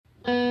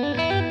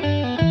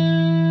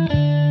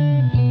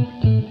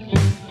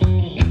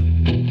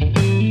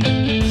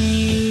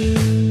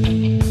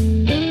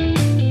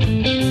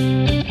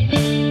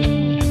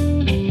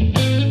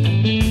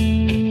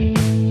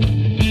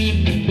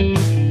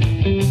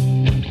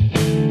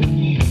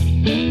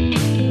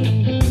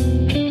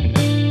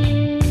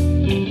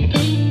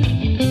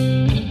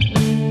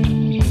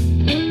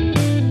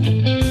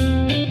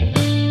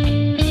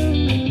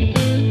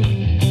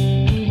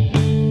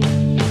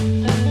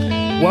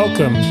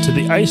Welcome to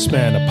the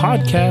ICEMEN, a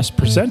podcast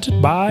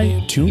presented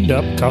by Tuned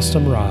Up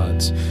Custom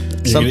Rods.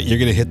 You're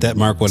going to hit that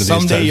mark one of these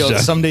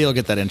times. Someday you'll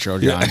get that intro,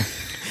 John.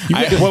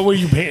 What were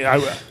you paying?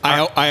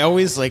 I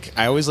always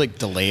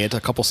delay it a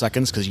couple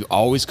seconds because you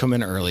always come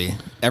in early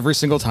every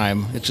single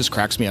time. It just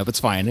cracks me up. It's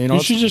fine.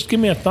 You should just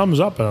give me a thumbs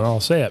up and I'll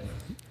say it.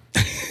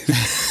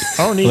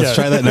 I don't need Let's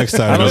try that next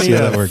time. I don't Let's need see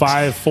how that a works.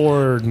 5,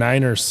 4,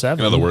 9, or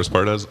 7. You know, the worst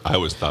part is I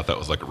always thought that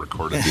was like a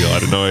recorded deal. I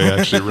didn't know I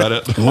actually read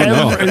it.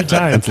 Every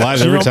time. It's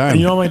live every time.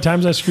 You know how many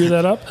times I screwed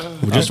that up?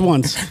 Just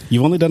once.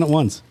 You've only done it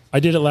once. I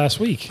did it last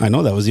week. I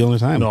know that was the only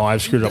time. No,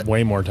 I've screwed up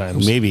way more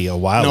times. Maybe a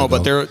while ago. No,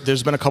 but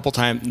there's been a couple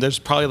times. There's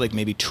probably like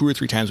maybe 2 or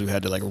 3 times we've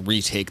had to like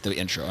retake the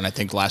intro. And I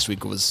think last week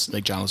it was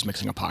like John was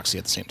mixing epoxy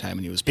at the same time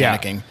and he was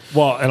panicking. Yeah.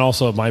 Well, and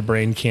also my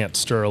brain can't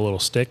stir a little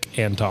stick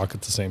and talk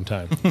at the same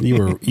time.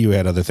 You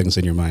had other things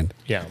in your mind.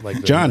 Yeah,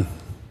 like John,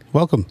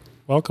 welcome.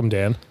 Welcome,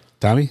 Dan.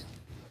 Tommy.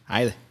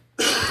 Hi.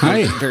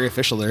 Very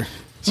official there.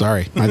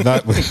 Sorry, I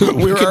thought we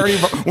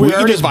we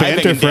could just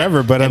banter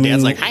forever, but I mean,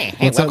 Dan's like, hey,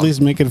 let's welcome. at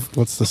least make it.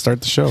 Let's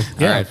start the show.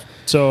 Yeah. All right.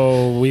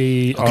 So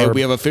we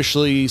have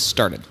officially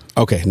started.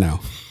 Okay,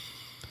 now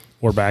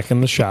we're back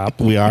in the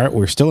shop.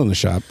 we're still in the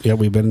shop. Yeah,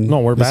 we've been.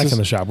 No, we're back in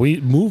the shop. We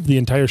moved the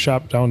entire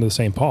shop down to the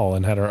St. Paul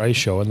and had our ice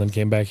show, and then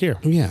came back here.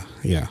 Yeah.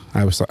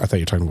 I thought you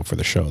were talking about for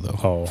the show though.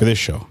 Oh. For this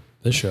show.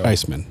 This show,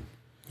 ICEMEN.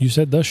 You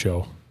said the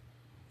show.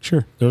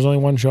 Sure. There was only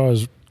one show I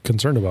was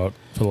concerned about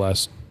for the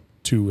last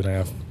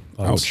 2.5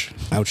 months.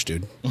 Ouch,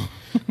 dude.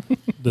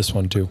 This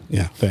one too.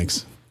 Yeah,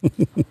 thanks.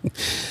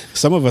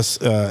 Some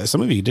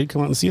of you did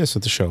come out and see us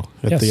at the show.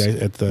 At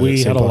the we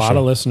St. had a Paul lot show.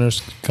 of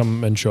listeners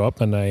come and show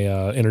up, and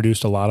I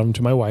introduced a lot of them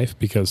to my wife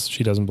because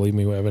she doesn't believe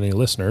me we have any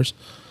listeners.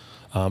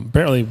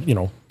 Apparently,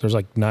 there's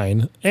like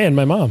 9, and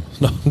my mom.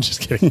 No, I'm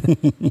just kidding.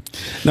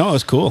 No, it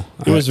was cool.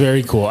 It was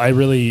very cool.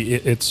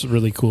 It's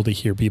really cool to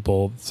hear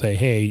people say,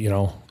 "Hey,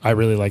 I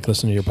really like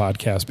listening to your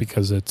podcast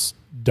because it's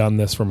done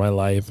this for my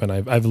life, and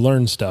I've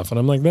learned stuff." And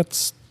I'm like,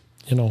 that's,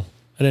 I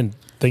didn't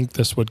think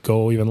this would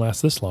go even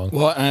last this long.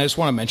 Well, and I just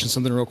want to mention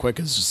something real quick.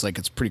 It's just like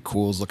it's pretty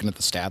cool. I was looking at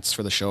the stats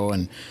for the show,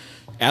 and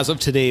as of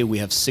today, we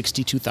have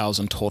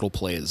 62,000 total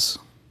plays.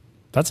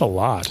 That's a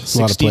lot.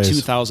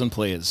 62,000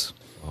 plays.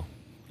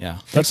 Yeah,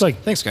 That's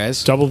like thanks,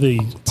 guys. double the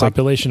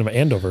population of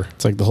Andover.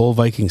 It's like the whole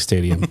Viking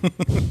Stadium.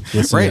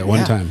 Listening at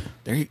one time.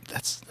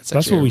 That's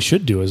That's what we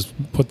should do is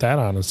put that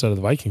on instead of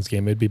the Vikings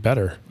game. It'd be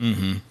better.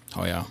 Mm-hmm.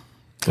 Oh yeah,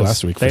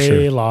 Last week for they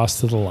sure. lost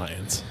to the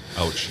Lions.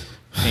 Ouch.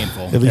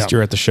 painful. At least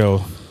you're at the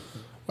show.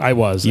 I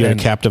was. You had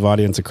a captive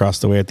audience across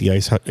the way at the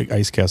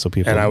Ice Castle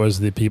people. And I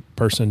was the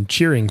person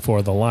cheering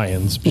for the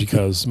Lions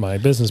because my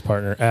business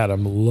partner,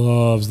 Adam,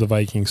 loves the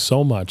Vikings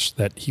so much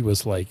that he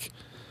was like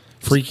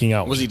freaking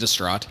out. Was he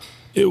distraught?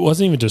 It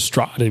wasn't even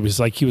distraught. It was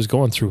like he was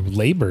going through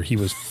labor. He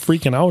was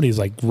freaking out. He's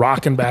like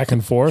rocking back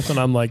and forth. And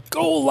I'm like,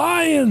 go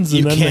Lions.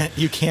 And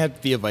You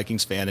can't be a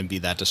Vikings fan and be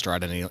that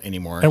distraught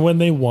anymore. And when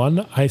they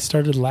won, I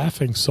started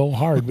laughing so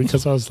hard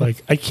because I was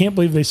like, I can't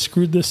believe they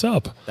screwed this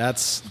up.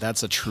 That's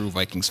a true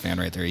Vikings fan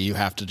right there. You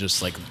have to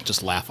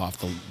just laugh off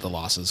the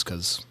losses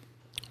because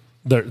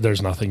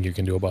There's nothing you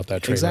can do about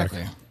that trademark.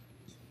 exactly.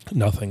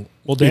 Nothing.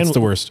 Well, Dan, It's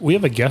the worst. We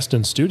have a guest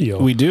in studio.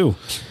 We do.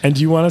 And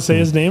do you want to say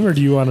his name or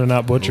do you want to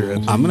not butcher it?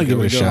 I'm going to give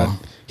it a we go. shot.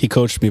 He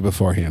coached me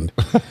beforehand.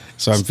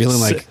 So I'm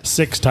feeling like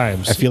 6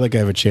 times. I feel like I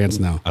have a chance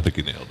now. I think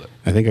you nailed it.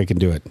 I think I can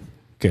do it.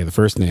 Okay, the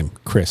first name,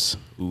 Chris.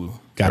 Ooh.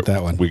 Got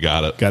that one. We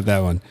got it. Got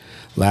that one.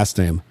 Last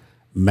name,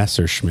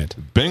 Messerschmidt.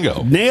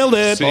 Bingo. Nailed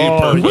it. See,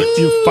 Oh, perfect.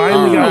 you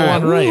finally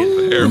got one right.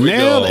 There we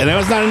Nailed go. it. And that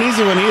was not an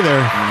easy one either.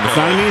 It's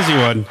not an easy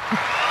one.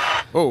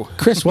 Oh,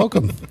 Chris,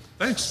 welcome.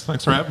 Thanks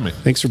for having me.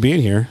 Thanks for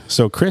being here.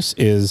 So Chris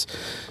is,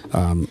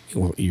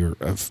 you're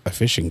a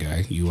fishing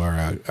guy. You are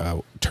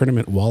a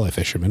tournament walleye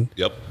fisherman.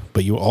 Yep.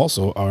 But you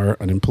also are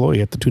an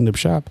employee at the Tuned Up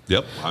shop.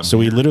 Yep. So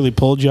we literally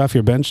pulled you off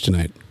your bench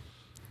tonight.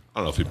 I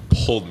don't know if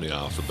he pulled me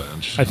off the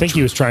bench. I think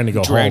he was trying to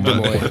go dragged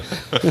home. him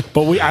away.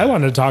 But I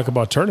wanted to talk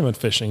about tournament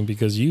fishing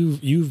because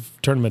you've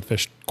tournament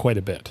fished quite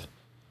a bit.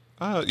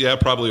 Yeah,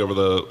 probably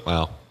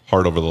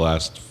hard over the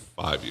last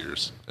 5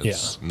 years.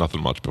 It's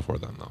nothing much before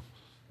then though.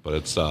 But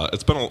it's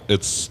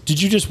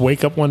Did you just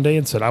wake up one day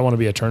and said, I want to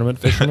be a tournament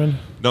fisherman?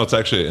 no, it's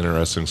actually an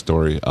interesting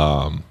story.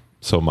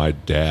 So my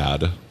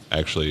dad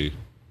actually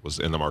was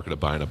in the market of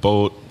buying a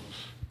boat,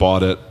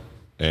 bought it,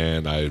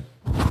 and I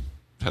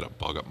had a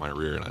bug up my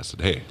rear, and I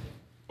said, hey,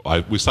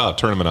 we saw a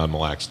tournament on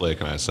Mille Lacs Lake,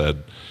 and I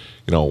said,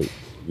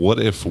 what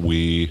if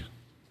we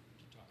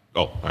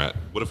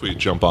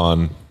jump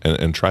on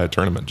and try a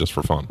tournament just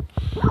for fun?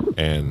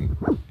 And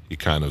he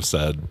kind of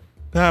said,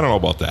 I don't know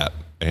about that.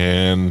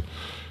 And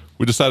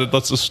we decided,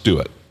 let's just do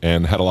it,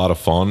 and had a lot of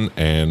fun.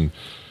 And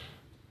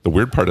the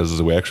weird part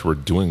is we actually were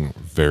doing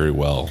very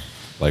well,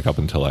 like up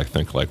until I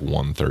think like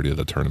 1:30 of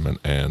the tournament.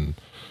 And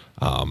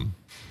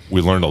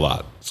we learned a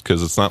lot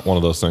because it's not one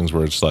of those things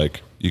where it's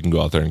like you can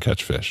go out there and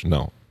catch fish.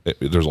 No,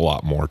 there's a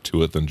lot more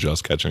to it than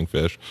just catching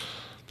fish.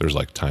 There's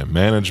like time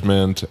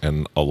management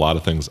and a lot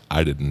of things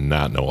I did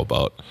not know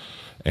about.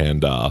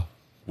 And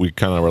we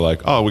kind of were like,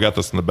 oh, we got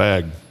this in the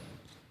bag.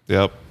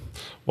 Yep.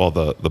 Well,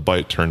 the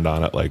bite turned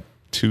on at like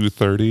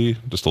 2:30,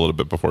 just a little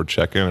bit before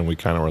check-in, and we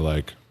kind of were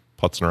like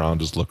putzing around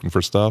just looking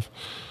for stuff.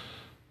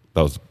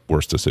 That was the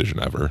worst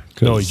decision ever.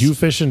 No, you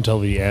fish until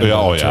the end. Yeah,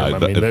 of the term.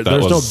 I mean,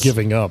 there's no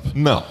giving up.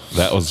 No,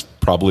 that was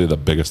probably the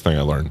biggest thing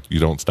I learned. You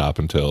don't stop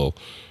until,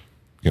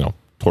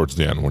 towards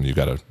the end when you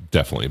got to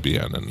definitely be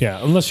in. And yeah,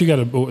 unless you got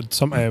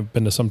to. I've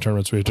been to some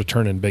tournaments where you have to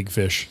turn in big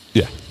fish.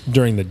 Yeah.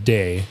 During the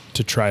day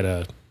to try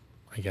to,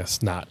 I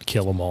guess, not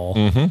kill them all.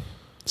 Mm-hmm.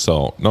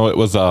 So no, it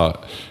was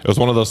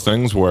one of those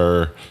things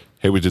where,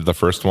 hey, we did the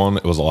first one.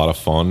 It was a lot of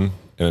fun,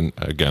 and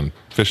again,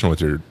 fishing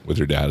with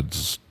your dad,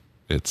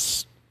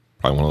 it's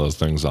probably one of those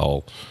things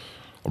I'll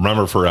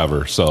remember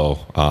forever.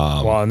 So,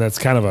 well, and that's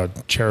kind of a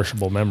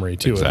cherishable memory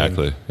too.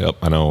 Exactly. Yep.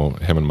 I know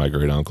him and my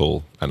great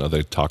uncle. I know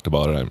they talked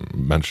about it. I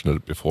mentioned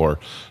it before.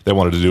 They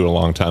wanted to do it a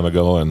long time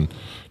ago and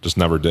just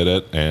never did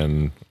it.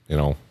 And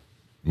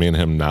me and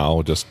him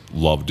now just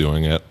love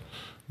doing it.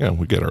 Yeah,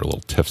 we get our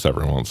little tiffs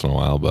every once in a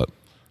while, but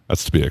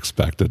that's to be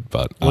expected.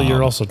 But well,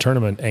 you're also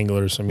tournament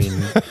anglers. I mean,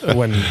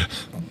 when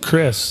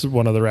Chris,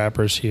 one of the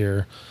rappers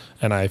here,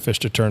 and I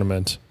fished a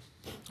tournament,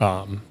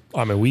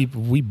 I mean,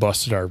 we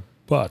busted our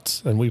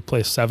butts, and we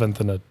placed 7th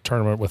in a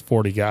tournament with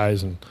 40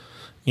 guys and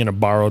in a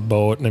borrowed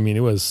boat. And I mean,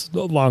 it was a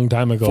long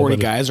time ago. 40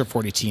 guys or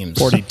 40 teams?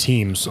 40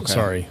 teams. Okay.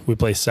 Sorry, we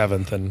placed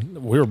 7th,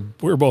 and we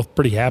were both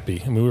pretty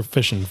happy. I mean, we were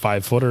fishing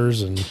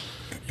 5-footers, and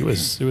it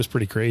was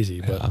pretty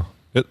crazy. But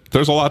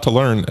there's a lot to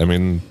learn. I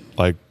mean,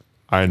 like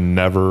I'm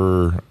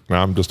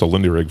just a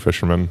Lindy rig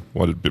fisherman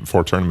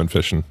before tournament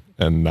fishing,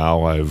 and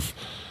now I've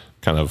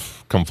kind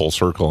of come full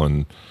circle,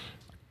 and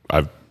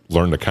I've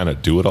learned to kind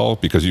of do it all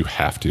because you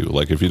have to.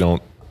 Like if you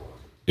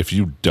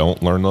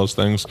don't learn those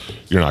things,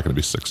 you're not going to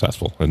be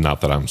successful. And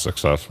not that I'm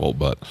successful,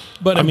 but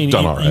I mean,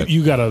 done all right.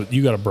 you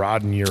gotta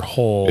broaden your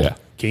whole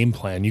game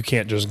plan. You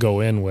can't just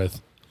go in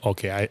with,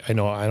 okay, I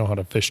know how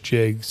to fish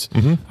jigs,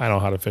 I know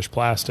how to fish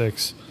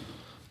plastics,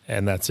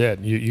 and that's it.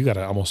 You got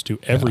to almost do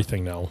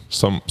everything now.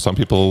 Some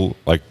people,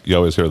 like you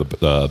always hear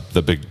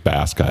the big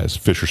bass guys,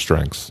 fish your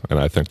strengths, and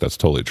I think that's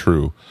totally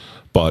true.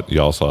 But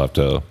you also have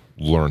to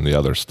learn the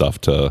other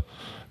stuff to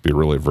be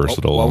really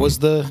versatile. What was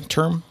the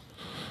term?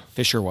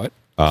 Fish your what?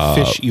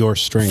 Fish your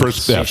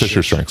strengths. Fish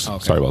your strengths.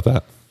 Okay. Sorry about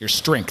that. Your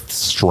strengths.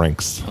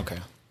 Strengths. Okay.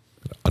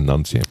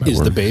 Enunciate my word. Is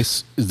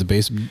the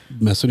bass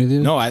messing with you?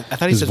 No, I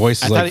thought he his said...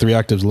 voice is like 3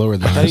 octaves lower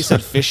than I thought he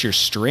said fish your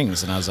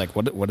strings, and I was like,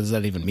 what does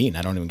that even mean?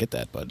 I don't even get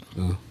that, but...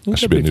 That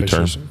should be a new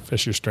term.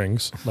 Fish your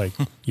strings, like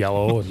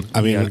yellow and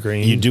neon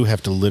green. You do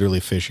have to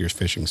literally fish your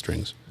fishing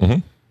strings,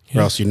 or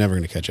else you're never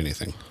going to catch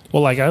anything.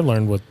 Well, like I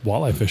learned with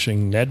walleye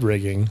fishing, Ned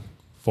rigging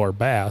for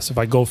bass. If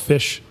I go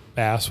fish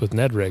bass with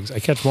Ned rigs, I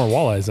catch more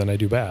walleyes than I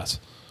do bass.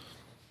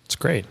 It's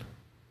great.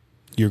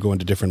 You're going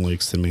to different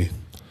lakes than me.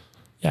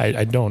 Yeah,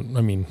 I don't.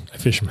 I mean, I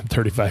fish them in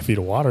 35 feet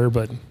of water,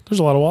 but there's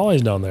a lot of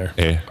walleyes down there.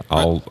 Hey,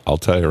 I'll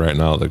tell you right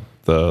now,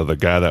 the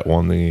guy that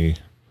won I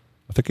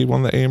think he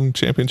won the AIM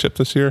championship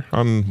this year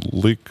on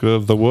Leak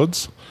of the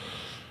Woods.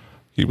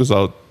 He was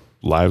out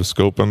live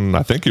scoping.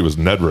 I think he was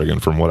Ned rigging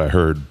from what I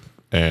heard,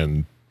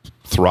 and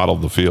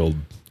throttled the field.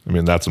 I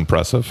mean, that's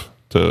impressive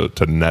to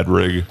Ned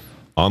rig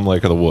on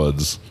Lake of the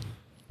Woods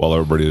while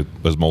everybody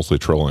is mostly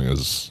trolling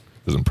is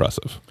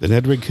impressive. The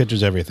Ned rig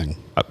catches everything.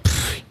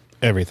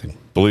 Everything.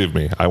 Believe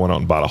me, I went out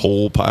and bought a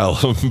whole pile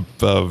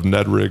of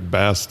Ned rig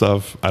bass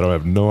stuff. I don't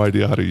have no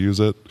idea how to use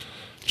it.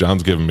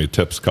 John's giving me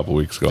tips a couple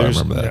weeks ago. I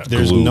remember that.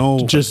 There's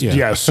no...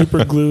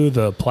 super glue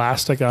the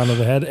plastic onto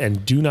the head,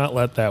 and do not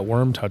let that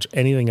worm touch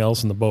anything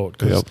else in the boat,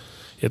 because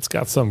it's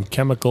got some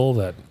chemical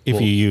that...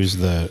 If you use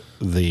the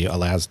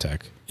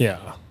Elastec.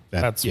 Yeah.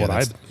 That's what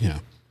I... Yeah.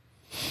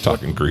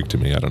 Talking Greek to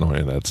me. I don't know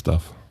any of that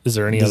stuff. Is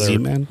there any other...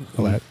 Z-Man?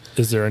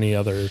 Is there any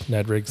other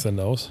Ned rigs than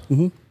those?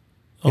 Mm-hmm.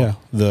 Oh. Yeah,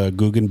 the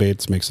Guggen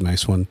Baits makes a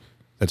nice one.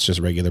 That's just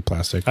regular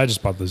plastic. I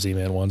just bought the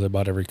Z-Man ones. I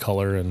bought every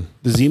color, and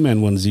the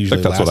Z-Man ones usually.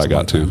 I think that's what I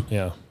got too.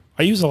 Yeah,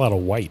 I use a lot of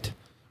white.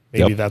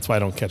 Maybe that's why I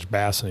don't catch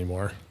bass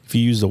anymore. If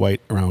you use the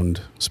white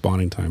around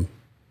spawning time,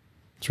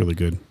 it's really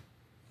good.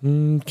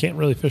 Can't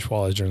really fish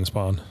walleyes during the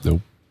spawn.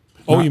 Nope.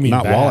 Oh, you mean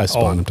not walleye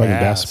spawn? I'm talking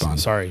bass spawn.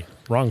 Sorry,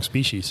 wrong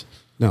species.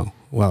 No,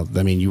 well,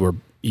 I mean you were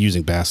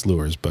using bass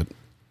lures, but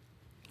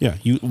yeah,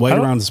 white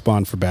around the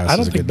spawn for bass. I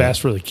don't think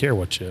bass really care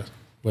what you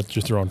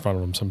throw in front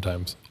of them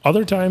sometimes.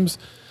 Other times,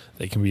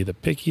 they can be the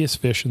pickiest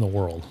fish in the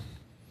world.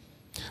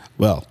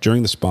 Well,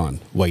 during the spawn,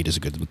 white is a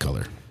good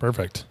color.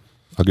 Perfect.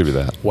 I'll give you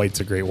that. White's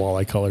a great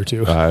walleye color,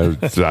 too.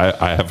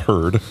 I have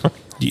heard.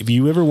 If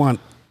you ever want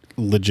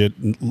legit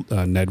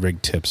Ned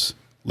rig tips,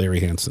 Larry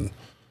Hansen.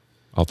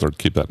 I'll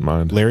keep that in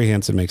mind. Larry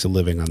Hansen makes a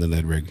living on the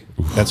Ned rig.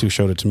 Oof. That's who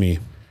showed it to me.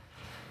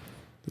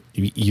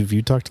 Have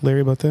you talked to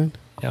Larry about that?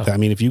 Yeah. I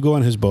mean, if you go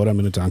on his boat on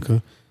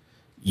Minnetonka,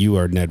 you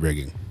are Ned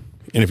rigging.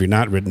 And if you're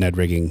not Ned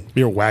rigging,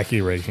 you're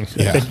wacky rigging.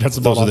 Yeah,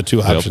 those are the two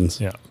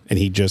options. Yeah, and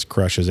he just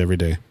crushes every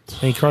day.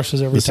 And he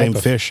crushes every the same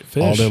fish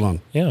all day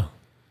long. Yeah,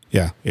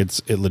 yeah,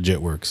 it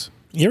legit works.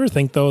 You ever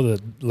think though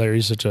that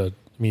Larry's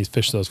he's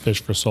fished those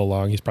fish for so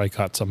long, he's probably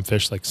caught some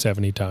fish like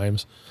 70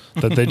 times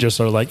that they just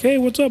are like, hey,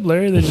 what's up,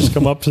 Larry? They just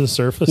come up to the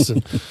surface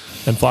and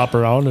flop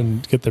around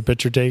and get their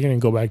picture taken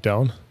and go back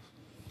down.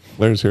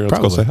 Larry's here. Let's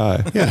go say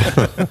hi.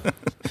 Yeah.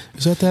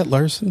 Is that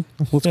Larson?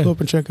 Let's go up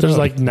and check it There's out.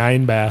 like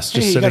 9 bass just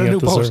Hey, you sitting got a at new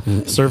post.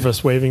 the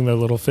surface waving their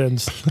little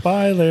fins.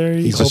 Bye,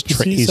 Larry. He's Hope just you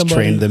see he's somebody.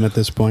 trained them at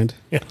this point.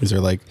 Yeah. These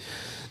are like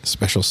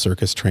special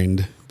circus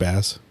trained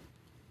bass.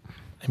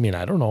 I mean,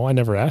 I don't know. I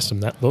never asked him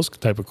those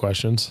type of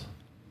questions.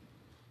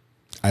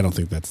 I don't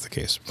think that's the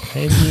case.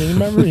 Hey,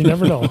 you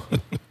never know.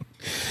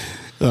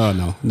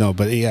 Oh no,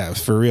 but yeah,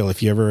 for real.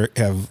 If you ever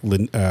have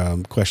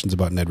questions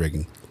about Ned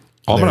rigging,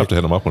 I'm gonna have to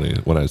hit him up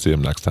when I see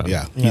him next time.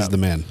 yeah, he's the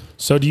man.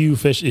 So do you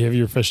fish? Have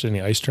you ever fished any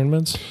ice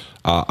tournaments?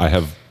 I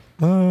have.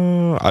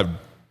 I've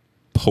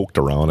poked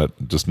around it,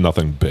 just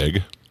nothing big.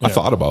 I Yeah.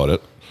 thought about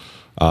it.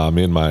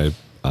 Me and my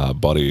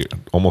buddy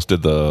almost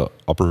did the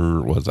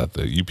upper. Was that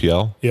the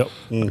UPL? Yep.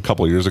 A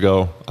couple of years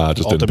ago.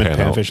 Just Ultimate didn't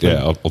pan out. panfish thing?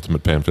 Yeah,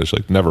 ultimate panfish.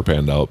 Like never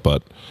panned out,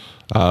 but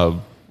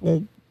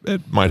well,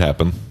 it might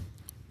happen.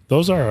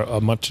 Those are a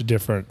much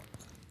different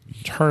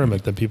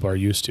tournament than people are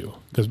used to,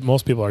 because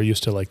most people are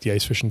used to like the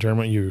ice fishing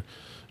tournament. You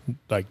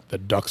like the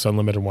Ducks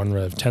Unlimited one where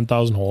they have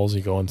 10,000 holes.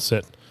 You go and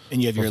sit.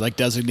 And you have your like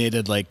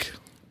designated like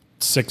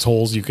 6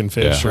 holes you can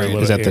fish. Yeah. Or a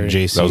little Is that the area.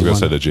 JC I was gonna one?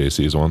 say the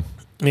JC's one.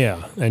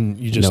 Yeah, and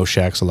you just No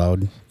shacks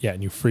allowed. yeah,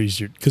 and you freeze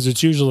your, because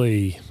it's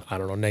usually I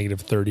don't know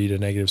 -30 to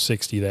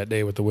 -60 that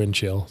day with the wind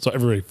chill, so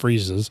everybody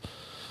freezes,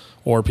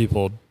 or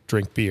people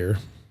drink beer,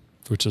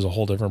 which is a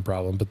whole different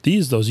problem. But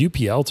those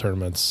UPL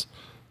tournaments,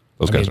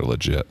 Those I guys mean, are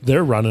legit.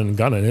 they're running and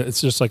gunning.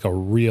 It's just like a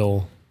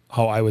real,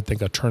 how I would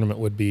think a tournament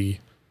would be,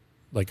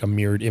 like a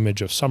mirrored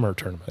image of summer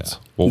tournaments.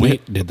 Well,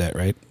 Nate did that,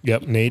 right?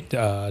 Yep, Nate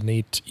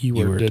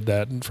Ewert did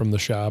that from the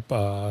shop.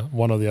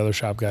 One of the other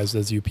shop guys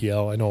does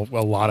UPL. I know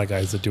a lot of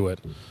guys that do it.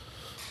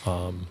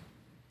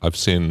 I've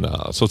seen.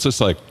 So it's just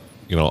like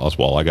us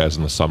walleye guys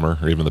in the summer,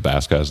 or even the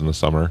bass guys in the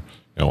summer.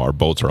 Our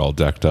boats are all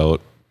decked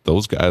out.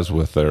 Those guys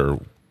with their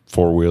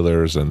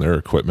 4-wheelers and their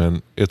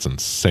equipment, it's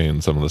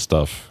insane. Some of the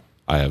stuff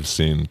I have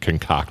seen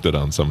concocted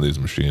on some of these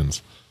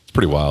machines. It's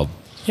pretty wild.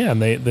 Yeah,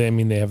 and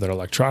they have their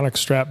electronics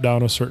strapped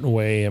down a certain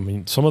way. I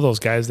mean, some of those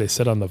guys, they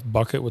sit on the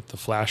bucket with the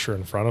flasher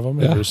in front of them.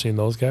 Have you ever seen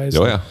those guys?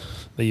 Oh yeah.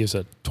 They use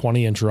a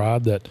 20-inch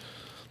rod that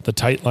the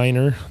tight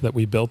liner that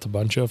we built a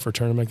bunch of for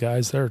tournament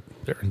guys. They're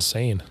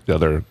insane. The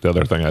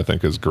other thing I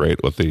think is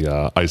great with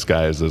the ice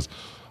guys is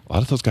a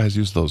lot of those guys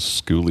use those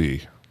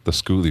schoolie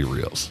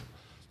reels.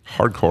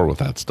 Hardcore with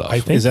that stuff.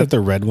 I think Is that the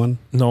red one?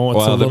 no, it's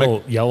Well, a they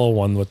little yellow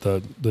one with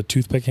the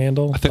toothpick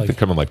handle. I think they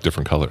come in like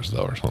different colors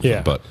though, or something.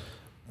 Yeah.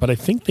 But I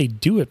think they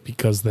do it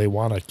because they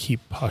want to keep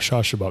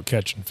hush-hush about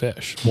catching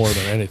fish more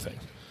than anything.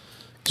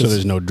 So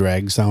there's no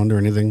drag sound or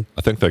anything?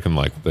 I think they can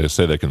they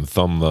say they can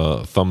thumb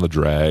the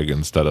drag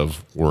instead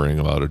of worrying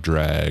about a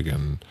drag,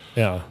 and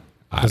Yeah,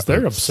 because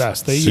they're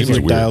obsessed. They seems use You're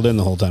like, weird. dialed in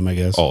the whole time, I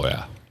guess. oh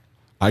yeah.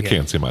 I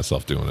can't see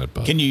myself doing it,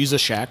 but Can you use a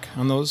shack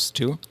on those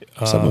too?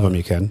 Some of them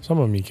you can. some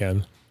of them you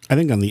can. I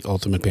think on the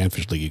Ultimate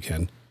Panfish League you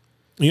can.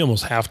 You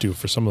almost have to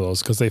for some of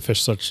those because they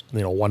fish such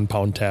 1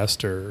 pound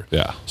test or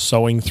yeah.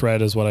 sewing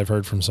thread is what I've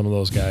heard from some of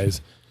those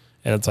guys.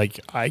 And it's like,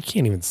 I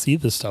can't even see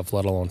this stuff,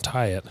 let alone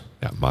tie it.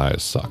 Yeah, my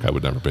eyes suck. I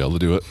would never be able to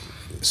do it.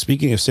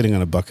 Speaking of sitting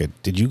on a bucket,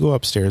 did you go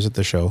upstairs at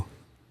the show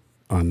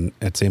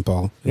at St.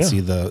 Paul and Yeah. see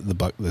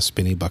the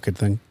spinny bucket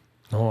thing?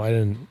 No, I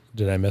didn't.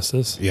 Did I miss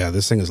this? Yeah,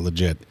 this thing is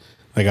legit.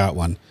 I got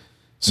one.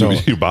 So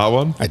you bought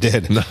one? I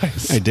did.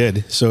 Nice. I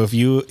did. So if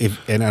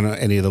and I don't know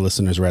any of the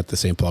listeners were at the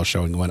St. Paul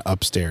show and went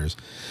upstairs.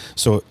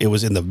 So it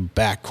was in the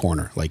back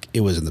corner. Like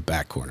it was in the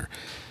back corner.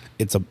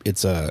 It's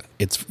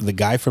the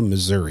guy from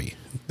Missouri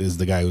is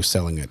the guy who's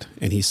selling it,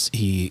 and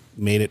he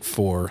made it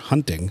for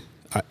hunting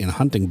in a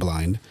hunting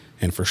blind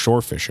and for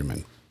shore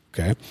fishermen.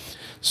 Okay,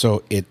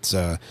 so it's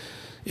a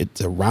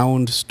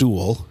round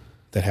stool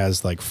that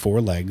has like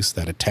 4 legs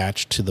that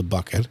attach to the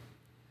bucket,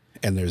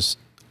 and there's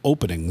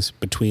openings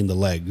between the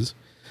legs,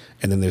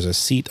 and then there's a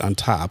seat on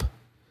top,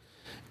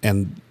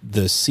 and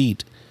the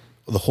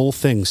whole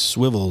thing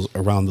swivels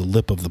around the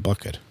lip of the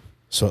bucket,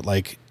 so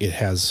it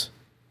has.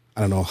 I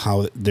don't know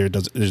how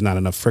there's not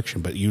enough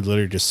friction, but you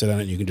literally just sit on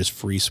it and you can just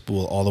free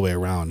spool all the way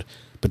around.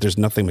 But there's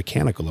nothing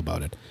mechanical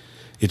about it.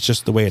 It's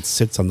just the way it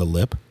sits on the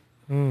lip.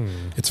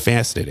 It's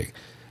fascinating.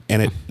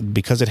 And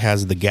because it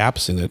has the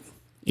gaps in it,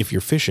 if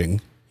you're fishing,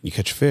 you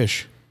catch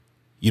fish,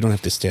 you don't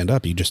have to stand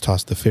up. You just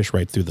toss the fish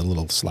right through the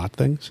little slot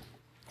things.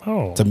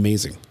 Oh, It's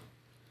amazing.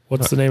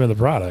 what's the name of the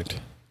product?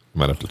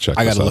 Might have to check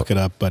I this got to out. look it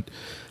up, but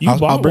You I'll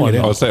bought bring one. it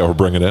in. I would say, or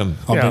bring it in.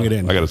 I'll Yeah. bring it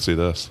in. I got to see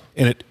this.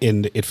 And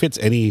it fits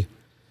any,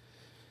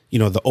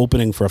 the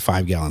opening for a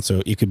 5-gallon.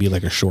 So it could be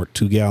like a short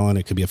 2-gallon.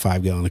 It could be a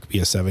 5-gallon. It could be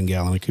a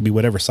 7-gallon. It could be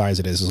whatever size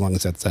it is, as long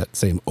as that's that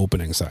same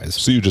opening size.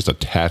 So you just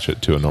attach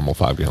it to a normal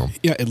 5-gallon.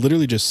 Yeah, it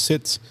literally just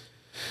sits.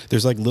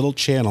 There's like little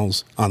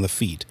channels on the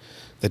feet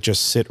that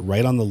just sit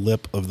right on the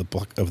lip of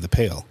the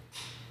pail.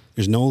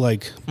 There's no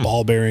like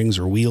ball bearings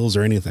or wheels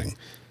or anything.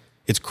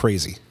 It's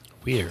crazy.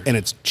 Weird. And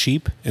it's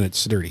cheap and it's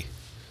sturdy.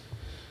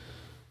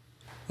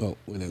 Oh,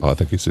 I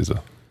think he sees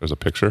there's a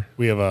picture.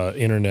 We have an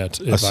internet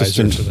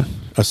advisor to the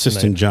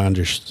Assistant John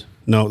just.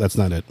 No, that's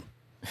not it.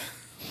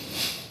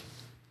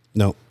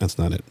 No, that's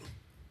not it.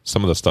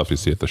 Some of the stuff you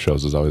see at the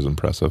shows is always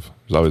impressive.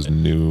 There's always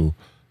new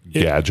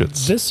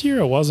gadgets. This year,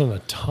 it wasn't a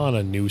ton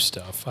of new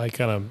stuff. I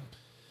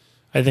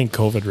think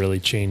COVID really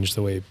changed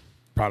the way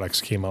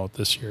products came out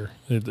this year.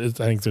 I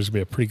think there's going to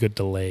be a pretty good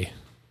delay.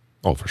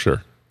 Oh, for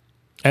sure.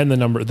 And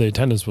the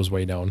attendance was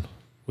way down.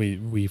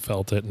 We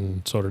felt it,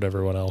 and so did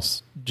everyone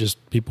else.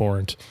 Just people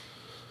weren't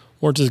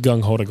as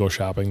gung-ho to go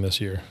shopping this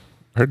year.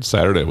 I heard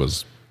Saturday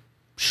was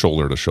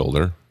shoulder to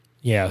shoulder.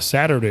 Yeah,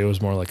 Saturday was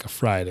more like a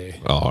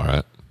Friday. Oh, all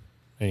right.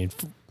 I mean,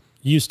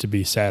 used to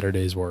be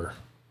Saturdays were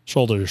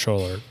shoulder to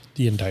shoulder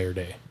the entire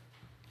day.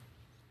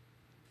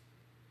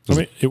 I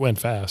mean, it went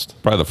fast.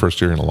 Probably the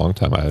first year in a long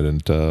time I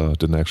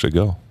didn't actually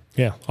go.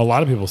 Yeah, a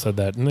lot of people said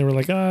that, and they were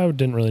like, I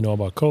didn't really know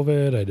about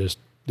COVID. I just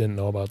didn't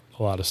know about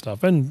a lot of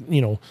stuff.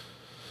 And,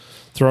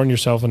 throwing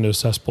yourself into a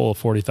cesspool of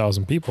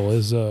 40,000 people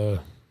is a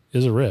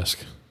risk.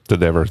 Did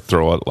they ever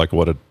throw out like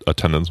what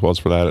attendance was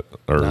for that?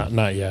 Or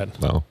Not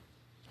yet. No.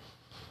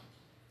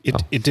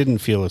 It didn't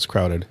feel as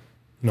crowded.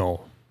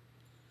 No.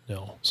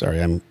 Sorry,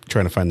 I'm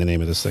trying to find the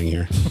name of this thing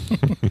here.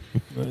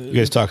 You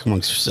guys talk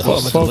amongst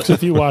yourselves. Folks,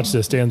 if you watch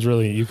this, Dan's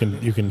really you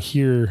can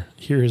hear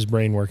his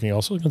brain working.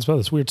 Also, you can smell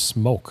this weird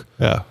smoke.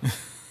 Yeah.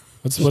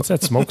 What's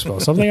that smoke smell?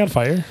 Something on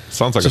fire?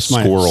 Sounds like Just a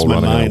squirrel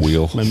running on a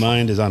wheel. My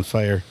mind is on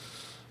fire.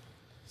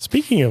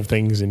 Speaking of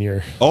things in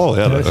your Oh,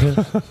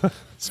 yeah.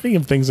 speaking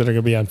of things that are going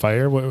to be on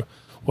fire,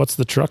 what's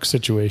the truck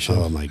situation?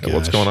 Oh my gosh.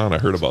 What's going on? I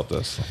heard about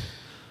this.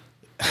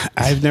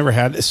 I've never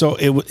had. So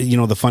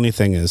the funny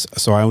thing is,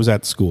 so I was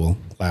at school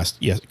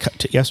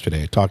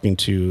yesterday talking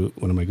to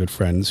one of my good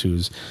friends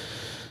who's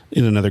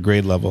in another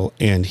grade level,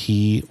 and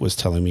he was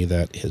telling me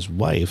that his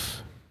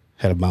wife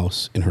had a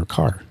mouse in her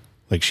car.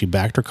 Like, she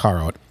backed her car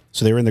out.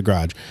 So they were in the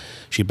garage.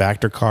 She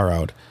backed her car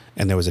out,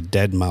 and there was a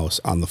dead mouse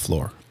on the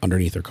floor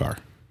underneath her car.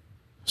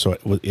 So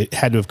it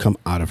had to have come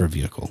out of her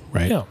vehicle,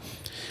 right? Yeah.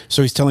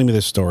 So he's telling me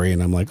this story,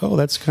 and I'm like, oh,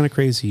 that's kind of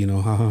crazy,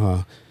 ha ha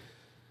ha.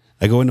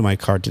 I go into my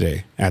car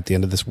today at the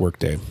end of this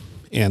workday,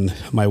 and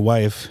my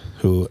wife,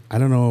 who I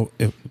don't know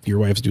if your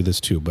wives do this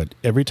too, but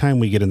every time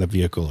we get in the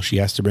vehicle, she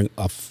has to bring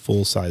a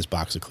full-size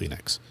box of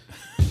Kleenex.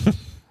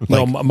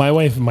 No, my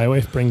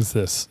wife brings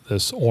this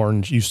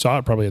orange. You saw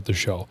it probably at the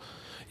show.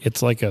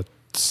 It's like a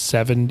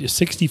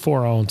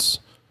 64-ounce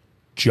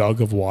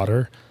jug of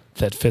water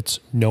that fits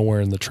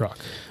nowhere in the truck.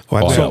 Oh,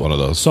 I got one of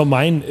those. So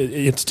mine,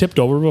 it's tipped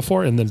over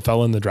before and then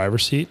fell in the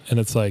driver's seat, and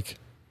it's like...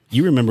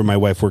 You remember my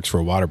wife works for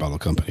a water bottle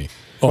company.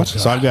 Oh,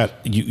 so I've got,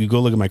 you go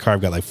look at my car,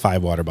 I've got like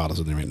 5 water bottles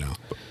in there right now.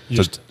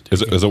 Is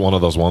it one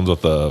of those ones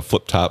with the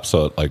flip top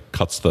so it like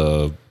cuts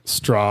the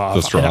straw?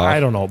 The straw? I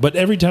don't know. But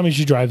every time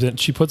she drives it,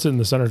 she puts it in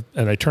the center,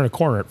 and I turn a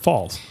corner, it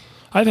falls.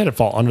 I've had it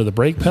fall under the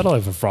brake pedal.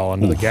 I've had it fall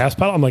under the gas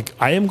pedal. I'm like,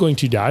 I am going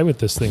to die with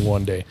this thing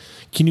one day.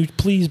 Can you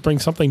please bring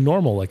something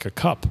normal like a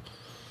cup?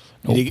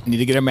 Nope. Need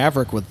to get a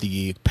Maverick with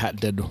the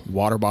patented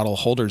water bottle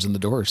holders in the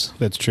doors.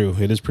 That's true.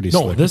 It is pretty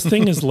No, slick. this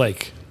thing is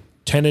like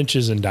 10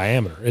 inches in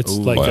diameter. It's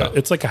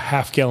it's like a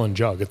half-gallon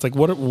jug. It's like,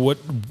 what?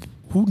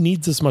 Who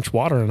needs this much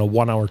water in a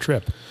 1-hour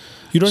trip?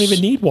 You don't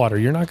even need water.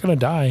 You're not going to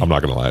die. I'm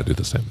not going to lie. I do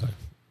the same thing.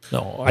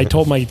 No, I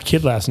told my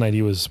kid last night,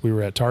 we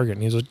were at Target,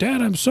 and he was like,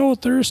 Dad, I'm so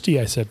thirsty.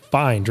 I said,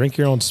 fine, drink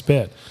your own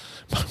spit.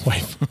 My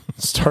wife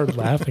started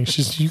laughing.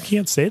 She said, you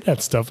can't say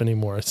that stuff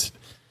anymore. I said,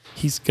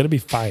 he's going to be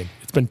fine.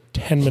 It's been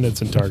 10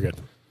 minutes in Target.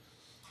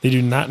 They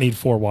do not need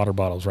 4 water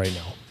bottles right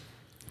now.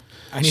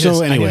 I need a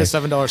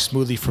 $7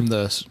 smoothie from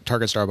the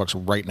Target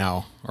Starbucks right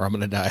now, or I'm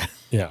going to die.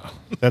 Yeah.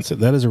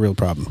 That is a real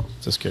problem.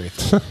 It's a scary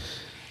thing.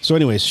 So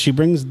anyways,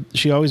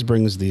 she always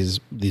brings these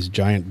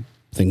giant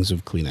things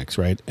of Kleenex,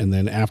 right? And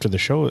then after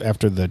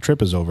the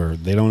trip is over,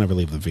 they don't ever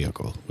leave the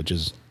vehicle, which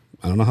is,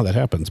 I don't know how that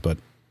happens, but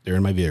they're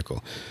in my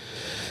vehicle.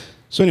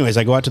 So anyways,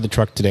 I go out to the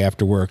truck today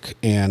after work,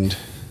 and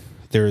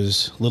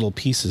there's little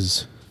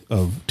pieces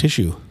of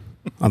tissue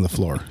on the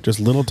floor, just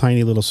little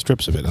tiny little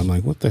strips of it. I'm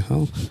like, what the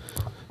hell?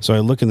 So I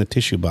look in the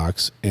tissue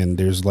box, and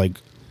there's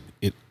like,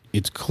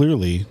 it's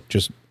clearly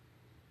just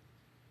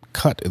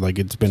cut, like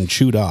it's been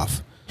chewed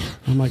off.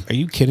 I'm like, are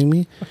you kidding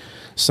me?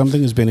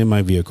 Something has been in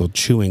my vehicle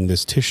chewing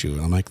this tissue.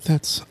 And I'm like,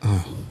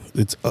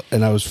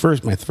 and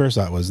my first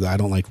thought was that I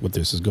don't like what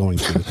this is going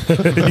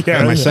to. Yeah,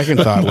 and my second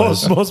thought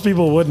was, most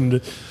people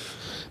wouldn't.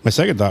 My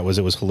second thought was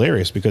it was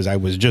hilarious because I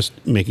was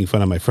just making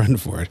fun of my friend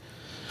for it.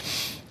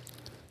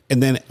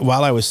 And then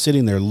while I was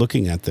sitting there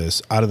looking at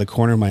this, out of the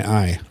corner of my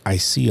eye, I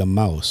see a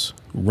mouse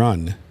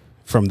run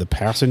from the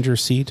passenger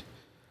seat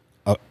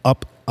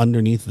up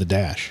underneath the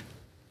dash,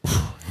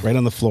 right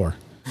on the floor.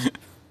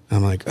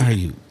 I'm like,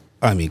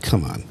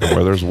 come on.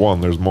 Where there's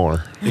one, there's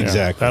more.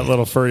 Exactly. That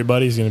little furry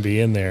buddy's going to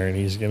be in there, and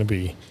he's going to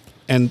be...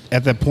 And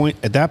at that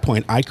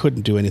point, I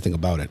couldn't do anything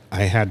about it.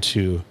 I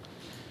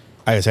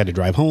just had to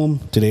drive home.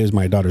 Today was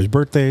my daughter's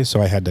birthday,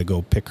 so I had to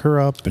go pick her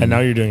up. And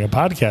now you're doing a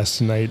podcast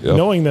tonight,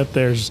 knowing that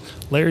there's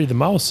Larry the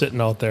mouse sitting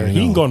out there.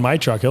 He can go in my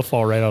truck. He'll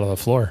fall right out of the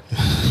floor.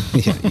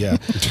 yeah.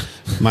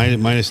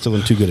 Mine is still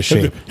in too good a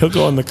shape. He'll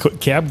go in the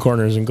cab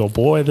corners and go,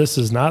 boy, this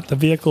is not the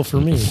vehicle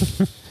for me.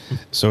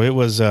 So it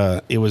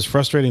was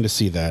frustrating to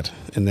see that.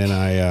 And then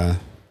I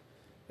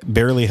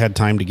barely had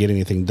time to get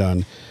anything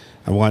done.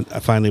 I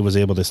finally was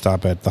able to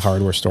stop at the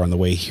hardware store on the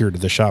way here to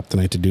the shop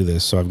tonight to do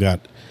this. So I've got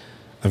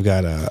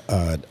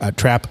a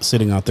trap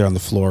sitting out there on the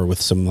floor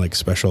with some like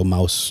special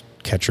mouse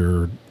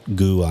catcher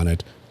goo on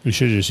it. You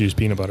should just use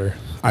peanut butter.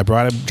 I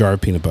brought a jar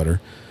of peanut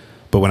butter,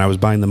 but when I was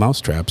buying the mouse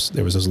traps,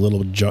 there was this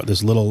little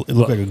it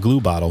looked like a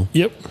glue bottle.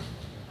 Yep.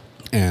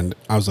 And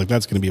I was like,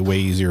 that's going to be way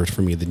easier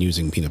for me than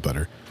using peanut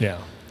butter. Yeah.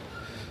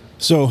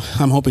 So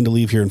I'm hoping to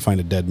leave here and find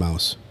a dead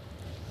mouse.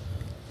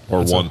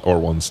 Or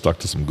one stuck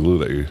to some glue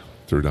that you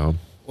threw down.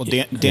 Well,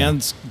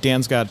 Dan's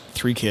got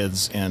 3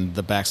 kids, and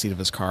the backseat of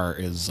his car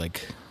is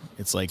like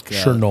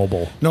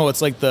Chernobyl. No,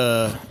 it's like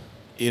the.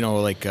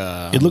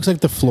 It looks like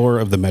the floor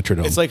of the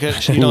Metrodome. It's like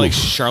like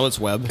Charlotte's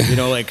Web.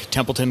 Like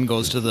Templeton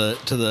goes to the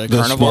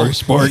carnival.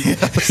 Sport.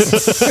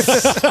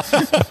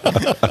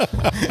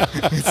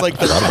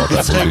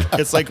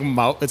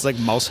 It's like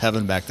mouse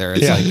heaven back there.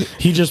 It's Yeah. like,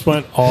 He just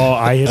went,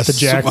 I hit the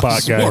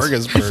jackpot, guys.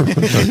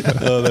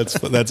 Smorgasbord. Oh,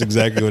 that's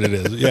exactly what it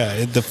is. Yeah,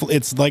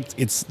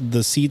 it's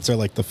the seats are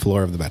like the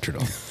floor of the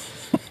Metrodome.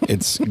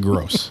 It's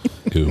gross.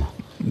 Ew.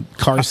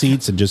 Car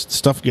seats and just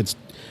stuff gets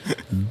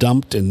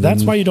dumped, and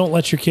That's why you don't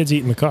let your kids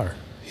eat in the car.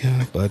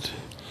 Yeah, but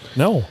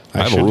No.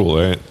 I have a rule.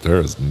 There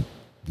is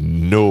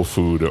no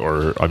food,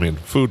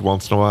 food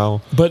once in a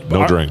while, But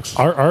no drinks.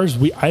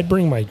 I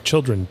bring my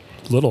children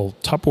little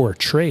Tupperware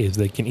trays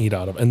they can eat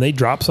out of, and they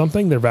drop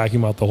something, they're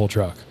vacuum out the whole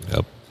truck.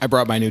 Yep. I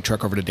brought my new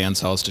truck over to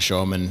Dan's house to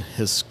show him, and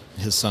his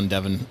son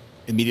Devin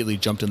immediately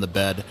jumped in the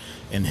bed,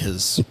 and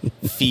his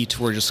feet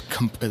were just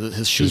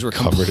his shoes were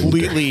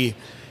completely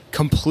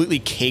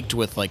caked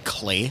with like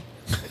clay.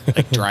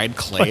 Like dried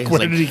clay.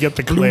 Where did he get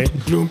the clay?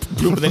 Bloom.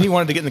 But then he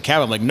wanted to get in the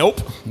cab. I'm like,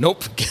 nope.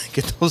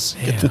 Get those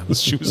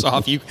shoes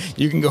off. You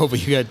can go,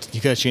 but you got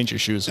to change your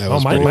shoes.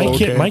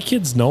 My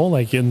kids know.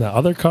 Like in the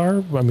other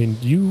car,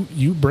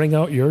 you bring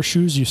out your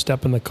shoes. You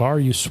step in the car.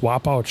 You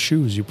swap out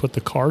shoes. You put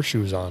the car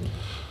shoes on.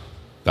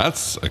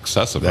 That's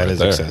excessive. That is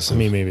there. excessive.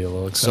 Maybe a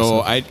little excessive. So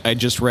I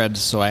just read.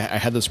 So I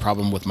had this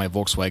problem with my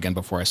Volkswagen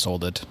before I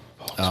sold it,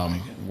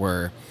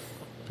 where.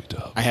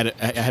 I had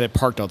it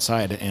parked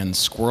outside, and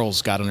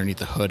squirrels got underneath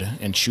the hood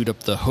and chewed up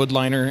the hood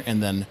liner,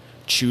 and then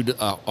chewed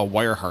a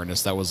wire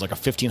harness that was like a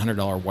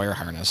 $1,500 wire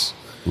harness.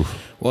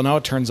 Oof. Well, now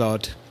it turns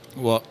out,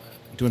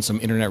 doing some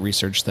internet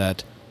research,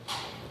 that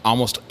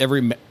almost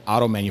every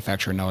auto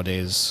manufacturer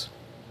nowadays,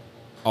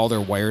 all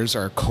their wires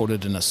are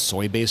coated in a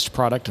soy-based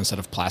product instead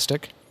of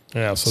plastic.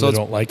 Yeah, so they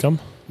don't like them?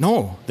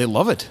 No, they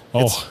love it.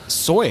 Oh. It's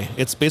soy.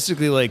 It's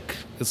basically like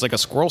a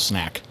squirrel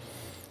snack.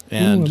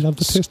 And I love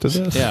the taste of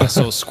this. Yeah,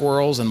 so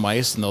squirrels and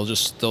mice, and they'll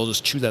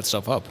just chew that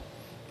stuff up.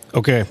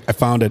 Okay, I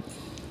found it.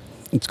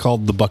 It's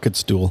called the bucket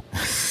stool.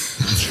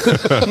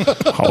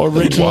 How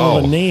original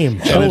of a name.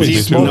 Holy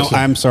smokes. No,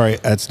 I'm sorry,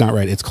 that's not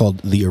right. It's called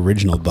the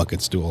original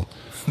bucket stool.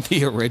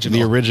 The original.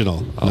 The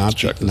original,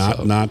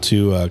 out. not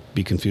to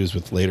be confused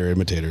with later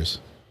imitators.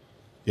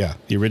 Yeah,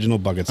 the original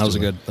bucket stool.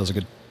 That was a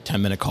good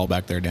 10-minute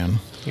callback there, Dan.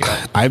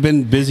 Yeah. I've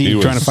been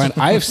busy trying to find.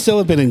 I have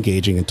still been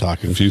engaging and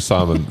talking. If you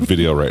saw the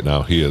video right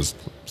now, he is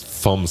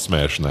thumb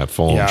smashing that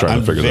phone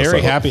trying to figure this out.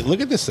 I'm very happy. Look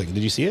at this thing.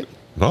 Did you see it?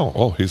 No.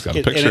 Oh, he's got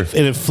a picture.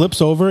 And it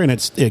flips over, and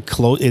it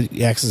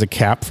acts as a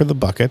cap for the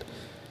bucket,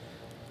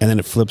 and then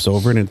it flips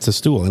over, and it's a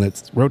stool, and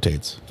it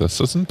rotates.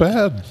 This isn't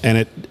bad. And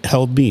it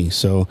held me,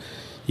 so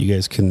you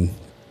guys can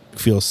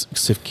feel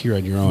secure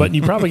on your own. But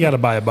you probably got to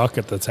buy a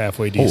bucket that's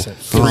halfway decent.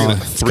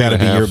 It's got to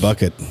be your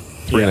bucket.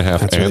 3.5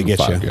 that's where they and get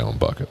 5-gallon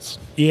buckets.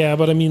 Yeah,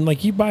 but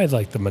you buy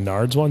like the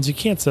Menards ones, you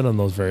can't sit on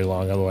those very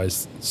long,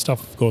 otherwise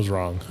stuff goes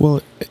wrong.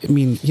 Well,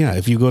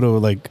 if you go to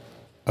like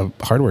a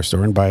hardware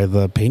store and buy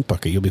the paint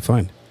bucket, you'll be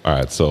fine. All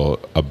right, so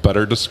a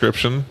better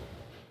description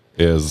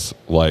is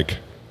like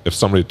if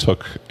somebody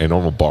took a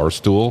normal bar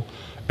stool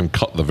and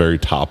cut the very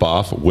top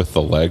off with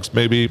the legs,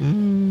 maybe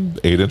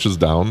 8 inches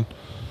down,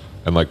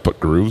 and like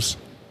put grooves.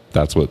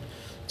 That's what.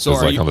 So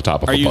is like on the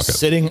top of a bucket. Are you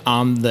sitting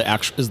on the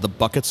actual? Is the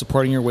bucket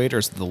supporting your weight, or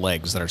is it the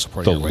legs that are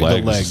supporting your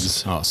weight? The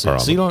legs. Oh, so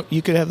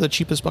you could have the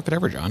cheapest bucket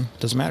ever, John.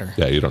 Doesn't matter.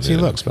 Yeah, you don't need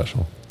anything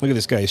special. Look at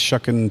this guy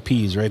shucking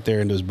peas right there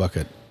into his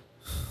bucket.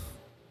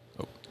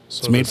 Oh,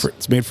 so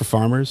it's made for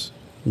farmers.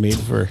 Made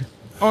for.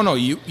 Oh no,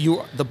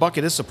 the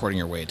bucket is supporting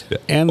your weight. Yeah.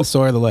 And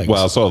so are the legs.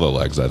 Well, so are the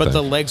legs. I think.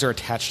 The legs are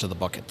attached to the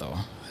bucket, though.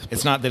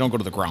 It's not. They don't go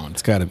to the ground.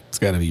 It's got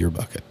to be your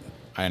bucket.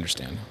 I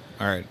understand.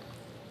 All right.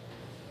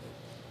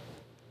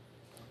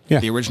 Yeah.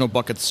 The original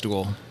bucket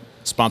stool.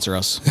 Sponsor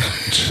us.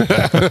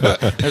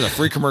 There's a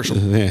free commercial.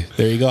 There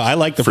you go. I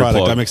like the Free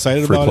product. plug. I'm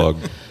excited Free about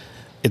plug. it.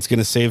 It's going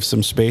to save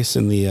some space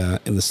in the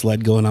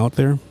sled going out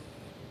there.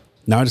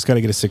 Now I just got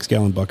to get a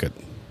 6-gallon bucket.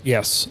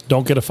 Yes,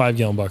 don't get a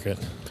 5-gallon bucket.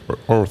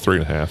 Or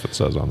 3.5. It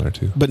says on there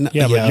too. But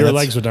your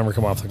legs would never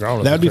come off the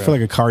ground. That would be for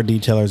like a car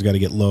detailer's got to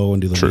get low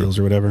and do the True. wheels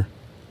or whatever.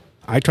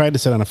 I tried to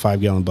sit on a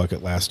 5-gallon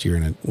bucket last year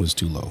and it was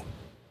too low.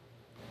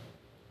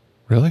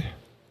 Really?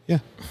 Yeah.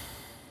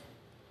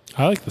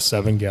 I like the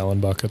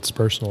 7-gallon buckets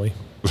personally.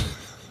 It's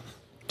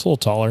a little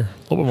taller,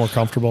 a little bit more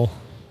comfortable.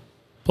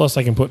 Plus,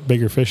 I can put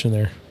bigger fish in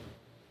there.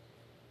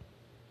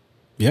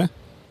 Yeah.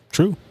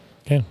 True.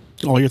 Okay.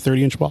 All your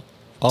 30-inch ball.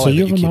 So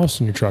you have a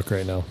mouse in your truck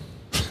right now.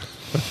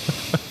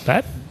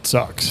 That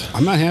sucks.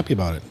 I'm not happy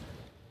about it.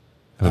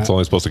 And it's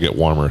only supposed to get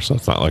warmer, so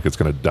it's not like it's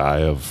going to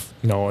die of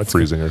It's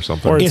freezing or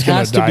something. Or it's It going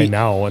has to to die be-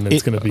 now, and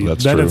it's going to be.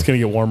 That's Then true. it's going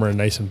to get warmer and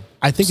nice and.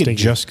 I think stinky. it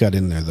just got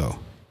in there though,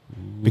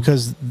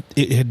 because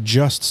it had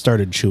just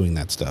started chewing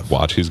that stuff.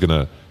 Watch, he's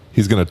gonna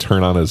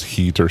turn on his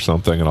heat or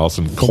something, and all of a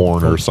sudden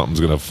corn or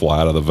something's gonna fly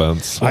out of the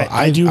vents.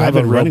 I do I've have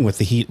been a running real- with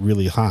the heat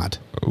really hot.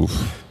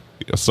 Oof.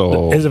 Yeah,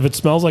 so Is if it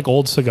smells like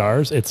old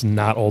cigars, it's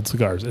not old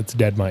cigars. It's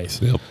dead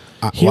mice. yep.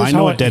 Well, I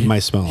know what dead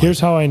mice smell like. Here's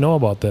how I know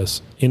about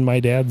this. In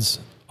my dad's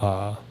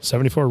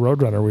 74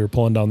 Roadrunner, we were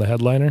pulling down the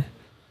headliner,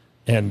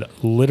 and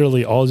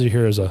literally all you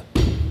hear is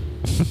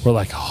we're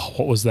like, oh,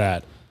 what was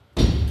that?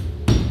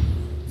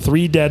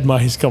 3 dead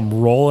mice come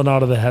rolling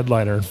out of the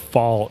headliner and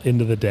fall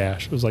into the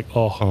dash. It was like,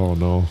 oh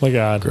no. my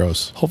God.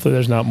 Gross. Hopefully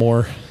there's not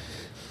more.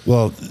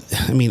 Well,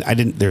 I mean, I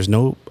didn't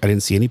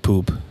see any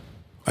poop.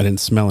 I didn't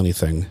smell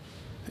anything.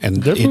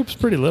 And Their poop's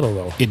pretty little,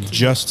 though. it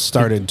just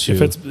started to.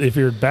 If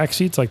your back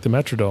seat's like the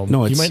Metrodome,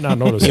 No, you it's- might not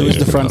notice It was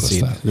it. the front notice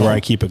seat that. where I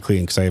keep it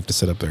clean because I have to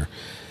sit up there.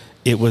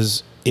 It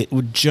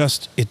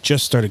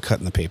just started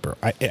cutting the paper.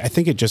 I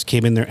think it just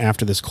came in there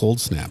after this cold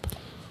snap.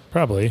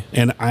 Probably.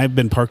 And I've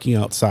been parking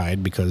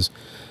outside because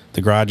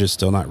the garage is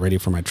still not ready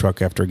for my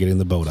truck after getting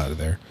the boat out of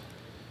there.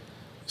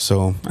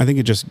 So I think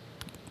it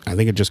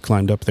just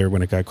climbed up there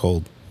when it got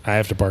cold. I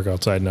have to park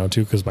outside now,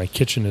 too, because my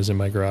kitchen is in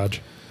my garage.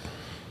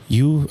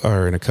 You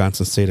are in a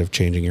constant state of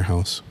changing your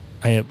house.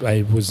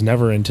 I was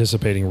never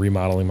anticipating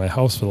remodeling my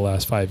house for the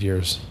last 5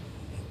 years.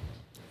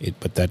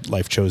 But that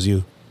life chose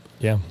you.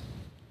 Yeah.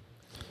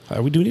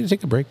 Do we need to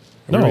take a break?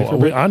 Are we ready for No, a we're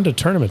break? on to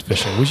tournament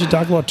fishing. We should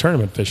talk about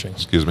tournament fishing.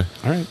 Excuse me.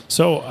 All right.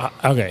 So,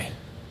 okay.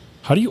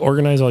 How do you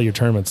organize all your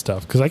tournament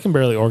stuff? Because I can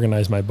barely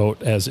organize my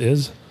boat as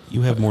is.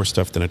 You have more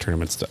stuff than a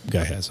tournament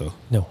guy has, though.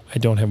 No, I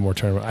don't have more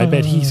tournament. I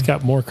bet he's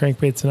got more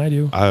crankbaits than I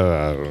do.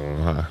 I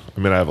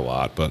mean, I have a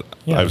lot, but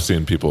Yeah. I've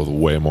seen people with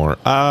way more.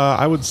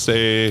 I would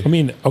say, I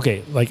mean,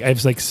 okay, like I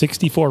have like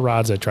 64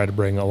 rods I try to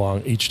bring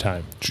along each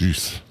time.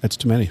 jeez, That's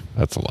too many.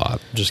 that's a lot.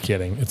 Just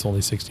kidding. It's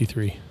only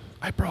 63.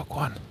 I broke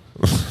one.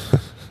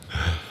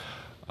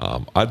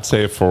 I'd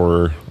say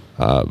for,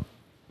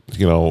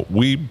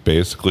 we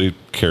basically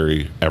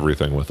carry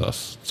everything with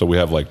us. So we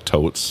have like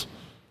totes,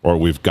 or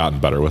we've gotten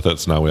better with it.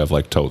 So now we have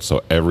like totes.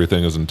 So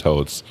everything is in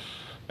totes.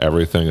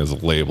 Everything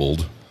is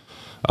labeled.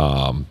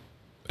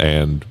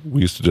 And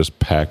we used to just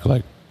pack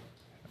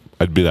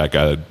I'd be that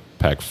guy that'd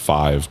pack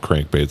 5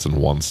 crankbaits in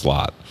one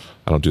slot.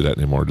 I don't do that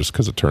anymore just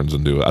because it turns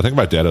into, I think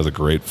my dad has a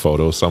great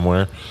photo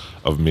somewhere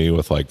of me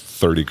with like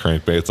 30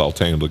 crankbaits all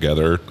tangled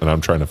together, and I'm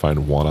trying to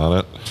find one on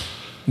it.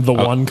 The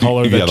one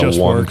color that the just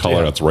one worked. color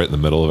yeah. that's right in the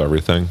middle of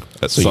everything.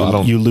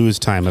 So, you lose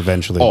time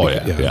eventually. Oh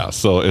yeah.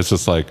 So it's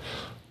just like,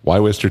 why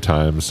waste your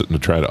time sitting to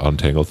try to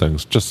untangle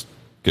things? Just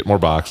get more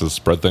boxes,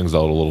 spread things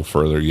out a little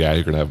further. Yeah,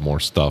 you're gonna have more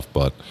stuff,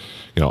 but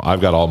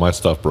I've got all my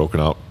stuff broken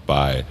out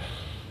by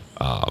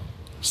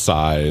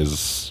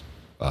size,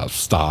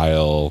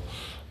 style.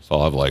 So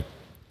I'll have like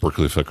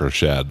Berkeley Ficker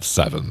Shad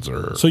 7s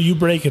or. So you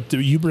break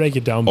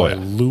it down by yeah.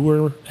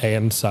 lure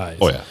and size.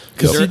 Oh yeah.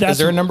 Is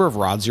there a number of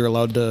rods you're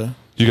allowed to?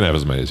 You can have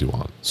as many as you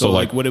want. So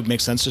like, would it make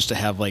sense just to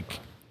have like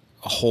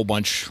a whole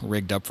bunch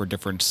rigged up for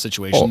different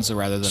situations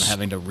rather than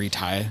having to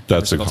retie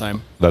every single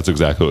time? That's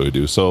exactly what we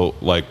do. So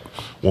like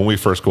when we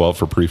first go out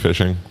for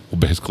pre-fishing, we'll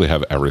basically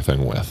have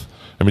everything with.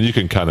 I mean, you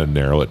can kind of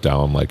narrow it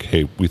down like,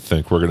 hey, we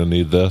think we're going to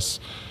need this.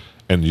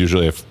 And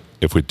usually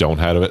if we don't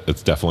have it,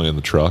 it's definitely in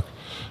the truck.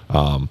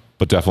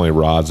 But definitely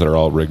rods that are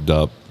all rigged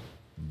up,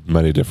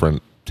 many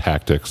different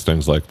tactics,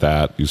 things like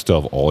that. You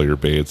still have all your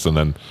baits. And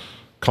then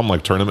come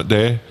like tournament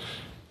day,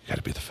 you got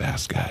to be the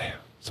fast guy.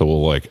 So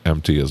we'll like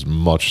empty as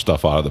much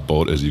stuff out of the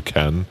boat as you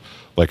can.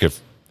 Like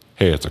if,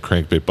 hey, it's a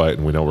crankbait bite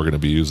and we know we're going to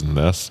be using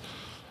this,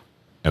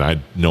 and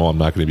I know I'm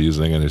not going to be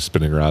using any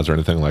spinning rods or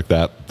anything like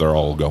that, they're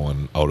all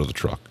going out of the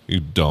truck. You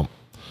dump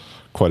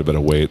quite a bit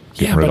of weight,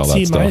 getting rid of all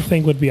that stuff. My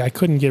thing would be I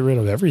couldn't get rid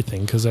of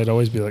everything because I'd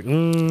always be like,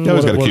 you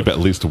always got to keep at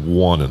least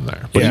one in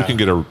there, but Yeah.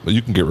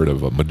 you can get rid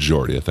of a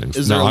majority of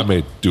things. Now I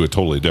may do it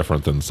totally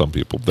different than some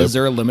people. Is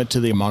there a limit to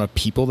the amount of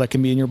people that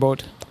can be in your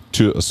boat?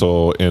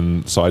 So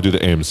I do the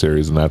AIM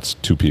series, and that's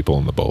 2 people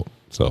in the boat.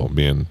 So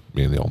me and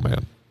the old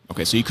man.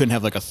 Okay, so you couldn't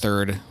have like a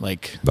third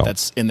No.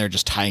 that's in there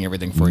just tying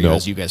everything for you Nope.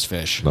 as you guys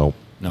fish. Nope,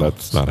 No.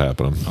 that's not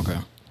happening. Okay.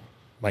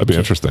 That'd be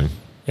interesting.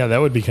 Yeah, that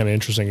would be kind of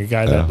interesting. A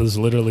guy that is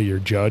literally your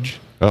judge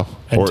Oh,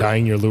 and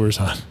tying your lures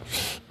on.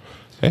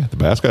 Hey, the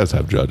bass guys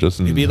have judges.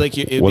 And It'd be like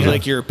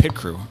your pit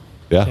crew.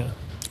 yeah.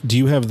 Do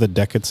you have the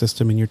Decade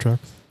system in your truck?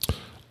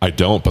 I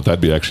don't, but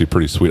that'd be actually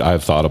pretty sweet. I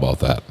have thought about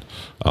that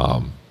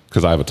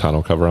because I have a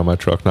tonneau cover on my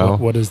truck now.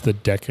 What is the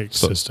Decade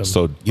system?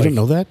 So You don't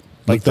know that?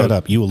 Look that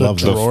up. You will love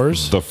that.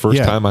 drawers? the first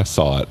Yeah. time I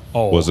saw it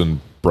was in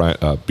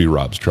B.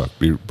 Rob's truck,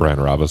 Brian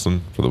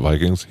Robinson for the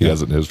Vikings. He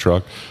has it in his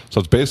truck. So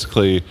it's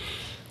basically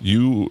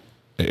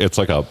it's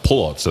like a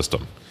pull-out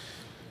system.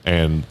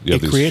 And you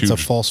have It these creates a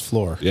huge- false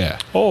floor. Yeah.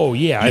 Oh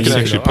yeah, You can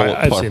actually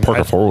park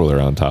a four-wheeler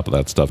on top of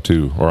that stuff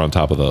too, or on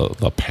top of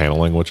the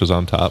paneling, which is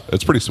on top.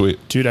 It's pretty sweet.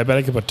 Dude, I bet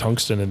I could put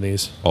tungsten in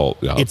these. Oh,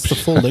 yeah. It's the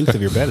full length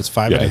of your bed. It's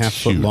 5.5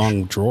 it's foot huge.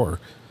 long drawer.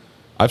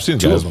 I've seen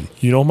Two guys. of them.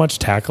 You know how much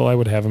tackle I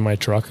would have in my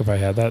truck if I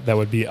had that? That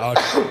would be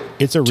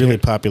It's a really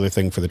popular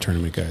thing for the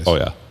tournament guys. Oh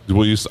yeah.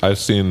 Well, I've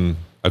seen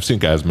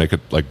guys make it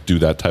like do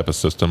that type of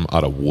system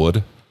out of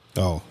wood.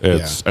 Oh,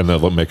 And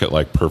they'll make it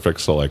like perfect.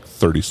 So like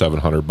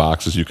 3,700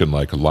 boxes, you can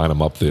like line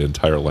them up the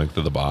entire length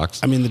of the box.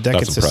 I mean, the Deckard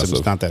That's system's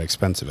impressive. not that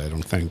expensive, I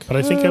don't think. But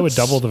I think I would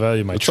double the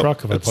value of my truck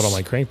if I put it's- all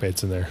my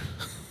crankbaits in there.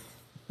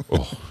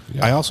 Oh,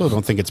 yeah. I also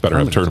don't think it's Better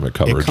have permanent. tournament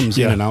coverage. It comes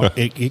in and out.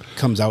 It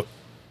comes out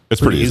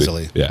It's pretty easy.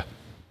 easily. Yeah.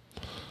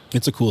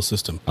 It's a cool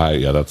system.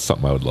 That's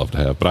something I would love to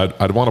have. But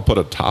I'd want to put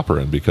a topper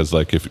in because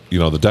like if the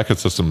Deckard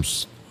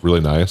system's really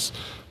nice,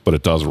 but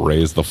it does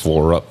raise the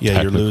floor up. Yeah,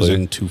 you're technically.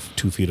 losing 2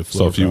 feet of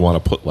floor. So if you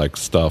want to put like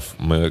stuff,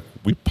 I mean,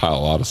 we pile a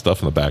lot of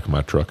stuff in the back of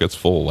my truck. It's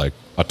full. Like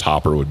a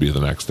topper would be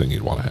the next thing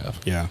you'd want to have.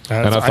 Yeah.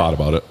 And I've thought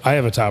about it. I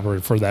have a topper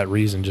for that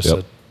reason. Just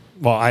Yep.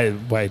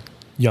 I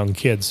young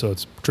kids, so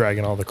it's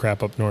dragging all the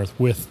crap up north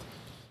with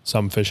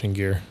some fishing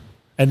gear.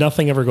 And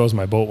nothing ever goes in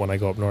my boat when I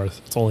go up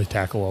north. It's only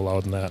tackle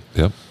allowed in that.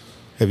 Yep.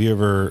 Have you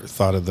ever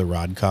thought of the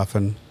rod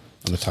coffin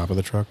on the top of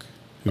the truck?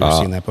 Have you ever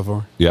seen that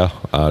before? Yeah.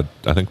 I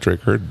think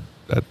Drake heard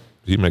that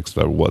he makes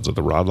the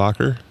the rod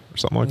locker or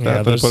something like Yeah,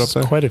 that they there's put up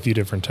there. quite a few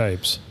different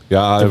types.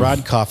 Yeah. The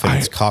rod coffin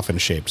is coffin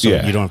shaped, so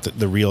Yeah. you don't have to,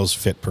 the reels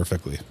fit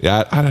perfectly.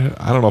 Yeah. I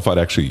don't know if I'd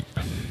actually.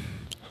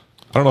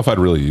 I don't know if I'd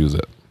really use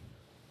it.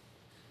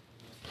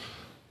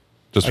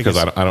 Just because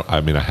I don't. I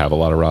mean, I have a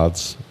lot of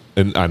rods,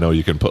 and I know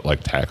you can put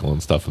like tackle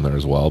and stuff in there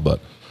as well. But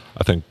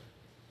I think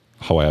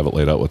how I have it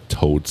laid out with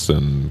totes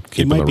and It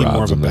keeping might the be rods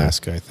more of a in there. bass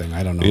guy thing.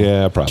 I don't know.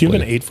 Yeah, probably. Do you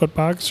have an 8-foot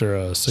box or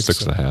a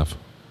 6.5?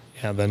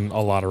 Yeah, then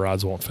a lot of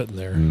rods won't fit in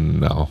there.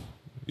 No,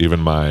 even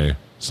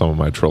some of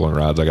my trolling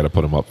rods, I got to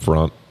put them up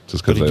front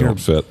just because But they don't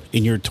fit.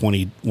 In your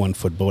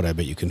 21-foot boat, I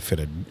bet you can fit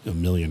a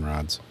million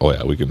rods. Oh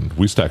yeah,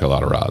 we stack a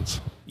lot of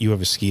rods. You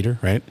have a Skeeter,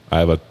 right? I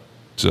have a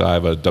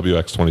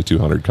WX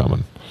 2200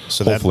 coming.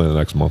 So hopefully in the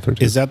next month or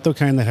two. Is that the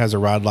kind that has a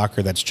rod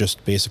locker that's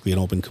just basically an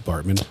open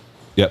compartment?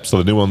 Yep. So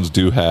the new ones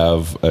do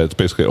have it's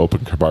basically an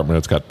open compartment.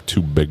 It's got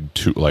two big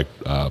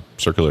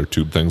circular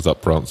tube things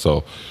up front.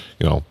 So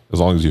as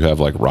long as you have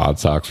like rod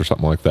socks or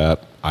something like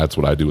that, that's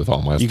what I do with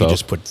all my You stuff. can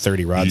just put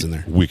 30 rods in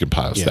there. We can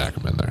pile stack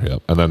them in there.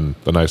 Yep. And then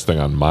the nice thing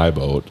on my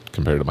boat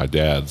compared to my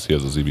dad's, he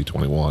has a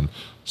ZV21,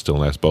 still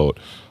a nice boat.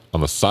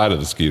 On the side of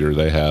the Skeeter,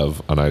 they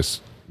have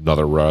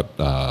another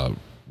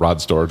rod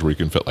storage where you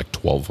can fit like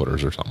 12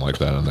 footers or something like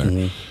that in there.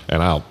 Mm-hmm.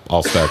 And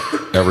I'll stack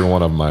every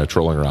one of my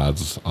trolling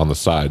rods on the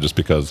side just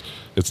because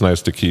it's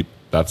nice to keep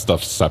that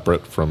stuff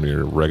separate from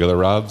your regular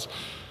rods.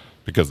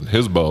 Because in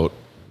his boat,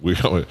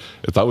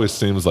 it always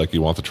seems like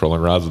you want the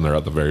trolling rods and they're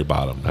at the very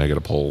bottom. Now you got to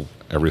pull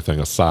everything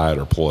aside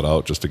or pull it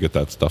out just to get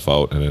that stuff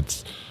out, and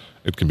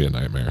it can be a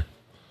nightmare.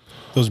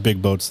 Those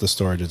big boats, the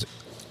storage is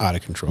out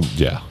of control.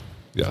 Yeah.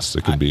 Yes,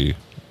 it can be.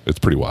 It's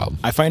pretty wild.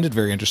 I find it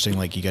very interesting.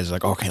 Like you guys are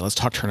like, okay, let's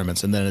talk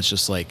tournaments, and then it's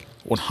just like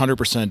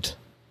 100%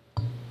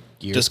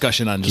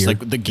 discussion on just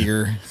like the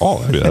gear. Oh,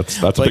 I mean,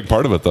 that's a big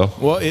part of it, though.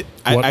 Well,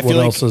 I What feel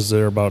else like is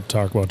there about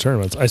talk about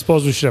tournaments? I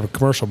suppose we should have a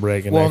commercial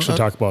break and actually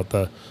talk about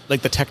the.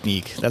 like the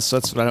technique. That's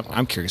what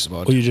I'm curious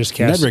about. Well, you just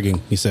Ned cast.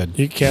 rigging, he said.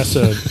 You cast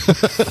a.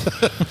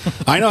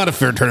 I know how to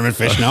fair tournament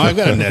fish now. I've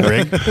got a Ned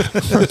rig.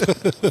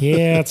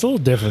 Yeah, it's a little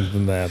different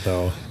than that,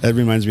 though. That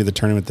reminds me of the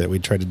tournament that we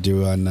tried to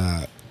do on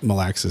Mille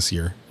Lacs this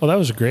year. Well, that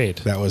was great.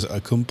 That was a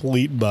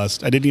complete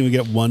bust. I didn't even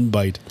get one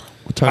bite.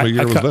 What time of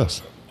year was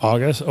this?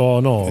 August?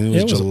 Oh, no. And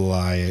it was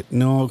July.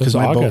 No, because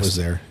my boat was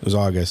there. It was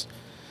August.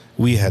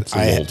 We had It's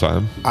a whole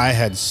time. I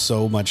had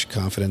so much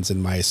confidence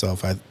in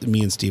myself.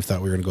 Me and Steve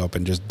thought we were going to go up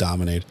and just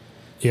dominate.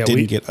 Yeah,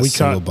 Didn't get a we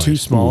single caught bite. 2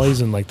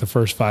 smallies in like the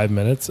first 5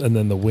 minutes, and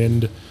then the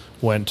wind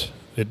went.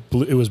 It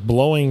was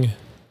blowing.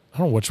 I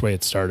don't know which way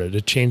it started.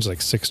 It changed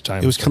like 6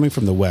 times. It was coming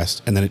from the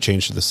west, and then it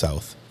changed to the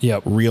south.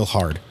 Yep. Real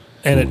hard.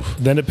 And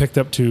then it picked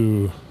up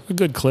to a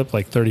good clip,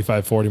 like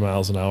 35, 40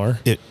 miles an hour.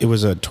 It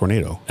was a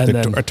tornado. And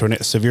then-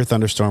 a severe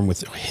thunderstorm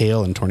with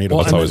hail and tornado.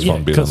 Well, That's and always then- fun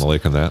yeah, being on 'cause the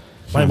lake and that.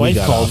 My We wife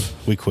got called. off.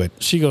 We quit.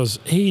 She goes,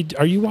 "Hey,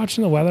 are you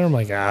watching the weather?" I'm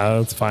like,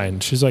 "That's fine."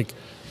 She's like,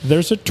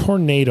 "There's a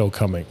tornado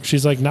coming."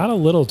 She's like, "Not a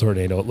little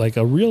tornado, like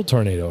a real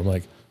tornado." I'm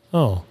like,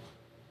 "Oh,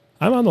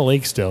 I'm on the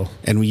lake still."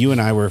 And you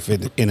and I were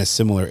in a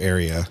similar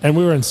area. And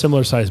we were in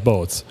similar sized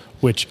boats,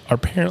 which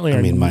apparently are.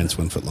 I mean, mine's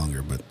 1 foot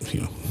longer, but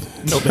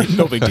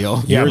no big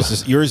deal. Yeah,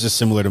 yours is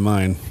similar to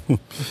mine.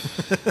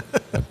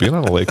 Being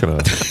on a lake in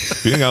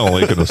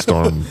a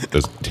storm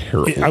is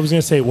terrible. I was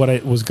going to say what I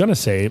was going to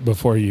say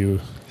before you.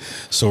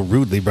 So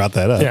rudely brought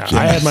that up. Yeah,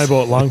 I had my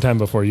boat a long time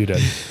before you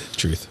did.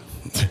 Truth.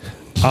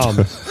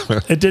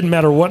 It didn't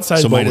matter what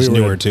size So boat mine is we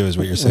were newer in, too, is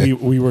what you're saying.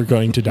 we were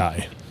going to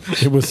die.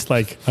 It was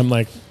like, I'm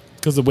like,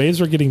 because the waves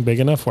were getting big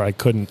enough where I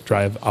couldn't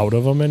drive out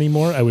of them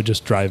anymore. I would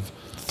just drive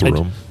Through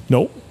them?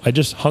 Nope. I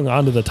just hung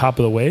on to the top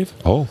of the wave.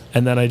 Oh.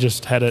 And then I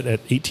just had it at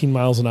 18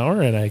 miles an hour,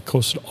 and I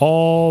coasted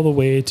all the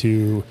way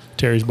to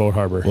Terry's Boat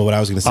Harbor. Well, what I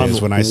was going to say is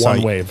when I saw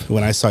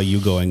you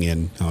going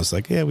in, I was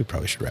like, yeah, we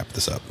probably should wrap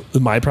this up.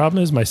 My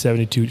problem is my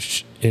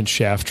 72-inch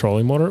shaft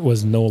trolling motor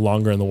was no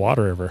longer in the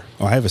water ever.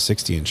 Oh, I have a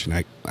 60-inch,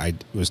 and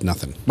it was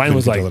nothing. Mine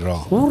was like, it at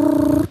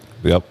all.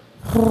 Yep.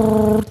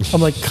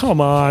 I'm like,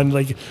 come on.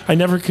 Like, I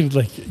never could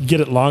like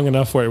get it long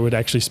enough where it would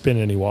actually spin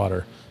any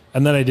water.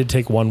 And then I did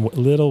take one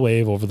little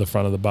wave over the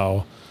front of the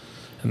bow.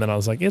 And then I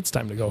was like, it's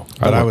time to go.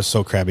 But I was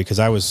so crabby because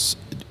I was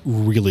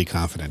really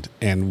confident.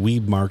 And we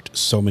marked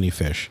so many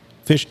fish.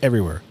 Fish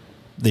everywhere.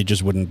 They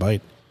just wouldn't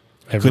bite.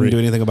 Couldn't do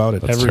anything about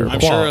it. I'm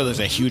sure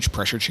there's a huge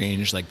pressure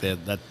change. Like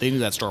that they knew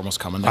that storm was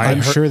coming.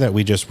 I'm sure that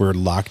we just were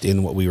locked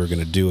in what we were going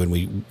to do, and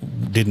we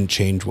didn't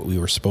change what we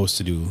were supposed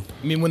to do.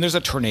 I mean, when there's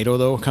a tornado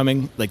though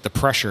coming, like the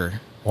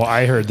pressure. Well,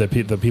 I heard that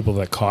the people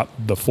that caught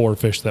the 4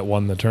 fish that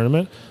won the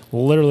tournament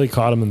literally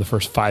caught them in the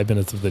first 5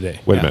 minutes of the day.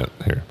 Wait a minute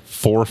here.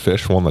 4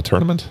 fish won the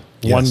tournament?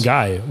 Yes. One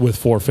guy with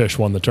 4 fish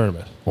won the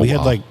tournament. We had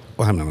I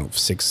don't know,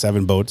 6,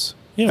 7 boats.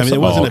 Yeah, I mean,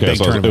 it wasn't a big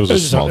tournament. It was a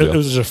small deal. It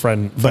was just a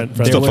friend.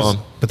 Still fun.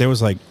 But there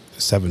was like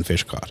 7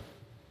 fish caught.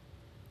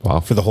 Wow.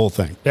 For the whole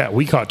thing. Yeah,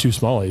 we caught 2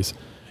 smallies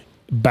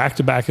back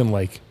to back in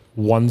like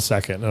 1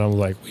 second. And I was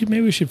like,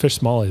 maybe we should fish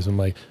smallies. And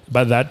like,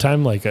 by that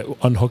time, like I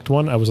unhooked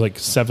one, I was like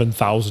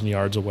 7,000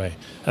 yards away.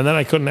 And then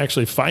I couldn't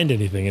actually find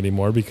anything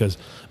anymore because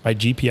my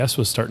GPS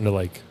was starting to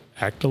like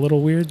act a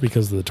little weird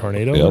because of the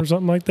tornado or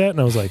something like that. And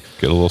I was like,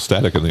 get a little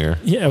static in the air.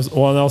 Yeah. And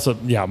also,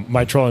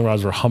 my trolling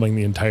rods were humming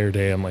the entire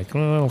day. I'm like,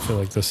 I don't feel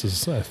like this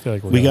is, I feel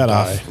like we got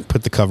off,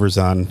 put the covers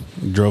on,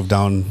 drove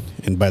down.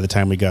 And by the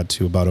time we got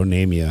to about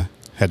Onamia,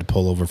 had to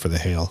pull over for the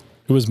hail.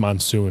 It was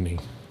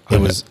monsoony. It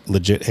was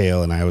legit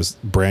hail, and I was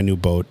brand new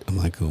boat. I'm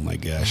like, oh my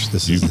gosh,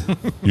 this is.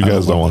 You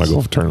guys don't want to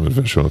go tournament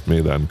fishing with me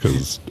then,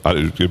 because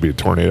it'd be a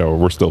tornado.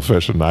 We're still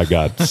fishing. I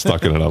got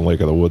stuck in it on Lake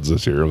of the Woods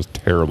this year. It was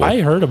terrible.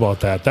 I heard about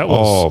that. That was.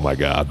 Oh my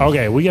god.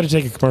 Okay, we got to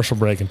take a commercial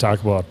break and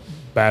talk about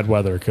bad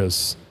weather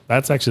because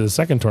that's actually the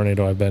second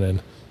tornado I've been in.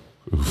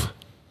 Oof.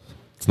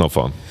 It's no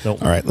fun.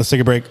 Nope. All right, let's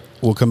take a break.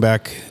 We'll come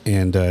back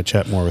and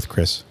chat more with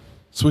Chris.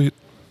 Sweet.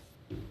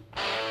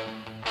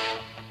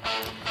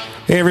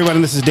 Hey everybody,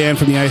 this is Dan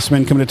from the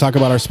ICEMEN coming to talk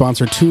about our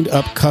sponsor, Tuned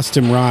Up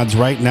Custom Rods.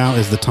 Right now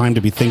is the time to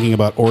be thinking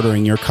about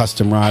ordering your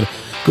custom rod.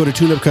 Go to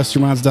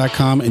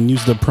tunedupcustomrods.com and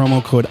use the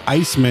promo code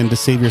ICEMEN to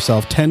save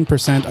yourself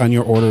 10% on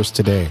your orders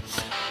today.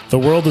 The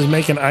world is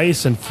making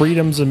ice and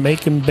freedom's in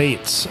making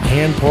baits.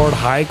 Hand-poured,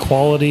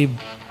 high-quality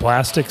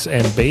plastics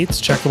and baits.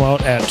 Check them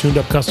out at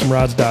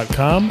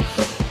tunedupcustomrods.com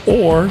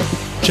or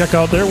check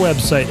out their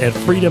website at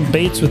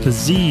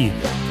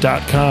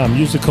freedombaitswithaz.com.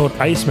 Use the code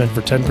ICEMEN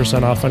for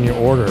 10% off on your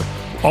order.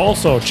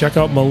 Also, check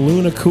out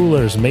Maluna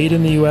Coolers, made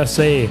in the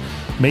USA,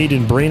 made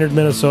in Brainerd,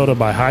 Minnesota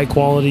by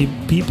high-quality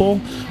people.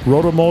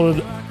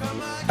 Rotomolded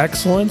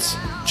excellence.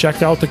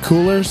 Check out the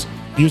coolers.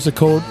 Use the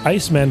code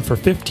ICEMEN for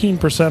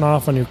 15%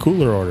 off on your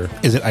cooler order.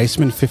 Is it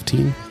ICEMEN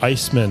 15?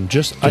 ICEMEN,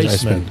 just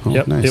ICEMEN. Oh,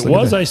 yep, nice. it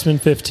was ICEMEN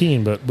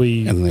 15, but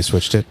we and then they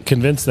switched it.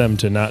 Convinced them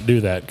to not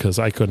do that because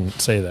I couldn't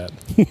say that.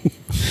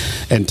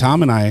 And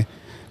Tom and I,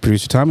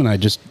 producer Tom and I,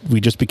 just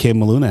became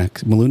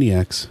Maluniacs.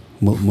 Maluniacs?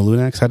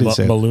 How do you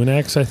say it?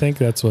 Malunax, I think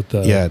that's what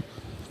the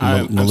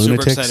I'm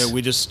super excited. I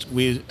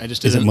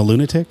just is it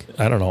Malunatic?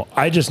 I don't know.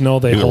 I just know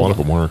Either one of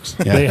them works.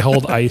 Yeah. They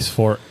hold ice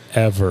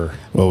forever.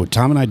 Well,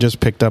 Tom and I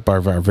just picked up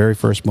our very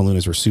first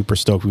Malunas. We're super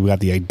stoked. We got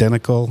the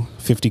identical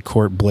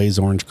 50-quart Blaze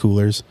Orange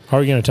coolers. How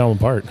are you going to tell them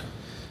apart?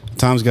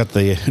 Tom's got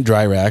the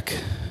dry rack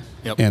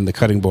and the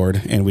cutting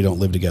board, and we don't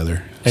live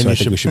together. And so I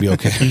think we should be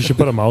okay. You should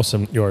put a mouse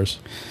in yours.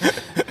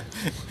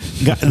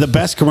 Got the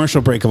best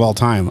commercial break of all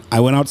time. I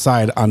went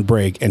outside on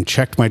break and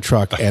checked my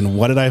truck, and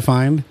what did I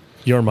find?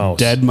 Your mouse.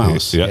 Dead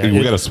mouse. Yeah,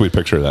 we got a sweet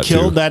picture of that.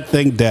 Killed that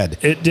thing dead.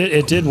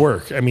 It did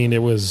work. I mean,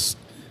 it was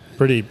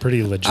pretty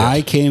legit.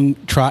 I came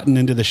trotting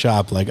into the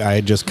shop like I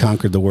had just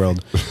conquered the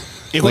world.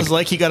 It was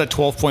like he got a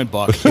 12-point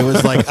buck. It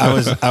was like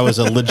I was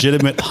a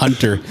legitimate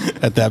hunter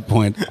at that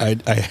point. I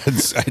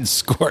had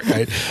scored.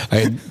 I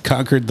had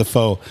conquered the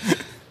foe.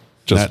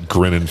 Just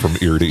grinning from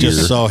ear to ear.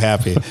 Just so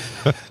happy.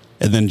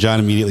 And then John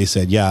immediately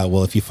said, "Yeah,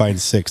 well, if you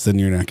find 6, then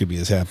you're not going to be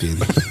as happy."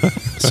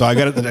 So I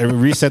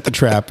reset the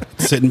trap,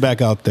 sitting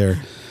back out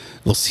there.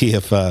 We'll see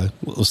if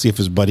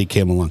his buddy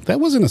came along. That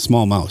wasn't a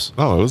small mouse.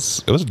 Oh, it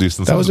was a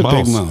decent That sized was a mouse.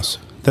 big mouse.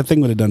 That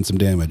thing would have done some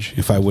damage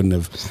if I wouldn't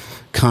have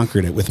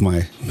conquered it with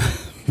my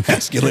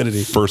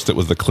masculinity. First it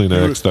was the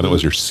Kleenex, then it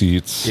was your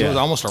seats. It was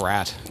almost a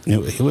rat.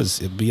 It was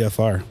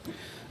BFR,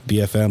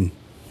 BFM.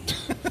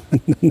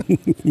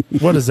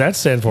 What does that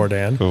stand for,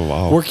 Dan? Oh,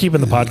 wow. We're keeping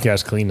the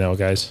podcast clean now,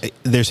 guys.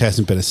 There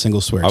hasn't been a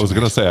single swear. I was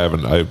going to say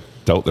I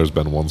doubt there's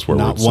been one swear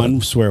word. Not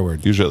one swear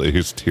word. Usually you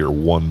just hear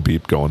one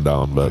beep going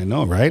down, but I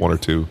know, right? 1 or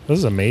 2. This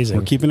is amazing.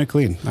 We're keeping it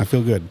clean. I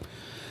feel good.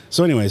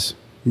 So anyways,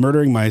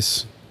 murdering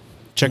mice,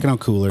 checking out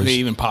coolers. He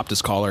even popped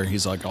his collar.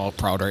 He's like all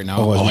proud right now.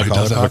 Oh, Oh, my he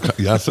collar does have pop?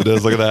 yes, it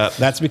is. Look at that.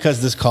 That's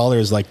because this collar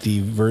is like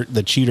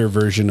the cheater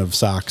version of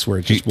socks, where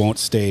it just won't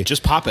stay.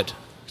 Just pop it.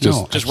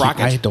 Just rock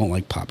it. I don't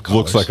like pop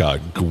collars. Looks like a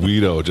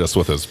Guido just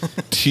with his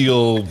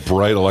teal,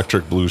 bright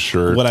electric blue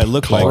shirt. What I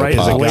look collar like Right,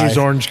 is is a a guy- glaze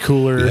orange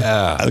cooler.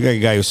 Yeah. I look like a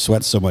guy who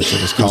sweats so much that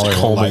his He was collar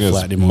won't lie combing his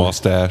flat anymore.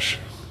 mustache.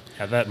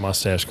 Yeah, that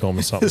mustache comb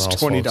is something His else.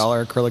 $20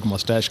 folks. acrylic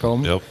mustache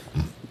comb. Yep.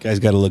 Guy's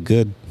got to look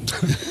good.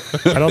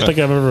 I don't think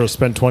I've ever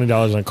spent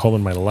 $20 on a comb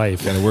in my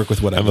life. Got to work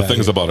with what And I've the got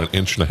thing's here. about an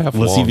inch and a half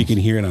Let's long. see if you can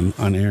hear it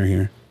on air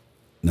here.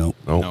 No.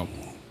 Nope. No.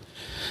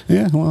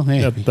 Yeah, well,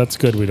 hey. Yeah, that's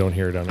good. We don't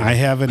hear it on I it.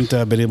 haven't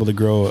been able to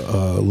grow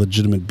a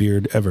legitimate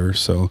beard ever,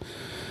 so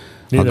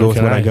Neither I'll go with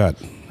can what I got.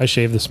 I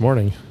shaved this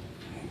morning.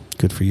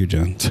 Good for you,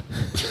 John.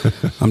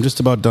 I'm just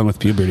about done with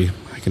puberty.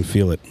 I can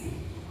feel it.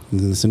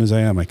 And as soon as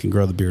I am, I can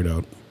grow the beard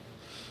out.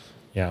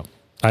 Yeah,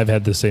 I've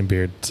had the same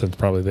beard since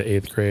probably the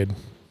 8th grade,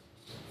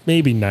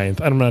 maybe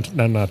 9th.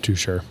 I'm not too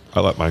sure.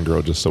 I let mine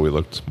grow just so we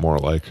looked more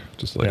alike.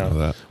 Just to let you know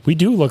that. We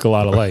do look a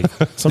lot alike.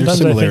 Sometimes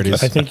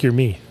similarities. I think you're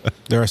me.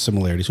 There are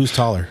similarities. Who's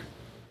taller?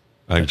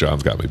 I think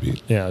John's got me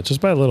beat. Yeah, just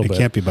by a little It bit.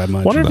 can't be by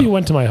much. Wonder if No. you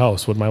went to my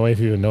house. Would my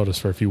wife even notice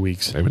for a few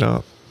weeks? Maybe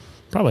not.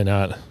 Probably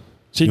not.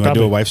 She'd You want to do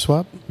probably, a wife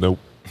swap? Nope.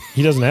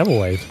 He doesn't have a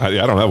wife. I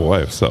don't have a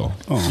wife, so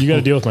Oh. You got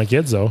to deal with my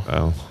kids though.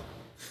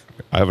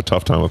 I have a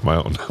tough time with my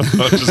own.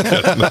 Just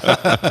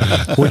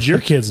kidding. Would your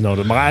kids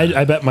notice?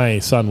 I bet my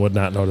son would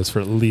not notice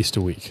for at least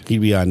a week. He'd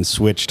be on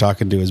Switch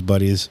talking to his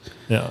buddies.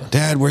 Yeah.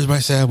 Dad, where's my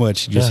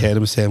sandwich? You just Yeah. hand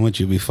him a sandwich,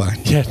 you'll be fine.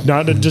 Yeah.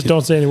 Just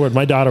don't say any word.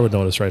 My daughter would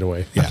notice right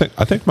away. Yeah.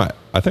 I think my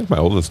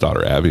oldest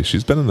daughter Abby,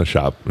 she's been in the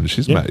shop and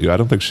she's Yeah. met you. I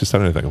don't think she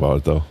said anything about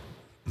it though.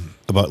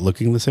 About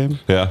looking the same?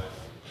 Yeah.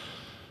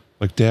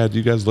 Like, Dad,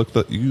 you guys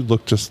you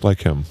look just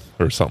like him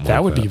or something.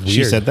 That like would be that. weird.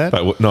 She said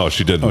that? No,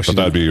 she didn't. Oh, she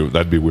but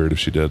that'd be weird if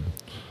she did.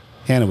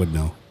 Hannah would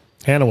know.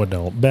 Hannah would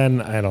know.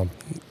 Ben, I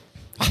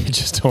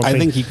just don't I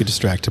think. think he could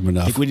distract him I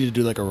enough. think we need to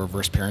do like a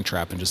reverse parent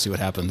trap and just see what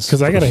happens.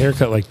 Because I got a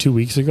haircut like 2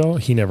 weeks ago.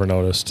 He never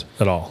noticed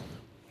at all.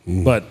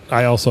 But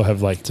I also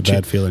have like. It's a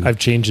bad feeling. I've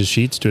changed his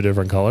sheets to a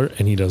different color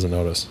and he doesn't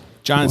notice.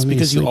 John, it's Well,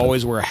 because you sleeping.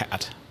 always wear a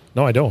hat.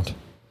 No, I don't.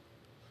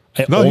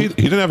 No, he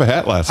didn't have a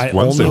hat last I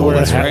Wednesday. only wear a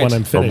that's hat right. when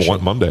I'm Or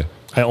finishing. Monday.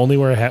 I only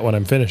wear a hat when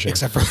I'm finishing.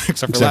 Except for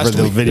Except last for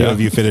the week. video Yeah. of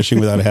you finishing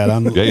without a hat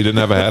on. Yeah, you didn't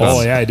have a hat on.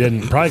 Oh yeah, I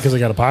didn't. Probably because I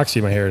got epoxy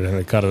in my hair and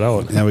I cut it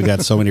out. Now we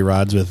got so many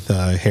rods with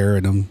hair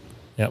in them.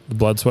 Yep,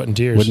 blood, sweat, and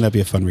tears. Wouldn't that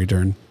be a fun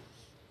return?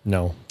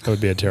 No, that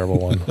would be a terrible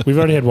one. We've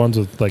already had ones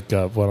with like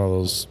one of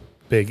those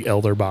big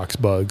elder box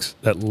bugs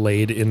that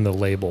laid in the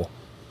label,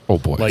 Oh,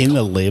 boy. like In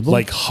the label?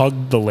 like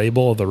hugged the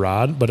label of the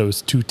rod, but it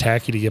was too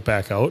tacky to get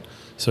back out,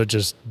 so it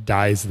just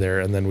dies there,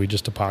 and then we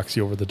just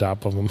epoxy over the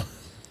top of them.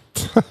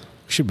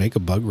 We should make a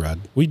bug rod.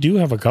 We do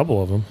have a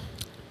couple of them.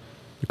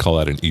 We call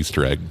that an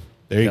Easter egg.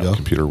 There you go.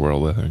 Computer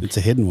world, I think. It's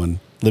a hidden one.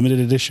 Limited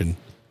edition.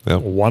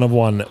 Yep. One of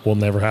one will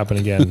never happen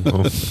again.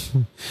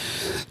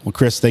 Well,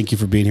 Chris, thank you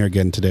for being here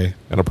again today.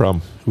 And a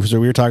problem. So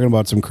we were talking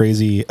about some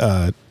crazy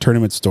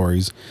tournament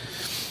stories.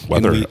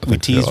 Weather. And I we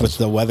think teased it with was.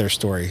 the weather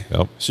story.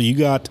 Yep. So you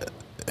got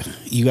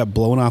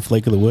blown off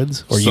Lake of the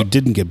Woods, or So- you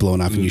didn't get blown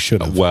off and you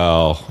should have.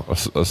 Well,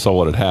 so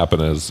what had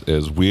happened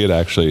is we had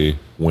actually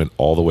went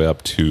all the way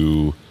up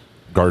to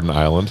Garden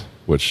Island,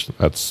 which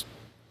that's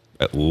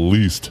at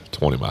least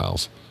 20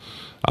 miles.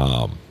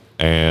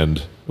 And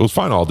it was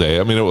fine all day.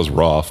 I mean, it was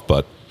rough,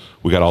 but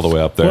we got all the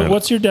way up there.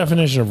 What's your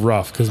definition of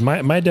rough? Because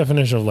my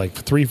definition of like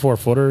 3-4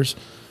 footers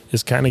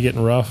is kind of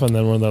getting rough, and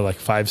then when they're like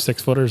 5-6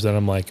 footers, then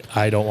I'm like,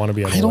 I don't want to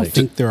be on the I don't lake.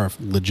 think there are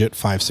legit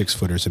 5-6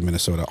 footers in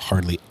Minnesota.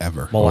 Hardly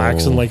ever. Mille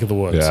Lacs and Lake of the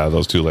Woods. Yeah,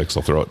 those two lakes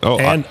will throw it. Oh,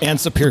 And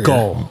Superior.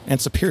 Go.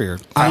 And Superior.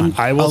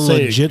 I will a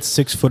say- legit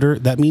 6-footer.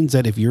 That means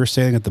that if you're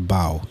standing at the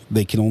bow,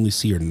 they can only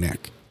see your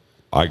neck.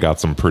 I got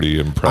some pretty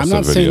I'm impressive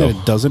not saying video.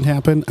 that it doesn't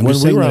happen. I'm When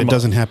just we saying were that on it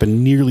doesn't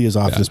happen nearly as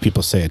often as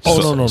people say it. Oh,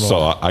 does.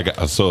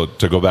 no. So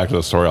to go back to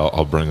the story,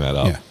 I'll bring that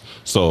up. Yeah.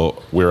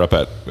 So we were up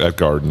at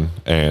Garden,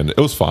 and it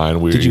was fine.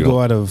 Did you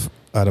go out of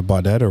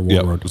Baudette or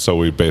Warroad? Yeah. So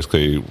we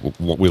basically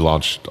we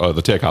launched.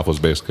 The takeoff was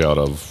basically out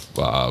of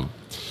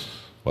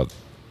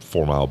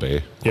 4 Mile Bay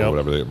or Yep.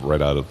 whatever,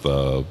 right out of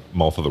the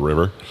mouth of the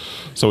river.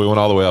 So we went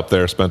all the way up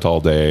there, spent all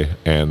day,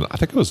 and I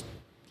think it was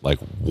like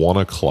 1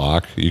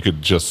 o'clock. You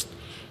could just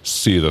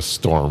see the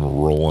storm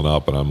rolling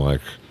up, and I'm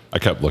like, I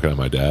kept looking at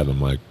my dad. And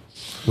I'm like,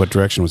 What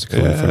direction was it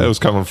coming yeah, from? it was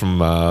coming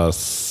from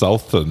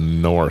south to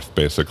north,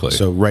 basically.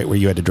 So right where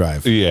you had to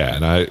drive. Yeah,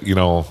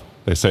 and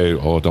they say,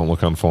 oh, don't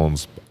look on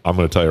phones. I'm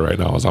going to tell you right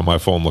now, I was on my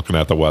phone looking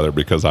at the weather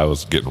because I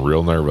was getting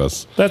real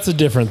nervous. That's a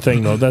different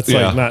thing, though. That's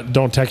Yeah. like not.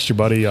 Don't text your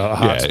buddy a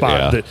hot Yeah, spot.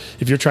 yeah. That-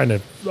 If you're trying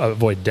to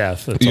avoid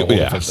death, that's a whole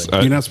different Yes.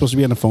 thing. You're not supposed to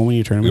be on the phone when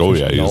you're turning. Oh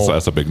yeah, No.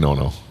 that's a big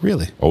no-no.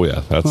 Really? Oh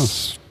yeah,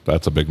 that's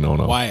a big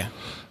no-no. Why?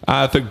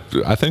 I think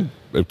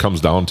it comes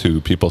down to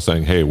people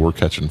saying, "Hey, we're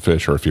catching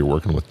fish," or if you're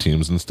working with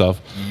teams and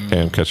stuff, "Hey,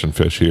 I'm catching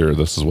fish here.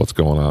 This is what's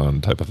going on,"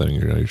 type of thing.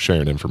 You're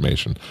sharing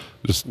information.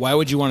 Just Why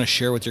would you want to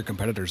share with your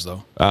competitors,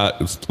 though?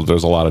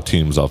 there's a lot of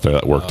teams out there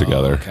that work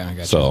together. okay, I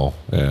gotcha. So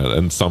yeah,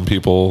 and some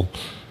people,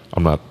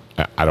 I'm not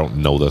I don't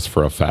know this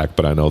for a fact,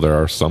 but I know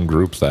there are some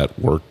groups that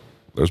work.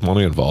 There's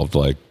money involved.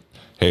 Like,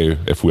 hey,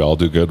 if we all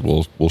do good,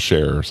 we'll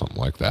share or something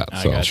like that.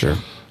 I gotcha.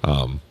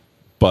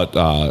 But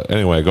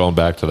anyway, going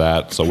back to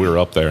that, so we were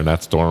up there and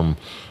that storm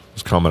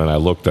was coming, and I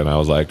looked and I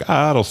was like,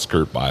 it'll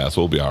skirt by us.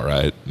 We'll be all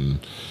right. And,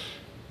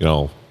 you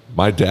know,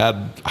 my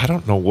dad, I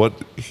don't know what,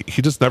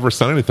 he just never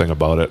said anything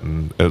about it.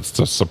 And it's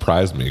just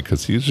surprised me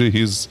because he's,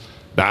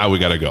 we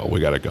got to go.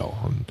 We got to go.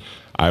 And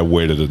I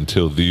waited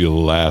until the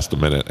last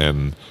minute,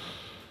 and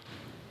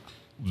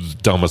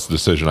dumbest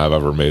decision I've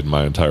ever made in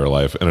my entire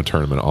life in a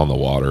tournament on the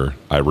water.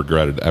 I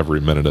regretted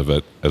every minute of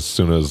it. As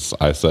soon as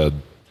I said,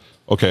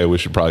 okay, we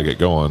should probably get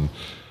going,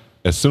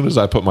 as soon as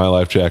I put my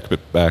life jacket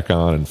back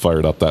on and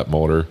fired up that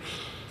motor,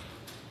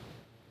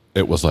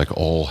 it was like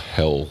all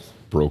hell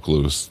broke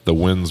loose. The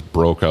winds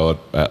broke out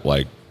at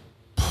like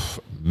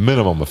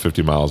minimum of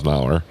 50 miles an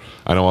hour.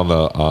 I know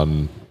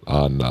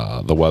on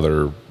the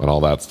weather and all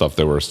that stuff,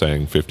 they were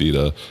saying 50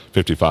 to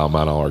 55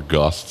 mile an hour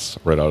gusts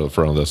right out of the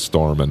front of this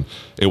storm, and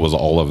it was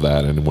all of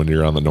that. And when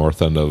you're on the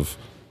north end of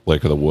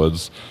Lake of the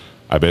Woods,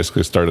 I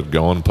basically started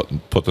going,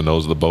 put the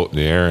nose of the boat in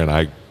the air, and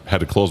I had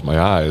to close my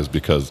eyes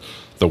because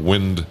the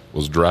wind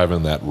was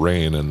driving that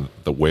rain and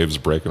the waves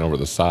breaking over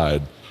the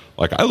side.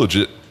 Like, I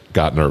legit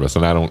got nervous,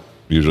 and I don't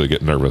usually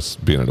get nervous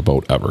being in a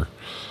boat ever.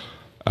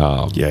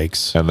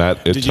 Yikes! And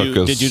that it took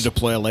us. Did you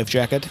deploy a life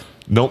jacket?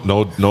 Nope,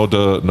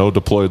 no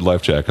deployed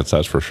life jackets.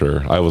 That's for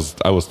sure. I was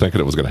thinking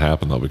it was going to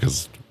happen though,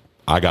 because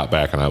I got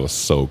back and I was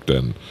soaked,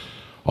 and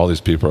all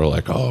these people are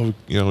like, "Oh,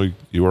 you know,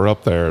 you were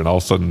up there," and all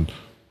of a sudden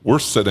we're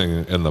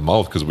sitting in the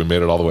mouth because we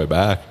made it all the way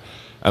back,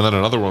 and then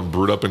another one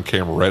brewed up and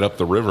came right up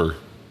the river,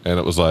 and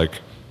it was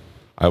like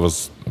I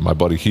was my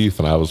buddy Heath,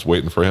 and I was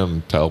waiting for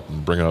him to help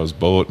him bring out his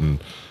boat, and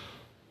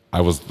I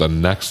was the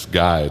next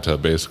guy to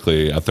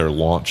basically at their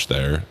launch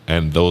there,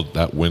 and though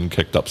that wind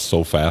kicked up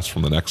so fast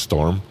from the next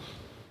storm,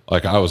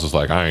 like I was just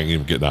like, I ain't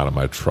even getting out of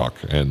my truck.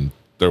 And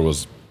there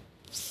was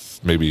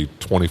maybe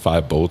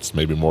 25 boats,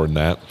 maybe more than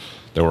that.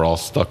 They were all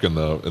stuck in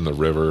the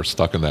river,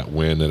 stuck in that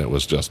wind, and it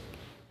was just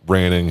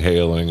raining,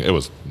 hailing. It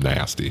was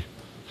nasty.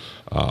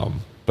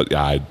 But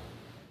yeah,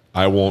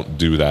 I won't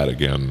do that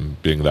again,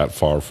 being that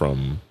far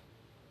from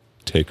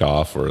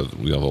takeoff or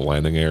the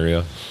landing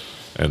area,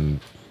 and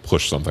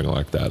push something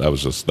like that. That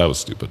was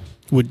stupid.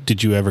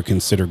 Did you ever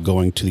consider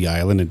going to the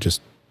island and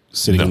just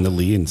sitting in the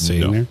lee and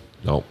staying there?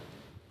 No,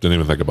 didn't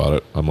even think about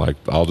it. I'm like,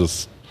 I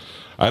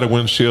had a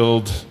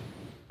windshield.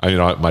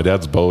 My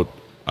dad's boat,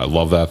 I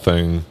love that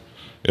thing.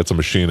 It's a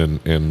machine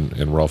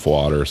in rough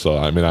water. So,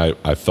 I mean,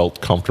 I felt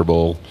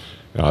comfortable.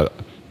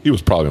 He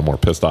was probably more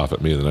pissed off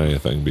at me than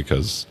anything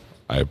because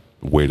I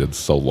waited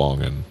so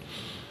long. And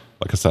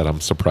like I said, I'm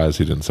surprised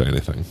he didn't say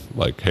anything.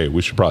 Like, hey,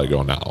 we should probably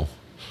go now.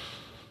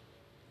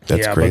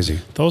 That's crazy.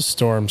 But those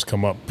storms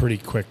come up pretty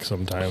quick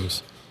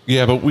sometimes.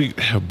 Yeah, but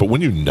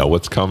when you know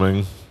it's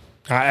coming.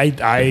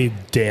 I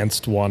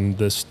danced one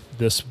this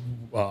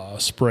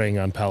spring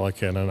on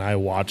Pelican, and I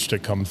watched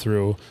it come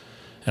through,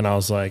 and I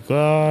was like,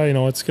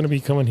 well, it's going to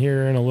be coming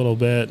here in a little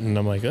bit, and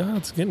I'm like,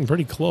 it's getting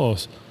pretty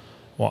close.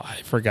 Well,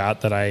 I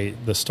forgot that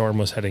the storm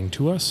was heading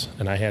to us,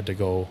 and I had to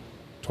go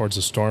towards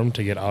the storm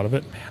to get out of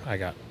it. Man, I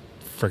got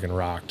freaking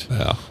rocked.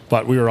 Yeah.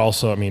 But we were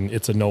also,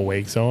 it's a no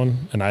wake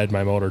zone, and I had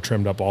my motor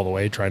trimmed up all the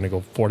way, trying to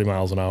go 40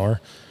 miles an hour.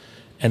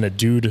 And a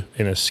dude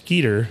in a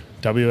Skeeter,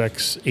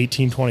 WX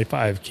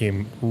 1825,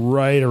 came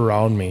right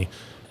around me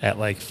at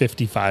like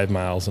 55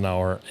 miles an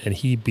hour, and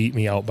he beat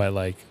me out by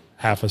like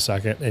half a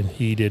second, and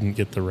he didn't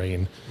get the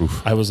rain.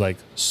 Oof. I was like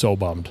so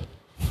bummed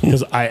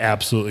because I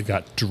absolutely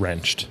got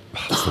drenched.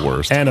 That's the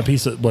worst. And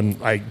when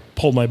I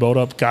pulled my boat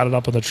up, got it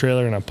up on the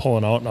trailer, and I'm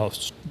pulling out, and a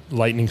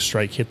lightning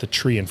strike hit the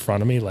tree in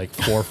front of me like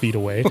 4 feet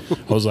away.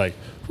 I was like,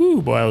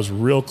 whoo, boy, I was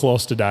real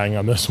close to dying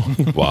on this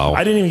one. Wow.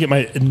 I didn't even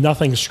get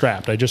nothing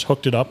strapped. I just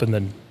hooked it up and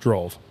then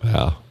drove.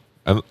 Yeah.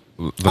 And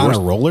on a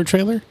roller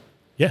trailer?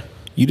 Yeah.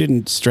 You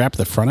didn't strap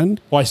the front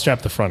end? Well, I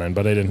strapped the front end,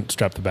 but I didn't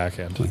strap the back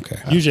end. Okay.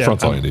 Usually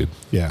front's all you need.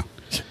 Yeah.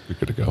 You're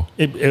good to go.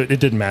 It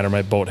didn't matter.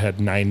 My boat had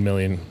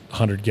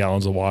 9,100,000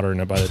 gallons of water in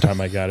it by the time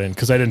I got in,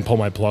 because I didn't pull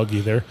my plug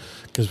either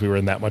because we were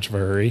in that much of a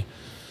hurry.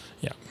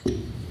 Yeah.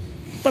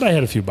 But I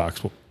had a few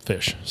box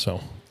fish,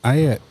 so.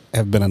 I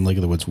have been on Lake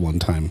of the Woods one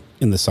time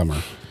in the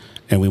summer,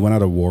 and we went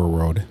out a War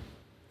Road,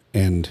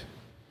 and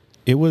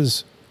it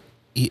was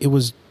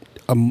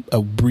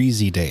a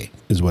breezy day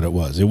is what it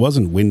was. It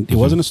wasn't wind. It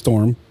wasn't a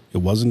storm. It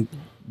wasn't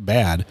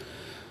bad,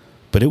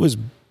 but it was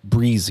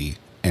breezy,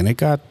 and it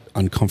got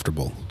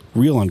uncomfortable,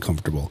 real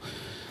uncomfortable,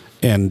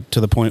 and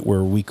to the point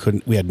where we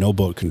had no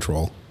boat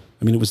control.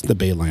 It was the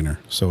Bayliner,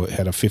 so it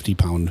had a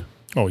 50-pound.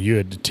 Oh, you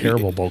had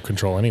terrible boat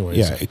control anyways.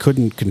 Yeah, it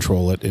couldn't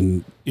control it,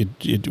 and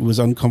it was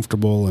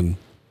uncomfortable, and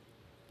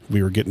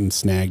we were getting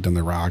snagged on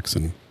the rocks,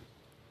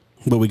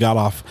 but we got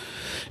off,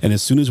 and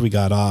as soon as we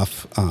got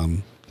off,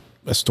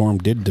 a storm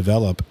did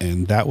develop,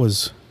 and that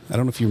was, I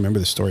don't know if you remember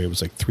the story, it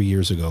was like 3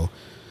 years ago,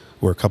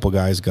 where a couple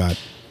guys got,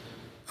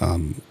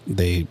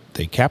 they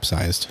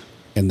capsized,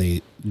 and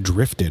they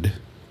drifted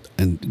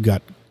and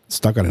got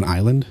stuck on an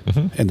island,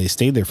 and they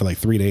stayed there for like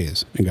 3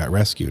 days and got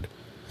rescued.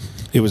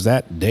 It was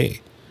that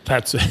day.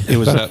 It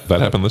was that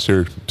happened this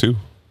year too,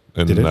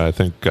 and Did it? I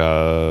think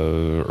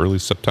early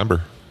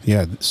September.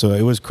 Yeah, so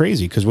it was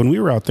crazy because when we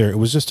were out there, it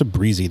was just a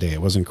breezy day.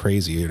 It wasn't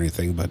crazy or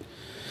anything, but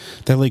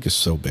that lake is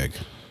so big.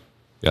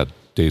 Yeah,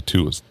 day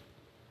 2 was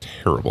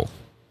terrible.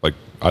 Like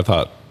I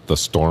thought the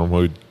storm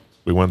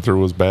we went through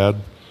was bad.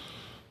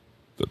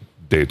 The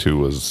day 2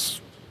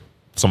 was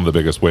some of the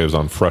biggest waves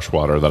on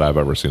freshwater that I've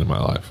ever seen in my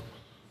life.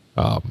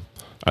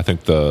 I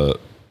think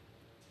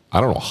I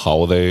don't know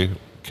how they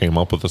came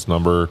up with this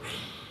number.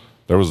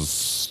 There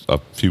was a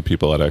few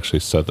people that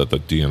actually said that the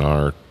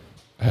DNR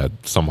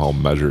had somehow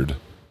measured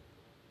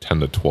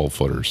 10 to 12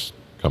 footers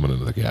coming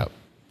into the gap.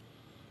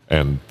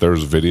 And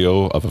there's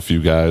video of a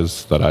few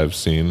guys that I've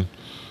seen,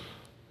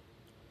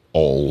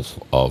 all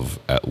of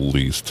at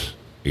least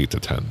 8 to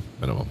 10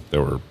 minimum.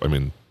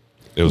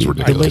 It was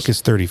ridiculous. The lake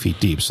is 30 feet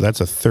deep, so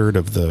that's a third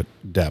of the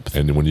depth.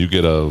 And when you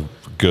get a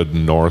good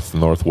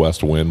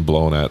northwest wind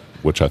blowing at,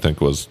 which I think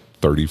was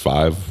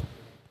 35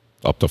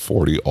 up to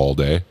 40 all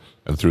day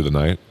and through the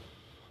night,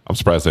 I'm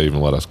surprised they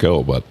even let us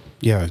go, but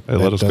Yeah, they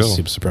let us does go.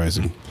 seem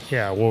surprising.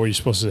 Yeah, what were you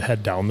supposed to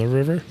head down the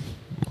river?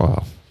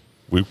 Wow.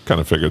 We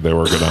kind of figured they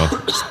were going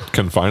to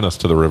confine us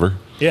to the river.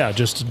 Yeah,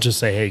 just to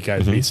say, hey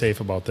guys, be safe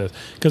about this.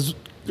 Because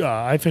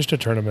I fished a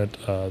tournament,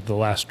 the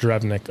last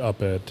Drevnik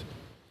up at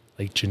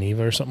Lake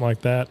Geneva or something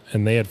like that,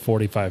 and they had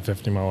 45,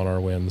 50 mile an hour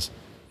winds,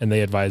 and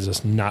they advised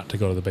us not to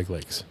go to the big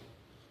lakes.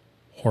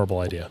 Horrible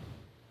idea.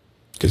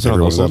 Because Not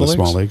everyone's those on the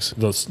little small lakes?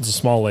 lakes. The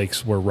small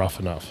lakes were rough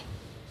enough.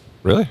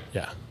 Really?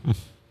 Yeah.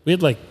 We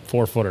had like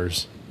 4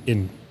 footers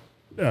in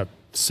a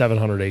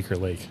 700-acre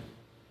lake.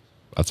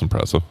 That's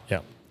impressive. Yeah.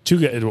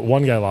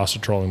 One guy lost a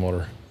trolling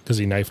motor because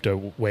he knifed a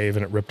wave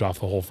and it ripped off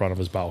the whole front of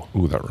his bow.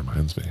 Ooh, that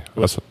reminds me. It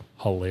was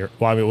hilarious.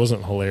 Well, I mean, it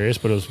wasn't hilarious,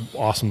 but it was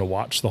awesome to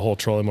watch the whole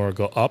trolling motor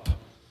go up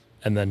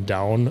and then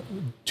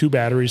down. 2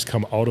 batteries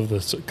come out of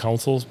the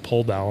consoles,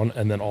 pull down,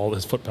 and then all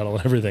his foot pedal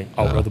and everything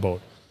out of the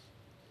boat.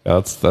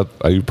 Yeah,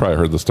 you probably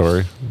heard the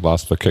story.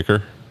 Lost the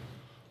kicker.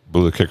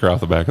 Blew the kicker off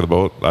the back of the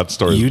boat. That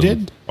story. You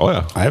did? Oh,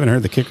 yeah. I haven't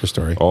heard the kicker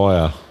story. Oh,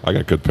 yeah. I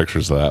got good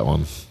pictures of that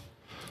one.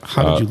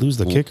 How did you lose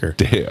the kicker?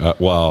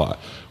 Well,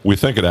 we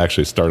think it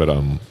actually started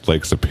on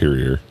Lake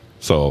Superior.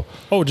 So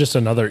Oh, just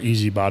another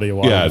easy body of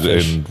water. yeah, to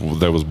fish. and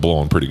that was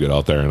blowing pretty good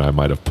out there, and I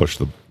might have pushed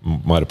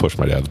my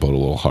dad's boat a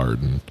little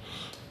hard, and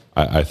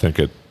I think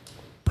it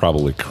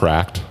probably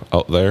cracked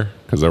out there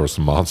because there were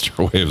some monster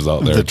waves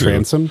out there. The too.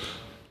 transom?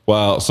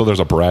 Well, so there's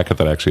a bracket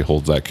that actually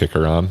holds that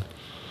kicker on,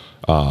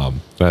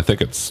 and I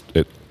think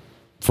it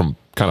from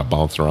kind of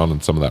bouncing around in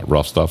some of that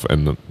rough stuff.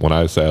 And when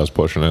I say I was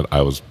pushing it,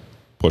 I was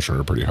pushing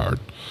her pretty hard,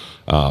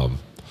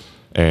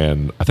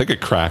 and I think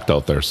it cracked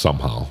out there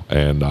somehow.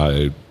 And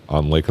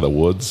on Lake of the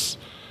Woods,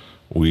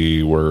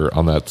 we were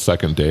on that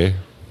second day.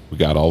 We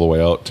got all the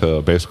way out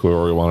to basically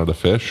where we wanted to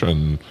fish,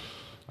 and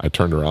I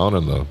turned around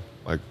and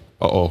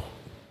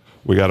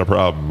we got a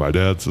problem. My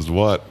dad says,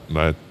 "What?" And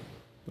I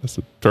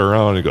said, "Turn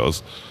around." He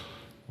goes,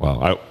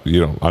 "Well,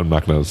 I'm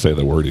not going to say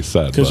the word he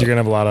said Because you're going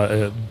to have a lot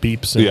of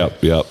beeps. And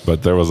Yep.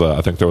 But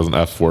I think there was an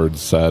F word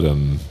said,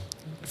 and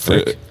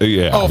Frick.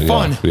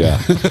 Fun.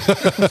 Yeah.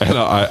 And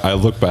I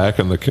look back,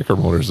 and the kicker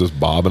motor's just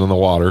bobbing in the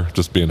water,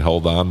 just being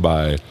held on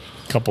by a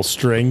couple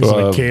strings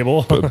and a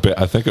cable. But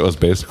I think it was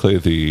basically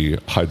the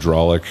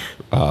hydraulic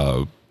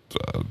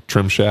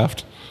trim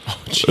shaft.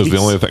 Is the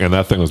only thing, and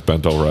that thing was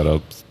bent over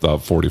at a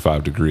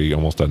 45 degree,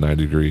 almost a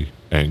 90 degree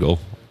angle,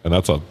 and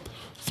that's a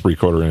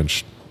 3/4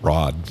 inch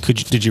rod.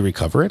 Did you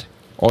recover it?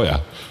 Oh yeah,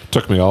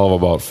 took me all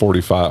of about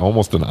 45,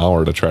 almost an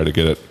hour to try to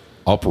get it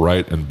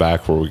upright and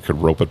back where we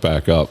could rope it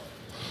back up.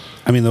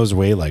 I mean, those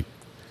weigh like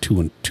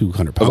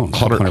 200 pounds.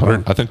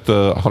 100, I think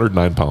the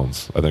 109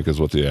 pounds, I think, is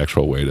what the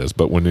actual weight is.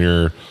 But when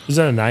you're, Is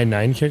that a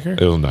 9.9 kicker?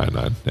 it was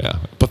 99, yeah.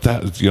 But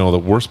that, the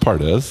worst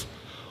part is,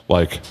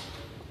 like,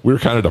 we were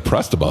kind of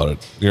depressed about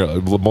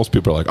it. Most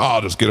people are like,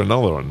 "Oh, just get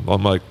another one."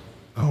 I'm like,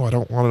 "Oh, I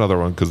don't want another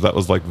one," because that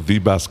was like the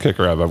best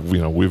kicker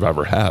we've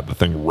ever had. The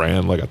thing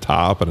ran like a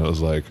top, and it was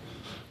like,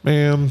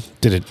 man,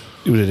 Did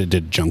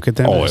it junk it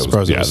then? oh, I it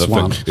suppose was, it was the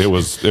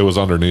thing, it was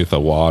underneath the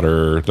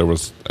water. There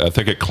was, I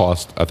think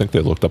they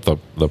looked up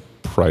the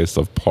price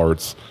of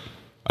parts.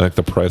 I think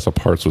the price of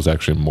parts was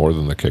actually more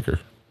than the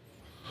kicker.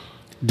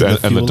 Did the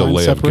and the fuel line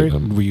delay of getting separate?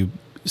 them. Were you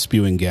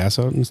spewing gas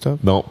out and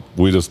stuff? No,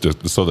 we just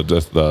so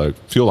the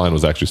fuel line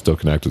was actually still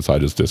connected, so I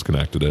just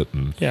disconnected it.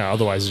 And Yeah,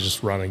 otherwise it's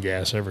just running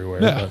gas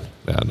everywhere. yeah,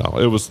 no,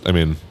 it was. I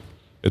mean,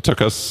 it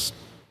took us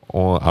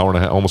an hour and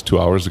a half, almost 2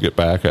 hours to get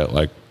back at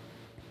like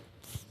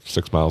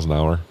 6 miles an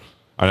hour.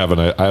 I have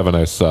a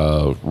nice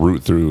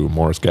route through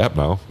Morris Gap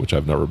now, which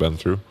I've never been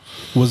through.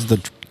 Was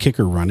the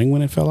kicker running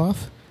when it fell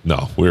off?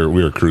 No, we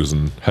were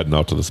cruising, heading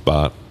out to the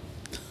spot.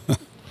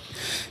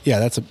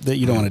 Yeah,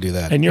 you don't want to do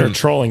that. And you're a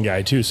trolling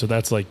guy too, so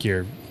that's like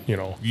your,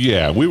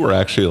 Yeah, we were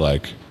actually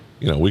like,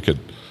 we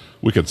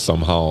could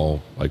somehow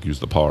like use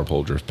the power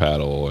pole drift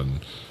paddle and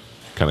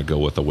kind of go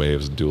with the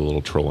waves and do a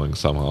little trolling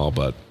somehow.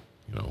 But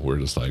we're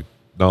just like,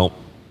 no,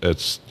 we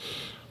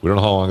don't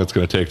know how long it's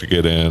going to take to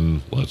get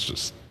in. We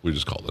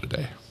just called it a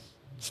day.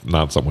 It's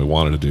not something we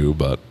wanted to do,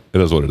 but it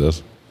is what it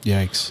is.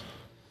 Yikes.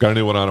 Got a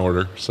new one on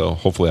order, so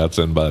hopefully that's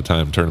in by the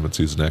time tournament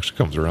season actually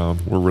comes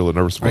around. We're really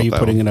nervous about that. Are you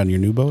putting it on your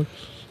new boat?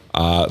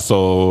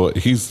 So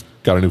he's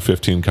got a new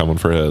 15 coming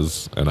for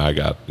his, and I'll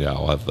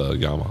have the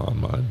Yamaha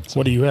on mine. So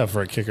What do you have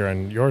for a kicker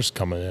on yours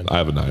coming in? I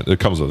have a 9. It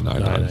comes with a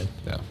 9.9. 9.9.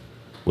 Yeah.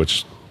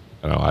 Which,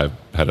 I've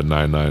had a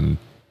 9.9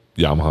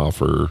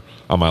 Yamaha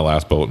on my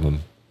last boat,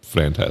 and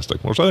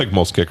fantastic. Which I think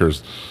most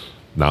kickers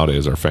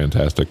nowadays are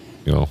fantastic.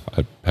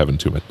 I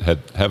haven't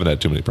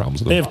had too many problems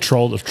with them. They have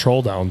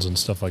troll downs and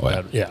stuff like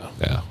that. Yeah.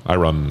 Yeah. I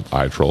run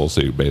iTroll,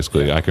 so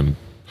basically I can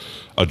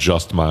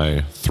adjust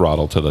my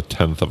throttle to the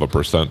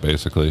 1/10%,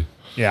 basically.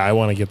 Yeah, I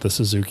want to get the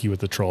Suzuki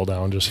with the troll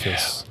down just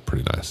because.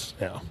 Pretty nice.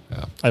 Yeah.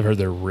 Yeah. I've heard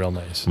they're real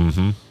nice.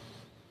 Mm-hmm.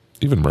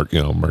 Even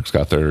Merck's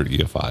got their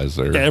EFIs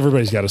there. Yeah,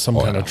 everybody's got some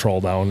kind of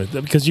troll down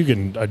because you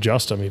can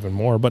adjust them even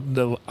more. But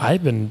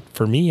I've been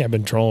trolling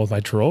with my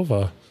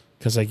Terova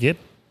because I get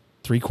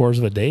 3/4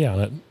 of a day on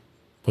it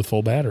with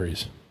full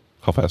batteries.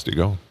 How fast do you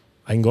go?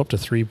 I can go up to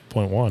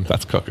 3.1.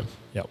 That's cooking.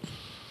 Yep.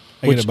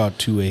 I get about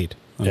 2.8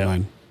 on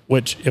mine.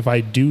 Which, if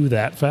I do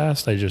that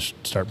fast, I just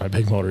start my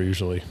big motor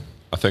usually.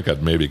 I think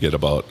I'd maybe get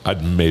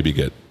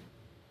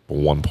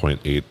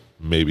 1.8,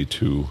 maybe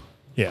 2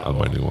 on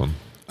my new one.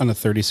 On a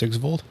 36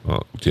 volt?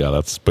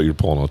 Yeah, but you're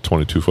pulling a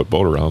 22-foot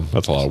boat around.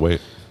 That's a lot of weight.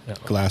 Yeah.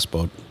 Glass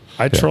boat.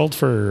 I trolled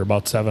for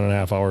about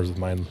 7.5 hours with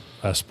mine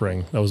last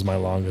spring. That was my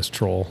longest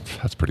troll.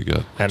 That's pretty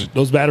good. And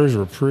those batteries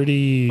were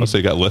pretty So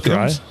you got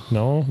lithiums? dry.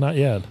 No, not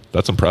yet.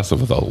 That's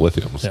impressive with all the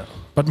lithiums. Yeah.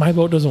 But my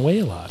boat doesn't weigh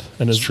a lot.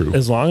 And It's true.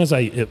 As long as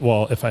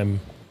if I'm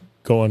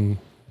going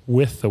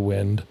with the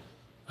wind,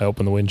 I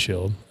open the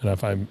windshield. And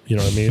if I'm, you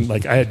know what I mean?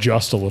 Like I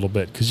adjust a little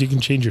bit because you can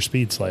change your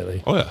speed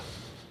slightly. Oh, yeah.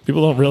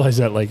 People don't realize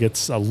that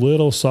it's a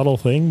little subtle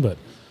thing, but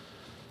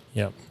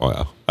yeah. Oh,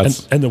 yeah.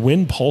 And the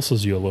wind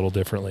pulses you a little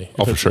differently.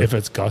 For sure. If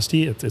it's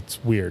gusty, it's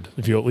weird.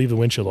 If you leave the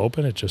windshield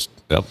open, it just...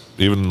 Yep.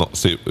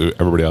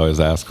 Everybody always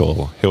asks,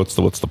 hey, what's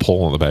the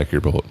pole on the back of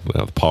your boat?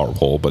 The power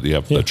pole, but you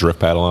have the drift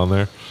paddle on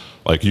there.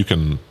 Like you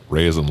can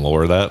raise and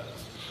lower that,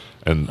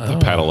 and the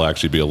paddle will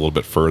actually be a little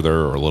bit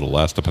further or a little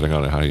less depending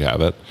on how you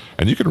have it.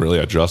 And you can really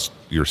adjust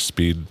your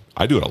speed.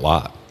 I do it a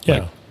lot. Yeah.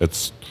 Like,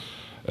 it's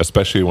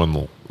especially when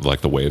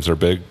the waves are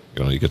big.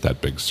 You get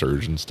that big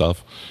surge and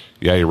stuff.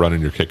 Yeah, you're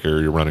running your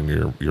kicker, you're running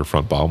your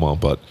front bow mount,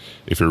 but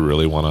if you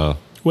really want to...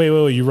 Wait,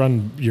 you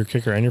run your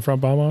kicker and your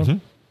front bow mount? Mm-hmm.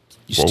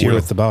 You steer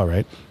with the bow,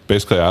 right?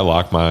 Basically, I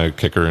lock my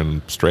kicker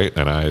in straight,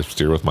 and I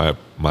steer with my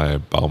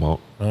bow mount.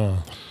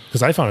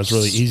 Because I found it's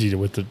really easy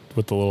with the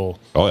little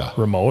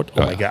remote.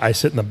 Oh my God. I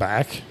sit in the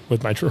back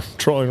with my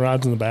trolling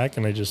rods in the back,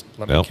 and I just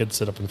let my kids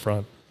sit up in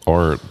front.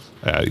 Or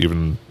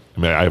even...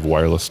 I have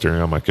wireless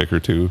steering on my kicker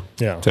too,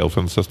 tail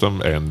fin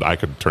system, and I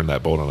could turn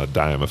that boat on a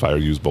dime if I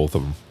use both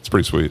of them. It's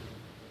pretty sweet.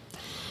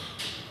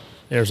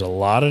 There's a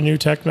lot of new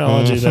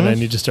technology that I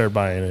need to start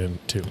buying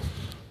into.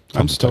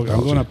 I'm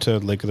going up to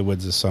Lake of the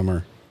Woods this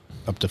summer,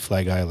 up to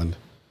Flag Island.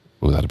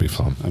 Oh, that'd be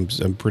fun.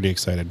 I'm pretty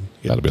excited.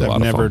 That'd be a lot of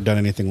fun. I've never done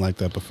anything like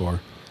that before.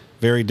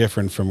 Very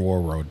different from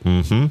War Road.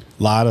 Mm-hmm.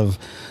 Lot of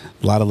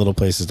little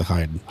places to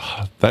hide.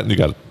 That and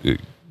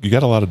you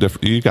got a lot of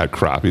different. You got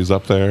crappies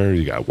up there.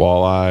 You got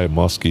walleye,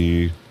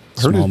 muskie.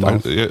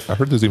 I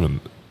heard there's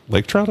even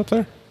lake trout up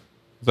there.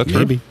 Is that true?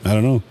 Maybe. I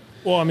don't know.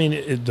 Well, I mean,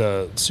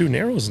 the Sioux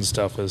Narrows and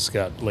stuff has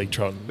got lake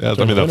trout. Yeah,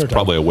 that's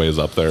probably a ways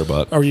up there.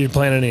 But are you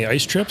planning any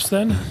ice trips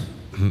then?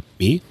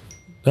 Me?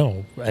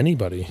 No,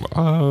 anybody.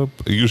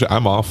 Usually,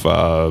 I'm off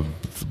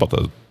about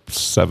the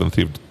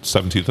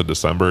 17th of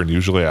December, and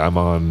usually I'm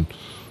on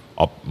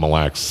up Mille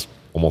Lacs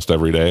almost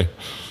every day.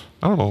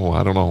 I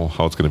don't know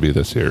how it's going to be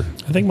this year.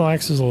 I think Mille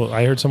Lacs is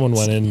I heard someone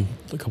went in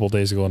a couple of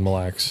days ago in Mille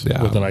Lacs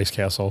with an ice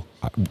castle,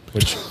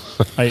 which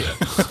I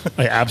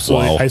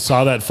absolutely I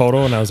saw that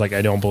photo and I was like,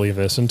 I don't believe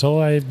this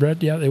until I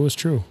read it was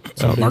true.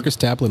 Marcus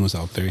Taplin was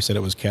out there. He said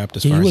it was capped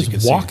as far as you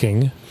could see. He was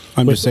walking.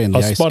 I'm just saying the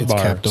ice spud it's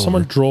bar. capped over.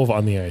 Someone drove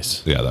on the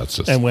ice. Yeah, that's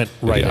just and went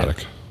right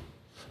idiotic. in.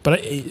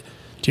 But do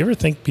you ever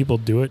think people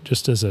do it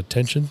just as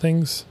attention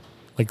things?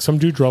 Like some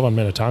dude drove on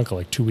Minnetonka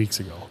like 2 weeks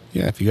ago.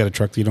 Yeah, if you got a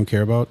truck that you don't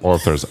care about. Or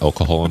if there's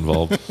alcohol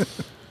involved.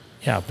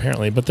 Yeah,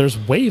 apparently. But there's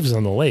waves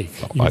on the lake.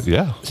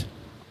 Yeah.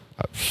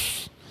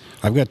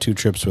 I've got 2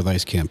 trips with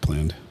Ice Camp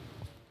planned.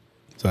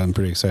 So I'm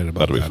pretty excited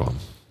about that. That'll be fun.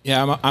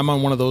 Yeah, I'm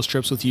on one of those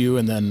trips with you,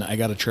 and then I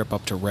got a trip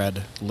up to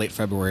Red late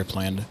February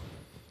planned.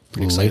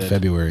 Pretty excited. Late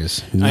February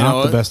is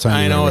not the best time.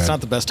 I know it's not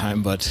the best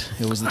time, but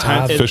it was the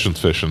time.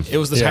 Fishing. It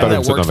was the time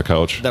that worked on the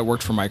couch. That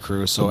worked for my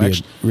crew. So It'll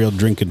be a real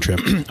drinking trip.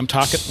 I'm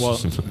talking. Well,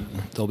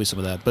 there'll be some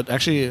of that, but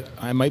actually,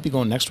 I might be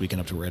going next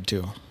weekend up to Red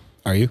too.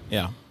 Are you?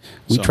 Yeah.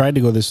 We tried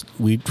to go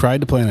We tried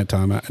to plan it,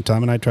 Tom.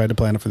 Tom and I tried to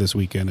plan it for this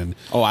weekend, and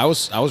I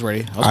was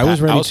ready. I was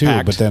ready too.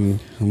 packed. But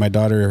then my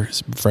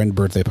daughter's friend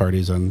birthday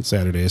party's on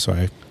Saturday, so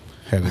I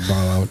had to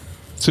ball out.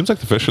 Seems like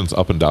the fishing's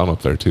up and down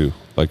up there too.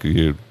 Like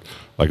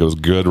it was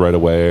good right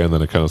away, and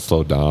then it kind of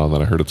slowed down.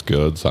 Then I heard it's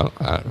good, so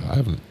I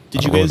haven't.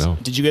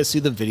 Did you guys see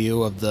the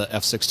video of the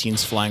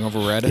F-16s flying over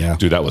Red? Yeah,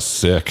 dude, that was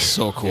sick.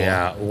 So cool.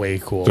 Yeah, way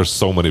cool. There's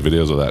so many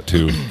videos of that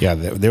too. Yeah,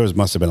 there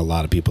must have been a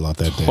lot of people out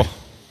that day.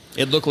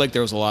 It looked like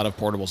there was a lot of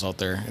portables out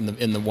there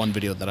in the one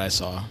video that I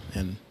saw.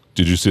 And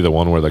Did you see the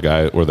one where the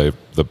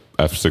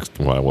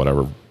F6,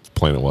 whatever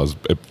plane it was,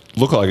 it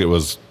looked like it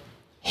was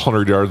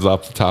 100 yards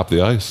off the top of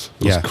the ice.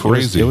 It was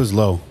crazy. It was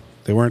low.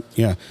 They weren't.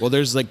 Yeah. Well,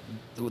 there's like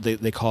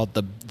they call it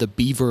the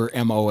Beaver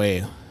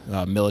MOA,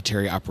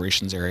 military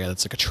operations area.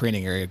 That's like a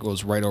training area. It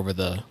goes right over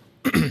the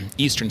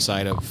eastern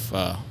side of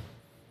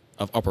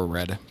Upper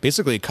Red.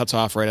 Basically, it cuts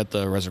off right at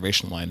the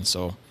reservation line.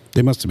 So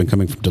They must have been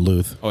coming from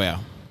Duluth. oh yeah,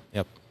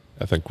 yep.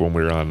 I think when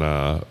we were on,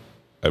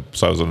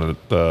 so I was on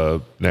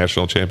the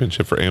national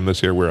championship for AIM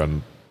this year. We were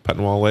on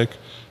Pettenwall Lake.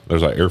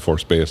 There's an Air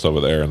Force base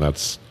over there, and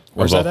that's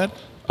Where's that at?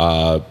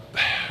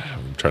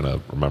 I'm trying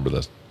to remember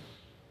this.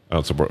 I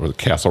don't support the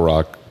Castle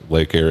Rock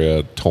Lake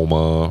area,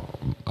 Toma.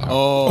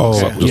 Oh,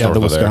 just yeah, north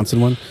the of there.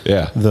 Wisconsin one.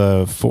 Yeah.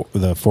 The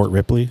Fort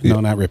Ripley. No,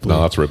 not Ripley.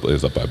 No, that's Ripley.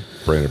 Is up by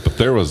Brainerd. But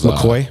there was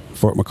McCoy.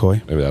 Fort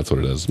McCoy. Maybe that's what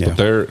it is. Yeah. But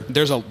there,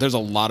 There's a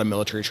lot of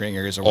military training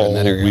areas over in all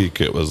that area.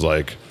 week it was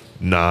like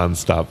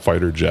nonstop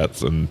fighter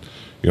jets, and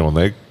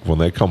when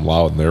they come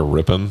loud and they're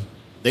ripping,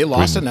 They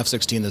lost an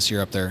F-16 this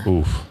year up there.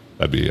 oof,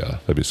 that'd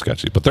be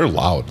sketchy. But they're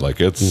loud,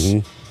 like it's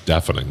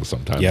deafening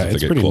sometimes. Yeah, if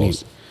it's they get pretty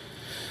close.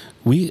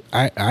 neat.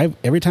 I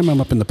every time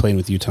I'm up in the plane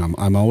with you, Tom,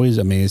 I'm always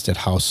amazed at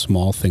how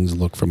small things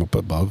look from up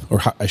above,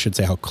 or I should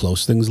say how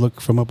close things look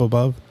from up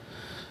above.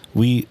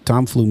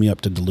 Tom flew me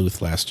up to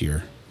Duluth last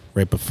year,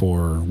 right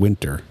before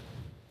winter,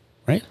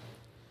 right?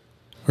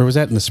 Or was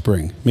that in the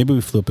spring? Maybe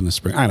we flew up in the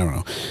spring. I don't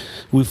know.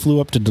 We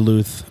flew up to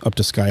Duluth, up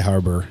to Sky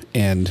Harbor,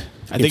 and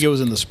I think it was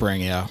in the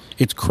spring. Yeah.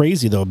 it's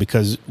crazy though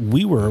because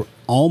we were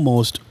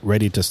almost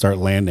ready to start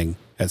landing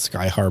at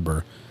Sky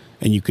Harbor,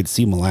 and you could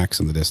see Mille Lacs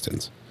in the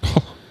distance.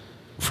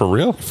 For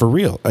real? For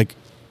real. Like,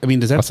 I mean,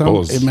 does that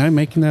suppose. sound, am I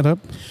making that up?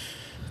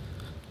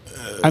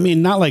 I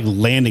mean, not like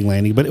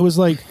landing, but it was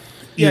like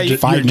Yeah,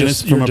 5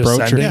 minutes from approach.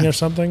 descending Or, or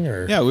something,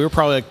 or Yeah, we were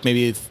probably like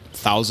maybe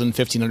 1,000,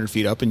 1,500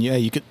 feet up, and yeah,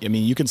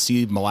 you can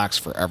see Mille Lacs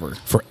forever.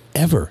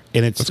 forever.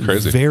 And it's That's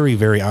crazy. very,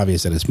 very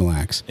obvious that it's Mille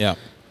Lacs. Yeah.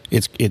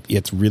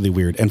 It's really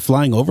weird. And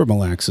flying over Mille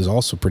Lacs is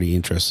also pretty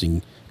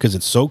interesting because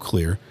it's so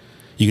clear.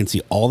 You can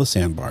see all the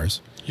sandbars.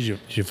 Did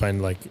you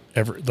find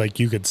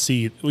you could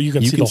see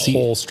the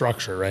whole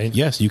structure, right?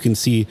 Yes, you can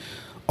see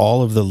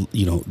all of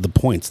the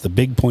points, the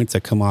big points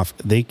that come off.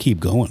 They keep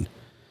going.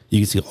 You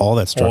can see all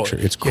that structure.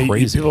 It's Yeah,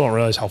 crazy. People don't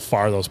realize how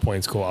far those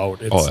points go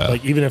out. It's yeah.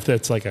 like even if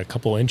it's like a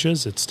couple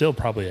inches, it's still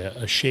probably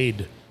a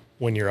shade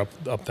when you're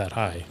up that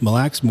high. Mille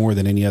Lacs more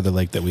than any other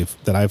lake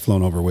that I've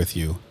flown over with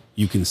you.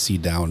 You can see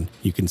down.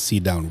 You can see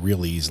down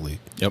really easily.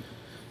 Yep.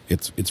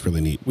 It's really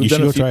neat. We've You should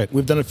done go a few, try it.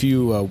 We've done a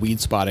few weed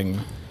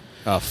spotting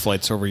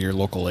flights over your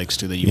local lakes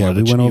too. That you Yeah,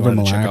 wanted we to, went you over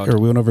wanted to check Mille Lacs, out. or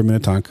we went over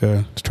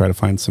Minnetonka to try to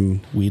find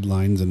some weed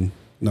lines. And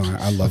no,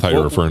 I I love thought you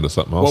were referring to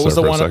something else What was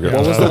there the for a one? second.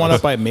 What was the one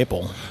up by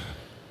Maple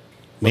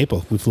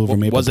Maple. We flew over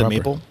Maple. was it proper.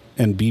 Maple?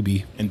 And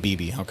BB? and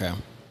BB? Okay.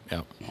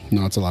 Yeah.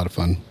 No, it's a lot of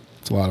fun.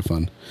 It's a lot of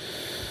fun.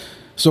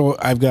 So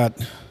I've got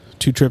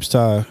 2 trips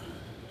to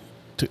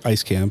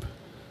ice camp,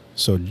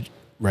 so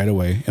right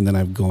away, and then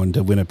I'm going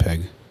to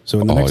Winnipeg.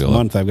 So in the next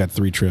month, I've got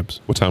 3 trips.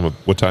 What time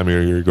of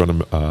year you're going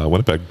to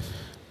Winnipeg?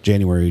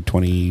 January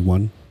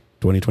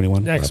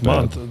 2021. Next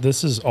Not bad. month,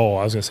 this is. Oh,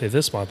 I was gonna say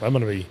this month. I'm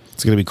gonna be.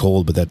 It's going to be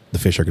cold, but the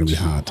fish are going to be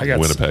hot. I got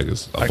Winnipeg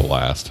is a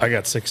blast. I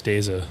got 6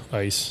 days of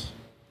ice.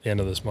 The end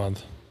of this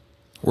month,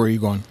 Where are you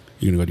going?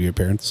 You're going to go to your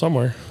parents?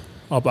 somewhere.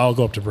 I'll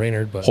go up to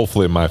Brainerd, but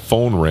Hopefully my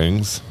phone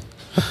rings.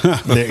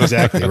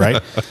 Exactly, right?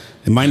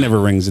 And mine never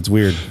rings. It's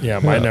weird. yeah,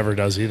 mine never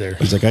does either.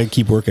 It's like I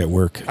keep work at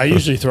work. I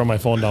usually throw my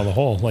phone down the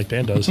hole like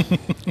Dan does.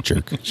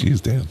 Jerk.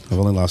 Jeez, Dan. I've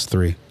only lost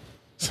 3.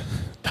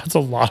 That's a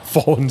lot of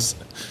phones.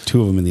 2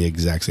 of them in the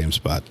exact same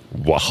spot.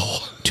 Wow.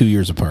 2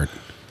 years apart.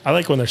 I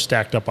like when they're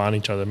stacked up on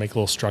each other, make a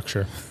little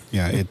structure.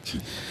 Yeah,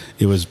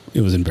 it was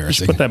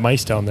embarrassing. Put that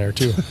mice down there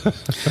too.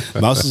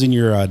 Mouse is in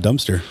your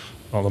dumpster.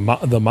 Well,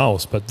 the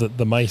mouse, but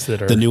the mice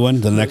that are The new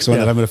one, the next one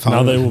that I'm going to find.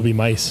 Now they will be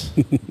mice.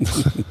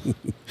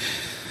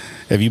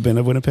 Have you been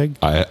to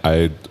Winnipeg?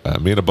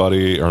 Me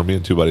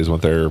and 2 buddies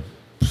went there,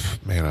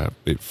 man,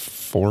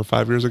 4 or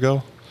 5 years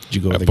ago. Did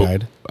you go with a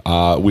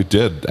guide? We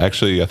did.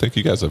 Actually, I think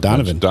you guys have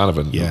Donovan.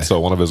 Donovan. Yeah. So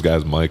one of his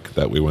guys, Mike,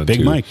 that we went Big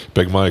to. Mike.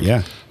 Big Mike.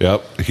 Yeah.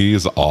 Yep.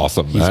 He's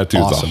awesome. That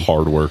dude's awesome. a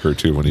hard worker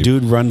too. When he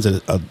Dude runs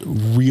a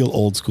real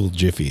old school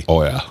Jiffy.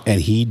 Oh yeah.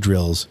 And he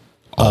drills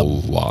A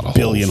lot of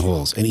billion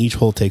holes. holes. And each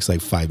hole takes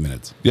like 5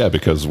 minutes. Yeah,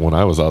 because when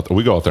I was out there,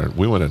 we go out there.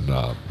 We went in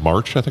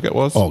March, I think it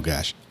was. Oh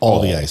gosh.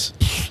 All the ice.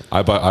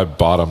 I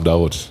bottomed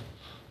out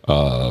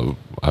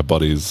my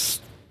buddy's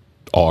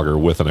auger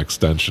with an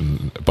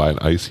extension by an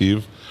ice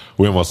heave.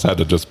 We almost had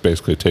to just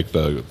basically take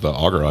the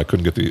auger. I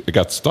couldn't get it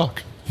got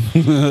stuck.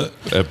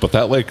 But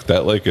that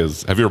lake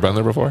is. Have you ever been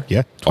there before?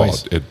 Yeah,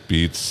 twice. Oh, it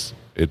beats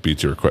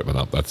your equipment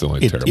up. That's the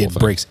only terrible It thing.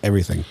 breaks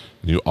everything.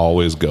 You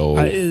always go.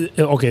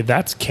 Okay,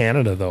 that's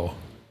Canada though.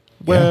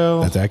 Well,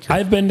 Yeah, that's accurate.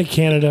 I've been to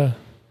Canada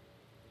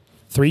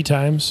 3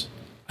 times.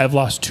 I've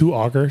lost 2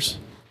 augers.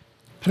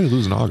 how do you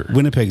lose an auger?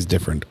 Winnipeg's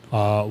different.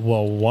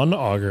 Well, one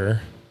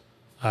auger,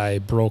 I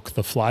broke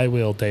the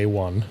flywheel day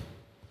 1,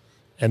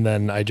 and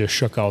then I just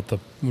shook out the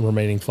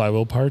remaining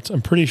flywheel parts.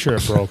 I'm pretty sure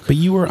it broke. But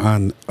you were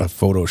on a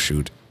photo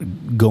shoot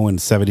going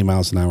 70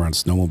 miles an hour on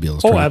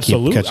snowmobiles. Oh,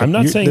 absolutely. I'm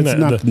not saying that's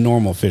that not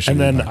normal fishing.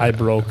 And then I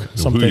broke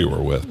something. Who you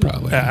were with,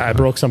 probably. I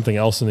broke something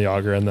else in the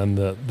auger, and then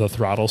the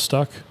throttle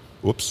stuck.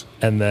 Whoops.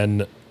 And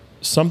then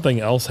something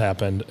else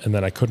happened, and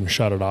then I couldn't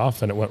shut it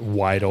off, and it went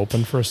wide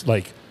open for us.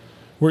 Like,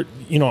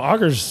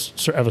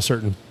 augers have a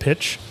certain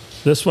pitch.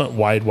 This went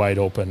wide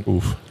open.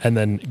 Oof. And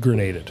then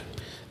grenaded.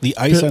 The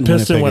ice on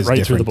Piston Winnipeg went is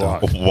right through the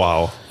different, block. though.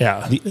 Wow.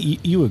 Yeah.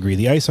 You agree.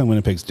 The ice on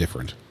Winnipeg's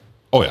different.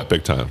 Oh, yeah,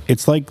 big time.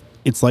 It's like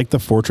the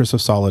Fortress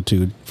of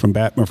Solitude from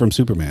Batman or from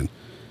Superman.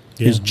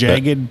 There's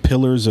jagged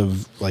pillars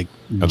of like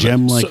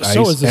gem-like ice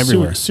so is the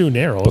everywhere. Sioux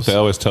Narrows. But they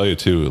always tell you,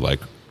 too, like,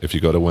 if you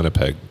go to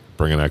Winnipeg,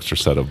 bring an extra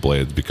set of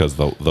blades because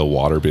the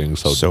water being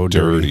so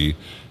dirty,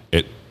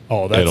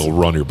 it'll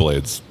run your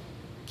blades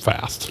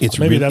fast.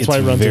 Maybe that's why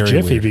it runs a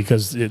Jiffy, weird.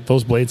 because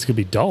those blades could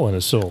be dull and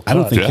it's so I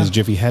don't think his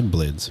Jiffy had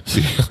blades.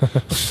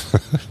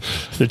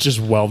 They're just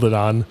welded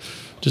on,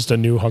 just a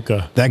new hunk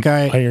of That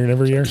guy iron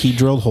every year. He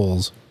drilled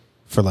holes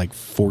for like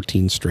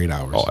 14 straight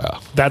hours. Oh, yeah.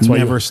 That's why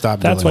Never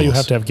stopped That's why drilling you have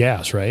holes. to have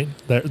gas, right?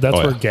 That's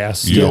where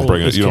gas. You don't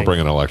bring is you don't king. bring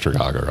an electric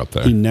auger up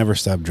there. He never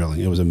stopped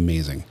drilling. It was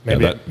amazing.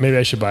 Maybe Yeah, maybe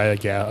I should buy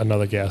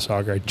another gas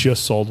auger. I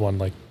just sold one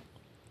like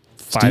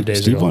 5 Steve,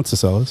 days Steve ago. wants to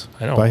sell his.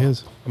 I know. Buy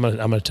his. I'm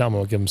gonna tell him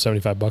I'll give him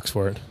 $75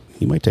 for it.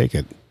 He might take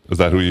it. Is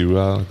that who you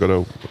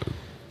go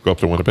up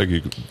to Winnipeg?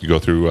 You go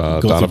through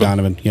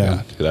Donovan.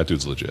 Yeah. That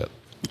dude's legit.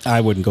 I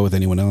wouldn't go with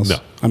anyone else. No.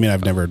 I mean,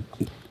 I've never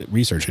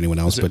researched anyone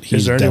else, but he's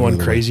Is there definitely anyone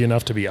the crazy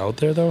enough to be out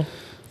there though?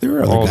 There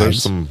are other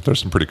guys. there's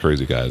some pretty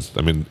crazy guys.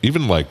 I mean,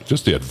 even like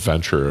just the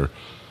adventure,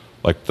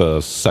 like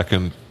the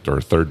second or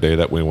third day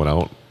that we went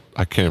out,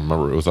 I can't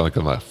remember. It was like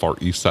on the far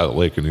east side of the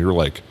lake, and you were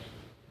like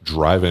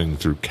driving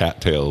through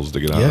cattails to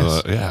get out.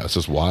 Yes. Yeah, it's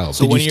just wild.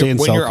 So Did you stay in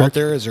when you're Selkirk? out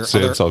there, is there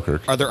Stay in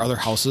Selkirk. are there other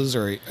houses,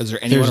 or is there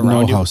anyone There's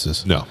around no you?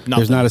 houses. No.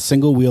 There's not a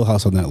single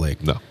wheelhouse on that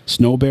lake. No.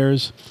 Snow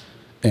bears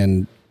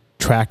and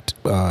tracked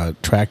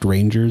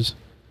rangers.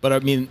 But I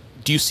mean,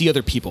 do you see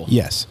other people?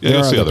 Yes, Yeah, there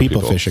you'll are see other other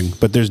people people. fishing,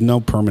 but there's no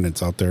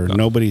permanents out there.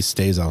 Nobody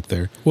stays out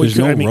there. Well, There's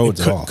no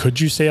roads could, at all. Could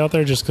you stay out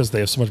there just because they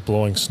have so much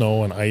blowing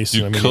snow and ice?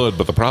 You could,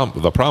 but the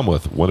problem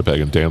with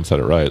Winnipeg, and Dan said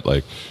it right,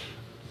 like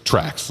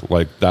tracks,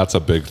 like that's a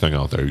big thing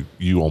out there.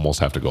 You almost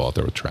have to go out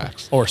there with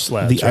tracks. Or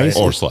sleds. The right? ice,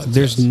 Or sleds,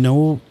 there's yes.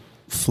 no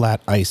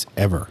flat ice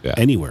ever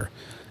anywhere.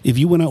 If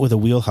you went out with a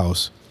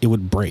wheelhouse, it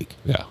would break.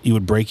 Yeah. You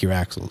would break your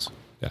axles.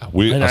 Yeah,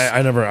 And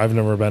I've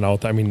never been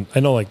out there. I mean,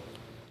 I know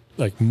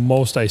like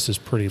most ice is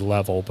pretty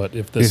level, but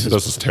if this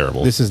this is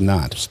terrible. This is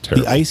not.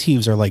 terrible. The ice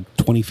heaves are like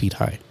 20 feet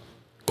high.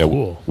 Yeah,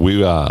 Cool.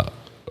 We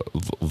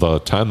the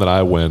time that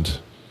I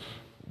went,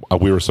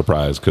 we were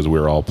surprised because we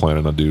were all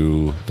planning to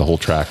do the whole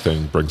track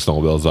thing, bring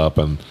snowmobiles up,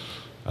 and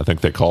I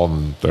think they called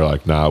and they're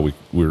like, "Nah,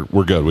 we're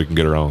good. We can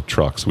get around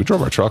trucks." We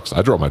drove our trucks.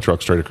 I drove my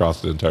truck straight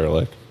across the entire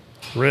lake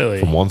really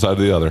from one side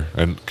to the other,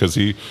 and because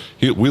we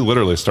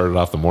literally started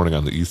off the morning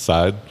on the east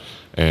side,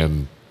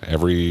 and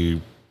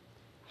every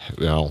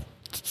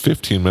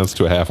 15 minutes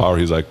to a half hour,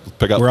 he's like,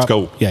 "Pick up, let's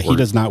go." Yeah, he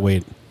does not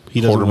wait. He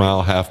doesn't Quarter wait.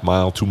 mile, half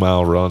mile, 2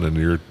 mile run, and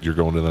you're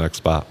going to the next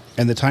spot.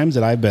 And the times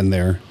that I've been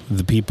there,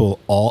 the people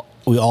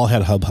we all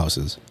had hub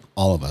houses,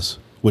 all of us,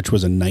 which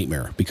was a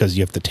nightmare because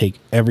you have to take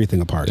everything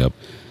apart. Yep.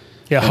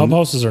 yeah, hub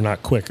houses are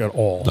not quick at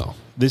all. No.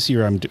 This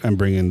year I'm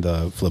bringing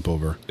the flip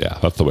over, Yeah,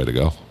 that's the way to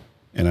go.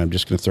 and I'm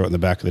just going to throw it in the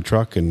back of the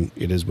truck, and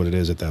it is what it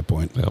is at that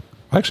point. Yep.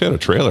 I actually had a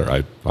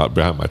trailer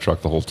behind my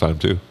truck the whole time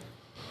too.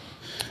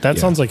 That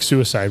sounds like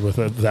suicide with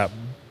that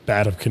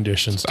bad of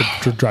conditions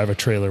to drive a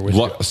trailer with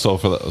you.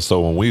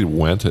 So when we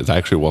went, it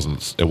actually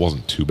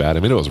wasn't too bad. I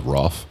mean, it was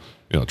rough.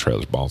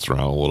 Trailers bounced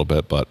around a little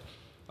bit, but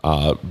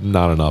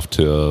not enough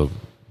to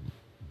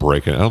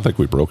break it. I don't think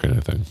we broke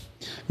anything.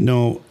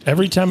 No,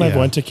 Every time I've Yeah.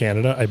 went to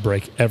Canada, I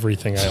break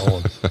everything I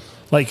own.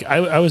 Like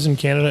I was in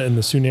Canada in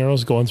the Sioux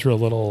Narrows going through a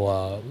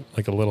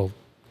little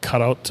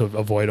cutout to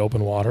avoid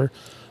open water.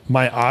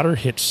 My otter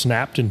hitch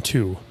snapped in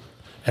two,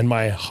 and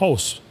my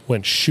house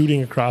went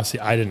shooting across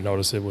I didn't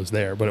notice it was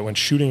there, but it went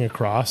shooting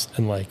across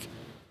and like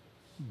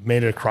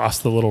made it across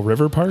the little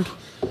river part.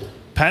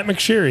 Pat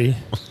McSherry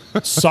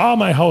saw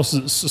my house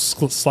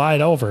slide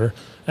over,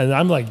 and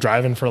I'm like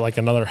driving for like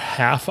another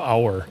half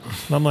hour.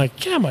 And I'm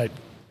like, yeah, my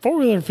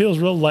four-wheeler feels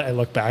real light. I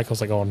look back, I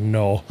was like, oh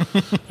no,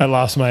 I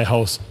lost my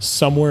house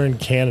somewhere in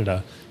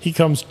Canada. He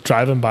comes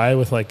driving by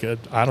with like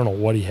I don't know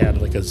what he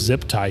had, like a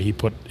zip tie. He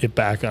put it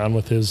back on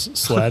with his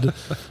sled.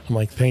 I'm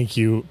like, thank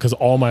you, because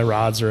all my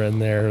rods are in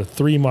there.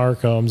 3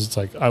 Markhams. It's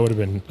like I would have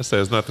been. I say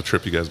it's not the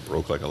trip you guys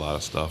broke like a lot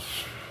of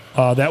stuff.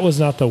 That was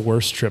not the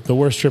worst trip. The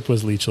worst trip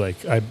was Leech Lake.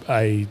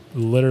 I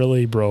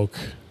literally broke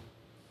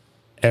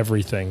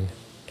everything,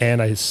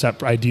 and I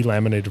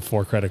delaminated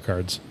 4 credit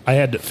cards. I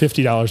had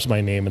 $50 to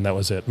my name, and that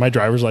was it. My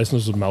driver's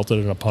license was melted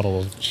in a puddle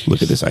of.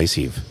 look at this ice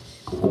heave.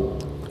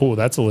 Oh,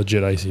 that's a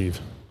legit ice heave.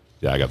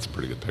 Yeah, I got some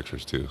pretty good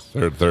pictures too.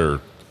 They're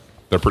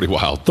pretty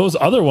wild. Those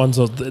other ones,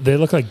 they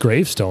look like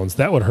gravestones.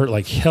 That would hurt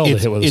like hell to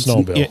hit with a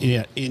snowmobile.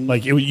 Yeah,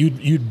 Like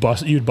you'd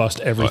bust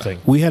everything.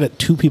 we had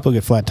 2 people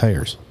get flat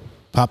tires.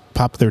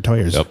 pop their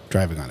tires Yep.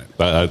 driving on it.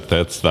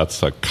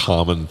 That's a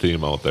common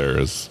theme out there.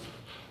 Is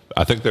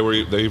I think they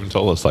even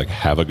told us like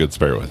have a good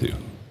spare with you.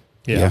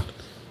 Yeah.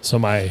 So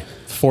my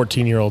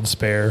 14-year-old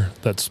spare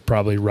that's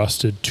probably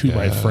rusted to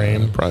my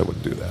frame. I probably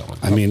wouldn't do that one.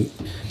 I mean,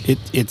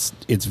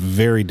 it's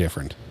very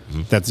different.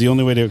 That's the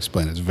only way to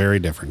explain it. It's very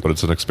different. But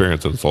it's an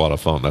experience and it's a lot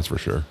of fun, that's for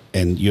sure.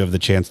 And you have the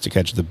chance to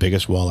catch the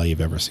biggest walleye you've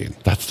ever seen.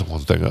 That's the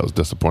one thing that was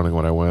disappointing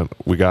when I went.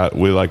 We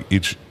like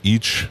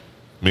each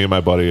me and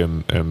my buddy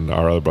and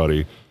our other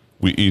buddy,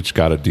 we each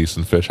got a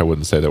decent fish. I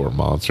wouldn't say they were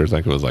monsters. I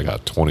think it was like a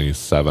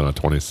 27, a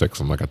 26,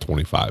 and like a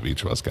 25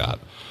 each of us got.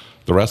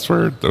 The rest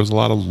there was a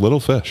lot of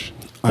little fish.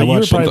 But you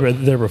were probably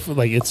there before.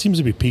 Like, it seems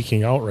to be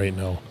peaking out right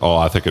now. Oh,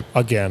 I think it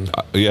again.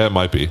 Yeah, it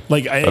might be.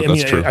 Like, I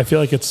mean, I feel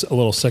like it's a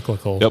little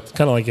cyclical. Yep. It's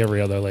kind of like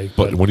every other lake.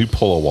 But when you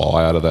pull a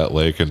walleye out of that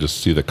lake and just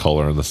see the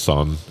color in the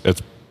sun,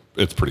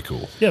 it's pretty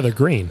cool. Yeah, they're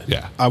green.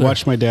 Yeah. I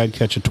watched my dad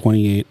catch a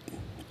 28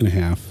 and a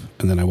half,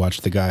 and then I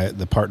watched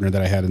the partner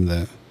that I had in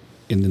the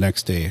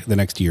next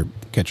year,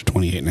 catch a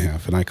 28 and a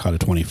half, and I caught a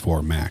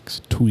 24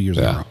 max 2 years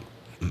in a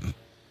row.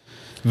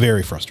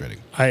 Very frustrating.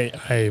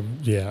 I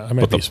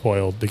might be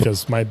spoiled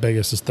because my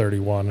biggest is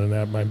 31, and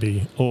that might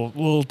be a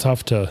little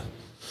tough to.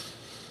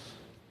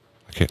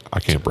 I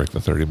can't break the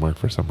 30 mark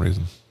for some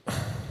reason. I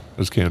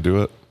just can't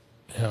do it.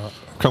 Yeah.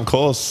 Come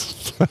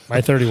close.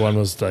 My 31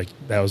 was like,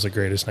 that was the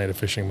greatest night of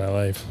fishing in my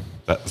life.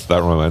 That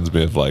reminds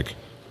me of like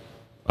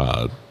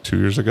 2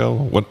 years ago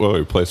when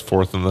we placed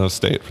fourth in the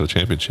state for the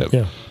championship.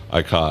 Yeah.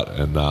 I caught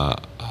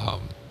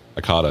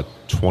a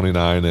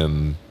 29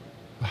 and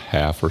a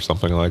half or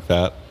something like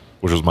that,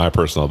 which was my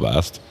personal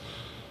best.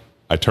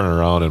 I turn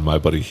around and my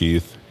buddy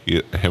Heath,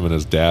 him and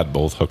his dad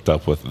both hooked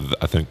up with,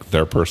 I think,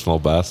 their personal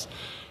best.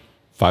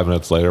 5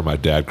 minutes later, my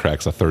dad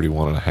cracks a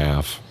 31 and a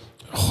half.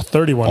 Oh,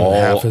 31 and a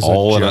half is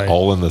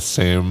all in the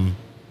same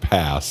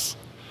pass.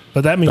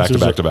 But that means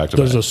there's back.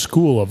 a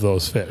school of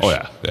those fish. Oh,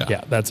 yeah.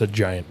 Yeah, that's a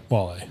giant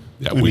walleye.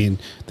 Yeah, I mean,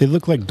 they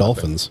look like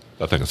dolphins.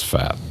 That thing is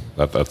fat.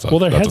 Their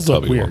heads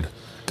look weird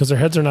because their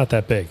heads are not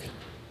that big.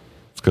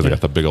 It's because they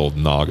got the big old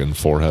noggin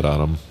forehead on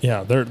them.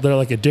 Yeah, they're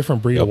like a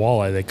different breed of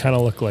walleye. They kind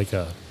of look like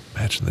a.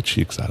 Imagine the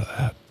cheeks out of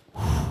that.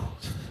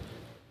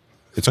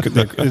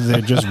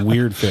 They're just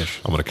weird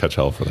fish. I'm gonna catch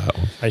hell for that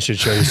one. I should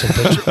show you some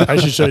pictures. I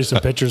should show you some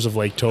pictures of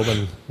Lake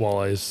Tobin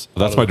walleyes.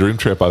 That's my dream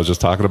trip. I was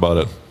just talking about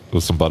it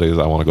with some buddies.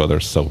 I want to go there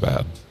so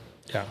bad.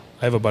 Yeah,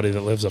 I have a buddy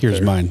that lives up there.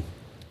 Here's mine.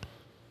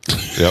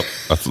 Yep,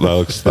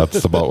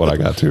 that's about what I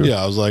got too.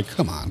 Yeah, I was like,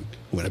 come on,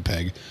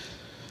 Winnipeg.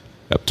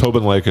 Yep,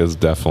 Tobin Lake is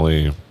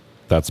definitely,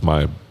 that's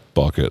my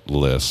bucket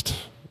list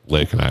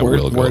lake, and I will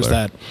go there. Where's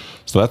that?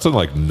 So that's in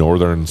like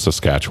northern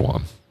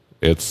Saskatchewan.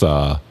 It's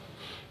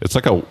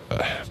like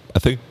I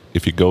think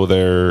if you go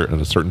there at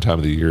a certain time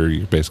of the year,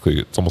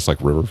 it's almost like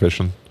river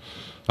fishing.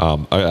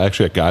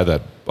 Actually, a guy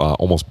that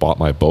almost bought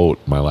my boat,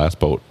 my last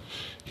boat,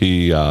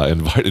 he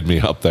invited me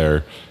up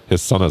there.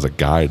 His son is a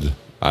guide.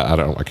 I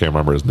can't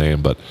remember his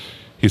name, but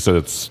he said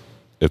it's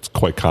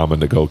quite common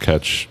to go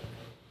catch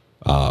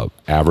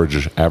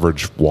average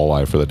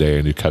walleye for the day,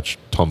 and you catch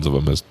tons of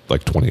them as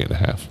like 28 and a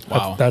half.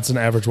 Wow. That's an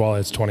average walleye.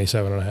 It's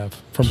 27 and a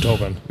half from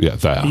Tobin. Yeah,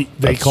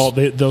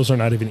 those are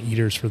not even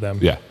eaters for them.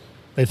 Yeah.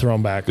 They throw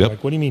them back. Yep.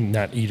 Like, what do you mean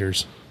not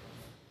eaters?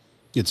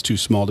 It's too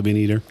small to be an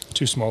eater.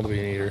 Too small to be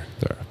an eater.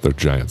 They're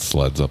giant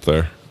sleds up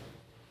there.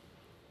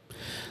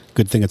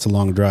 Good thing it's a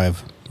long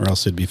drive, or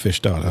else it'd be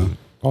fished out, huh?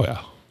 Oh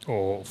yeah.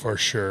 Oh, for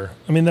sure.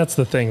 I mean, that's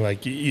the thing.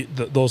 Like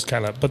those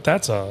kind of, but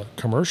that's a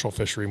commercial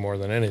fishery more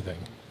than anything.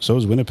 So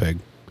is Winnipeg.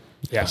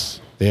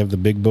 Yes. They have the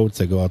big boats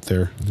that go out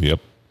there.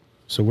 Yep.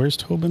 So where's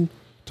Tobin?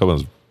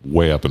 Tobin's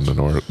way up in the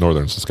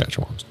northern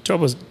Saskatchewan.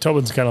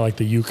 Tobin's kind of like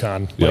the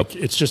Yukon. Yep. Like,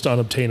 it's just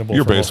unobtainable.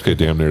 You're basically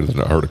damn near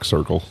the Arctic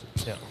Circle.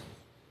 Yeah.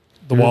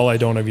 The walleye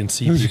don't even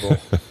see people.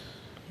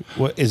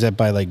 What is that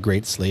by like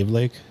Great Slave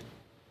Lake?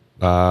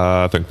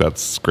 I think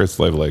that's Great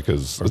Slave Lake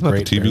isn't that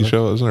the TV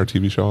show? Isn't there a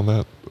TV show on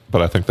that?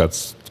 But I think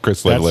that's Great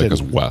Slave Lake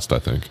is west, I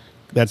think.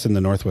 That's in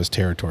the Northwest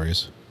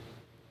Territories.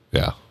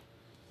 Yeah.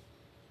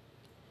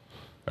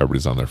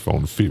 Everybody's on their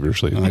phone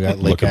feverishly And I got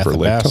Lake looking for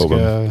Lake Tobin.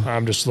 Athabasca.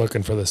 I'm just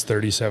looking for this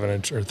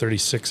 37-inch or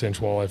 36-inch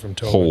walleye from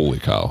Tobin. Holy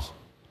cow.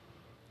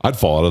 I'd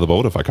fall out of the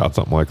boat if I caught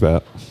something like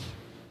that.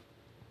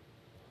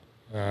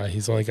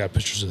 He's only got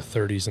pictures of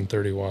 30s and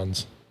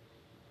 31s.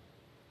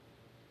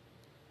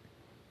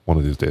 One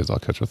of these days I'll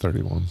catch a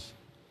 31.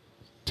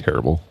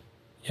 Terrible.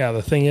 Yeah,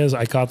 the thing is,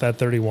 I caught that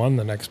 31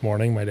 the next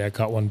morning. My dad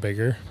caught one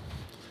bigger,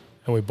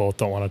 and we both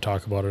don't want to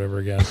talk about it ever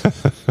again.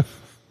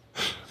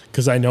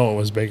 Because I know it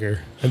was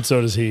bigger, and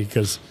so does he.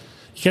 Because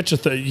you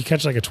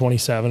catch like a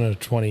 27 and a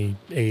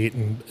 28,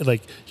 and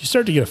like you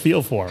start to get a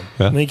feel for them.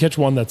 Yeah. And then you catch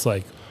one that's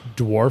like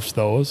dwarfs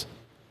those,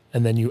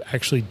 and then you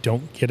actually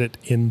don't get it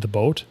in the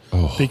boat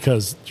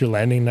because your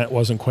landing net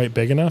wasn't quite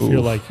big enough. Oof.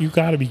 You're like, you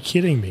got to be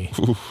kidding me.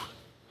 Oof.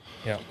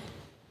 Yeah.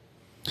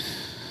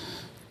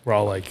 We're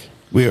all like,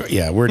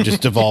 we're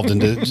just devolved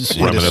into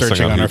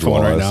searching on our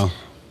phone right now.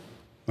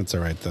 That's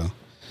all right though.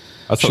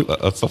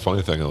 That's the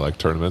funny thing in like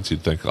tournaments.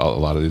 You'd think a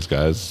lot of these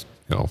guys,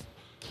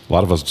 A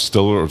lot of us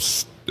still,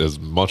 as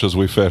much as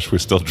we fish, we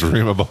still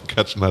dream about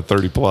catching that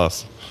 30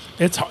 plus.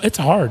 It's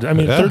hard. I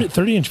mean, Yeah.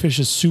 30-inch fish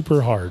is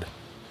super hard.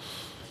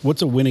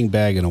 What's a winning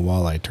bag in a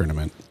walleye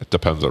tournament? It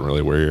depends on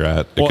really where you're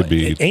at. It could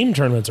be aim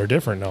tournaments are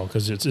different now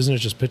because isn't it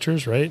just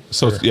pictures, right?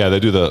 so. Or- Yeah, they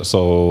do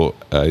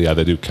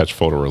they do catch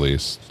photo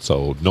release.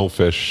 So no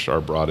fish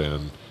are brought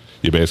in.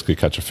 You basically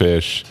catch a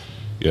fish.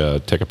 You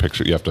take a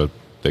picture.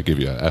 They give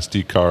you an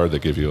SD card. They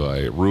give you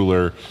a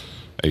ruler.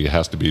 It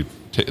has to be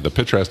the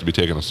picture has to be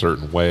taken a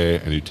certain way,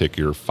 and you take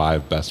your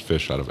 5 best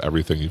fish out of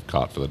everything you've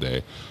caught for the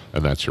day,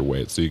 and that's your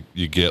weight. So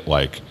you get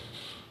like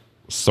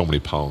so many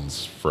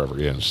pounds for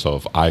every inch. So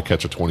if I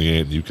catch a 28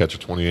 and you catch a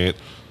 28,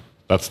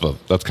 that's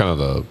kind of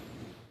the,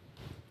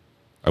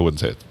 I wouldn't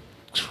say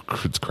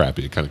it's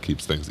crappy. It kind of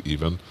keeps things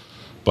even.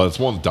 But it's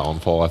one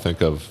downfall, I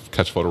think, of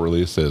catch photo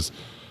release is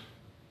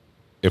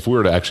if we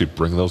were to actually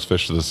bring those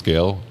fish to the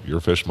scale, your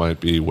fish might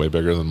be way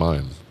bigger than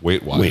mine,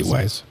 weight-wise.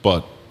 Weight-wise.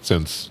 But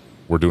since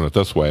we're doing it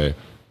this way,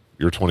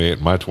 your 28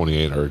 and my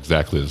 28 are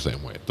exactly the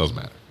same weight. It doesn't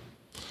matter.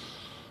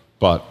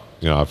 But,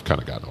 I've kind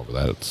of gotten over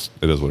that.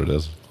 It is what it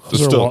is.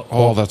 It's still,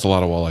 that's a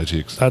lot of walleye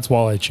cheeks. That's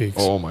walleye cheeks.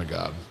 Oh, my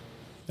God.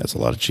 That's a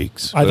lot of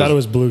cheeks. I thought it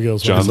was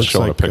bluegills. John's looks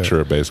showing like a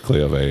picture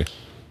basically of a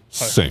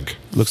sink.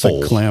 Looks full.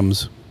 like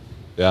clams.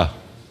 Yeah.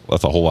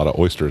 That's a whole lot of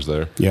oysters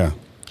there. Yeah.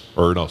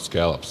 Or no,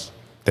 scallops.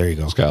 There you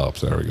go.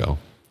 Scallops. There we go.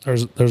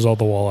 There's all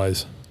the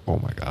walleyes. Oh,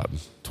 my God.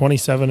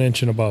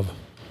 27-inch and above.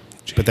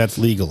 But that's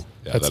legal.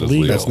 Yeah, That's that is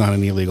legal. That's not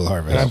an illegal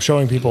harvest. And I'm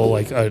showing people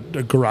like a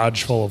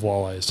garage full of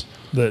walleyes.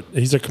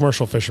 He's a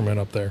commercial fisherman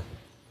up there.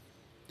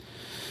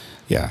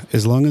 Yeah,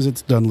 as long as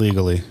it's done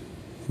legally.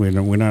 We're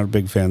not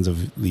big fans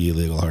of the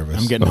illegal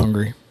harvest. I'm getting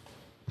hungry.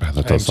 Man,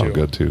 that I am does sound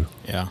too. good, too.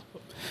 Yeah.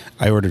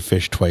 I ordered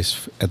fish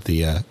twice at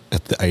the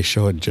ice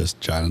show, and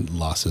John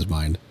lost his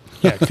mind.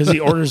 Yeah, because he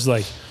orders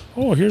like,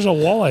 oh, here's a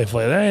walleye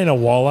fillet. That ain't a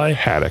walleye.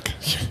 Haddock.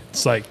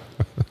 It's like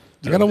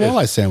I got a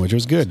walleye sandwich. It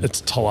was good.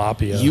 it's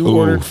tilapia. You Ooh,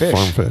 ordered fish.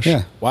 farm fish.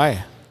 Yeah,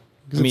 Why?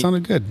 because it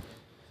sounded good.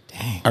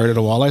 Dang. I ordered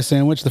a walleye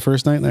sandwich the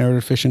first night, and I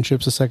ordered fish and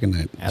chips the second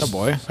night.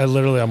 Attaboy. I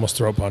literally almost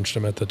throat punched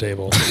him at the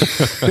table.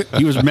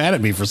 He was mad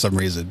at me for some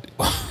reason.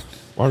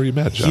 Why are you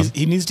mad, John?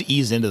 He needs to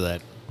ease into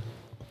that.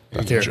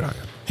 That's Here. a giant.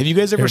 Have you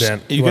guys ever? Here, Dan.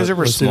 Have you guys Let-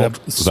 ever let's see that.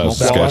 smoked? Was that a smoked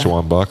walleye?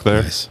 Saskatchewan buck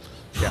there? Nice.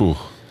 Phew.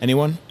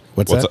 Anyone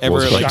What's What's that? that? ever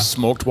What's like that?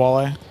 smoked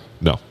walleye?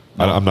 No.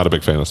 I'm not a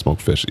big fan of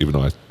smoked fish, even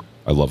though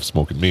I love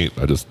smoking meat.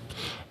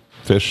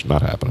 Fish,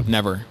 not happening.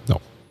 Never.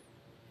 No.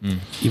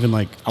 Even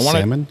like I wanna-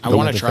 salmon? I Isn't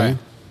wanna that the try. thing?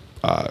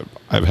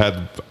 I've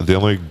had the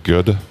only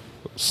good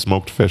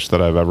smoked fish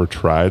that I've ever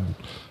tried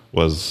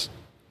was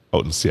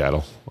out in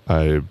Seattle.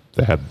 They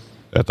had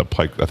at the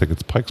Pike, I think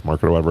it's Pike's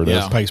Market or whatever it is.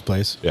 Yeah. Pike's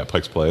Place. Yeah,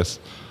 Pike's Place.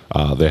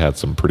 They had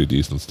some pretty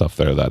decent stuff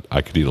there that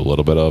I could eat a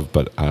little bit of,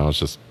 but I don't know, it's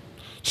just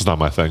not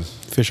my thing.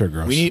 Fish are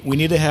gross. We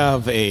need to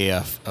have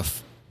a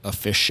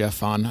fish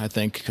chef on. I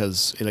think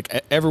because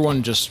like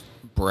everyone just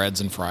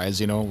breads and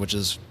fries, which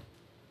is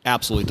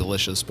absolutely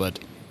delicious. But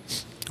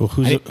well,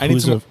 I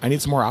need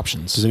some more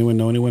options. does anyone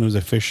know anyone who's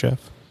a fish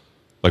chef?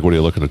 Like, what are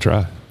you looking to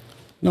try?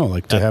 No,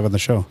 like to have on the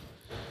show.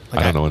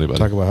 I don't know anybody.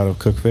 Talk about how to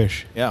cook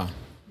fish. Yeah,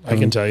 I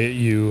can tell you,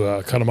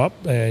 you cut them up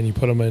and you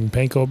put them in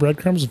panko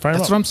breadcrumbs and fry them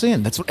that's up. what I'm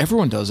saying. That's what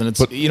everyone does, and it's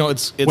But-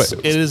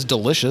 it is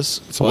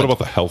delicious. So what about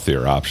the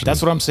healthier options?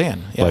 That's what I'm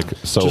saying. Yeah. Like,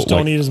 so Just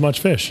don't eat as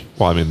much fish.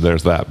 Well, I mean,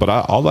 there's that, but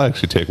I'll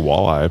actually take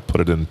walleye, put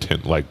it on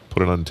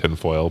tin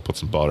foil, put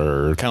some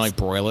butter, kind of like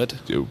broil it.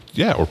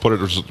 yeah, or put it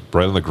just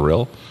right on the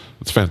grill.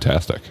 It's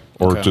fantastic.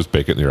 Or Okay. just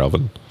bake it in your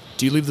oven.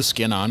 Do you leave the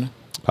skin on?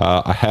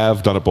 I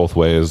have done it both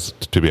ways.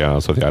 To be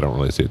honest with you, I don't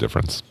really see a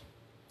difference.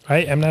 I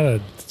am not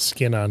a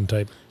skin on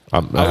type.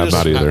 I'm not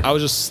either. I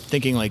was just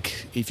thinking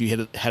like if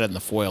you had it in the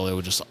foil, it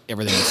would just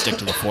everything would stick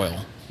to the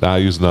foil. I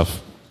use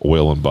enough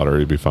oil and butter,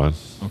 you'd be fine.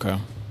 Okay.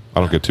 I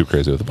don't get too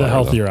crazy with the The butter.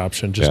 healthier though.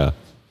 option. Just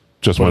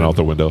Just went out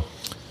the window.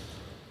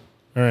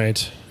 all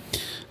right.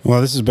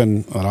 Well, this has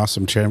been an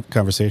awesome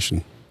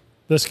conversation.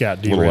 This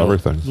got Little derailed.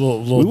 everything.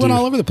 We went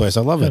all over the place.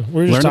 I love it. we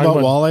were just Learned about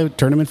talking walleye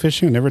tournament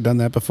fishing. Never done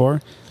that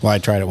before. Well, I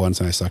tried it once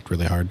and I sucked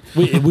really hard.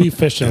 We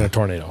fished in a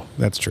tornado.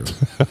 That's true.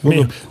 I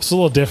mean, it's a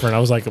little different. I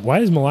was like,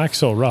 why is Mille Lacs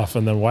so rough?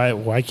 And then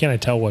why can't I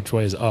tell which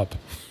way is up?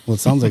 Well, it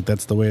sounds like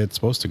that's the way it's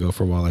supposed to go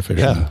for walleye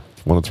fishing. Yeah.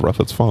 When it's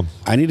rough, it's fun.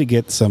 I need to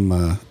get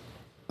some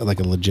like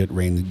a legit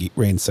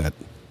rain set,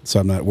 so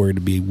I'm not worried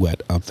to be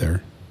wet out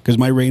there. Because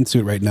my rain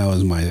suit right now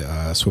is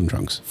my swim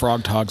trunks.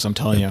 Frog togs, I'm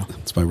telling you.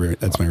 That's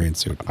my rain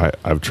suit.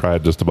 I've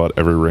tried just about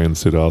every rain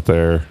suit out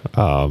there.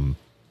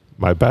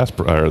 My Bass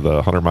or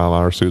the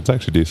 100-mile-an-hour suit's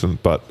actually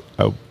decent, but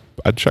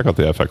I'd check out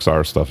the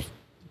FXR stuff.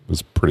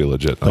 It's pretty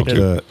legit. Like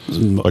the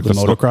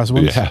motocross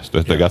ones? Yeah,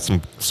 they got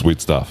some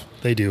sweet stuff.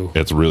 They do.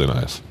 It's really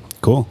nice.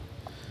 Cool.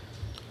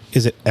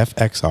 Is it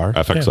FXR?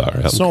 FXR. Yeah,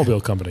 Yeah,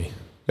 snowmobile company.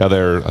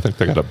 I think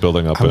they got a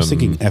building up I was in.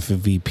 thinking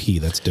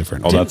FVP. That's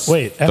different. Oh, that's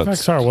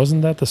FXR,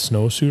 wasn't that the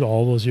snowsuit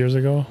all those years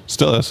ago?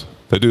 still is.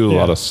 They do a Yeah.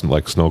 lot of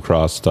like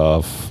snowcross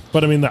stuff.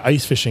 But I mean, the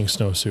ice fishing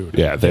snowsuit.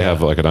 Yeah, they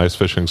have like an ice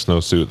fishing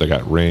snowsuit. They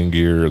got rain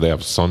gear. They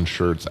have sun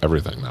shirts.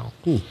 Everything now.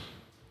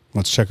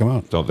 Let's check them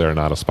out. They're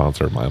not a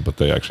sponsor of mine, but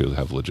they actually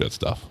have legit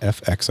stuff.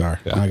 FXR.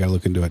 Yeah. Now I got to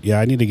look into it. Yeah,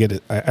 I need to get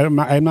it. I'm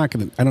not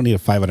going to. I don't need a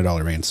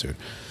 $500 rain suit,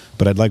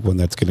 but I'd like one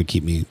that's going to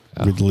keep me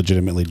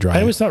legitimately dry.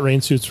 I always thought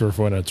rain suits were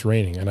for when it's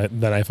raining,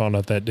 and then I found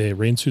out that day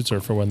rain suits are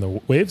for when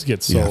the waves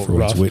get so for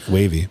rough. when it's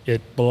wavy.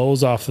 It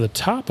blows off the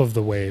top of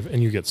the wave,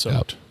 and you get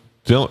soaked.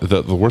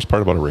 The worst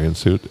part about a rain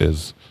suit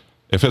is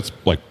if it's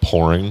like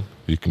pouring,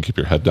 you can keep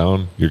your head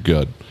down, you're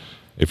good.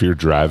 If you're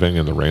driving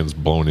and the rain's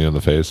blowing you in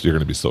the face, you're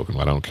going to be soaking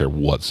wet. I don't care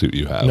what suit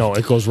you have. No,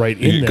 it goes right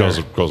in there.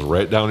 It goes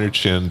right down your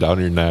chin, down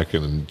your neck,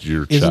 and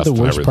your chest. Isn't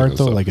the worst part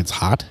though? So. Like it's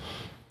hot.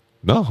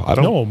 No, I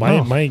don't.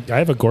 No, I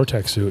have a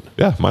Gore-Tex suit.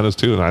 Yeah, mine is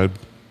too, and I've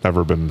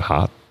never been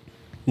hot.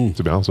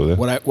 To be honest with you,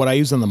 what I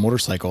use on the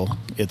motorcycle,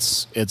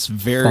 it's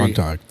very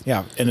Contact.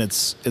 Yeah, and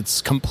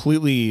it's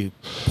completely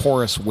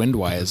porous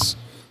wind-wise.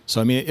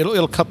 So I mean,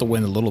 it'll cut the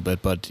wind a little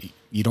bit, but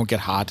you don't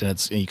get hot,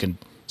 and you can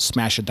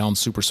smash it down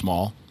super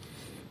small.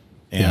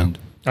 And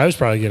I was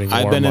probably getting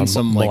warm I've been in on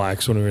some Mille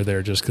Lacs when we were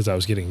there just because I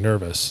was getting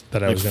nervous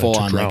that I was going full to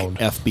on drown.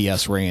 like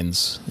FBS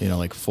rains,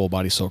 like full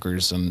body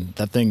soakers, and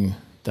that thing,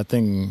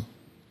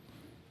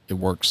 it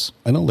works.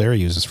 I know Larry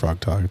uses frog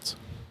targets,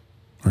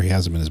 or he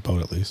has them in his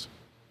boat at least.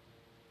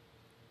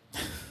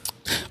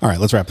 All right,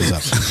 let's wrap this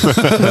up.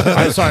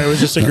 I'm sorry, I was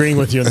just agreeing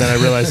with you, and then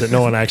I realized that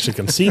no one actually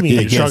can see me You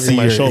can't shrugging see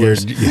my your-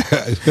 shoulders. your-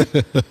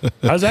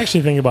 I was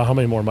actually thinking about how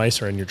many more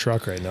mice are in your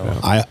truck right now.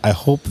 I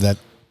hope that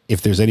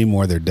if there's any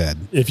more, they're dead.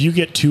 If you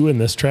get 2 in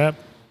this trap,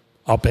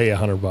 I'll pay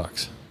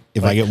 $100.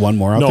 If I get one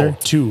more out there,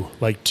 two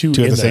at in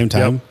the there. same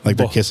time, Yep. like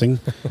they're Both. kissing.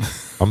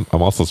 I'm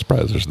also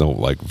surprised there's no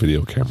like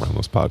video camera on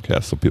this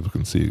podcast so people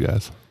can see you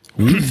guys.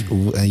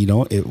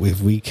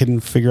 If we can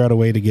figure out a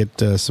way to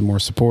get some more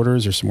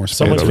supporters or some more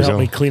Someone sponsors, can there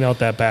we help me go. clean out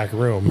that back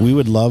room. we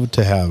would love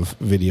to have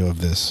video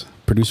of this.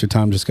 Producer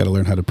Tom just got to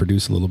learn how to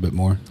produce a little bit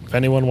more. If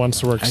anyone wants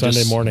to work I Sunday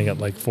just- morning at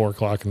like 4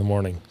 o'clock in the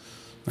morning,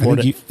 I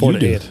think you 4 to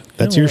do. 8.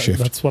 That's Yeah, your well, shift.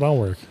 That's what I'll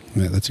work.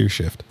 Yeah, that's your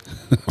shift.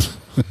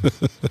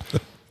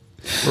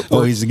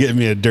 Oh, he's giving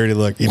me a dirty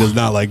look. He does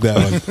not like that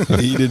one.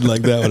 He didn't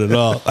like that one at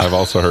all. I've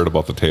also heard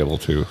about the table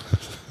too.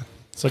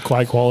 It's a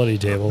high quality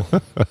table.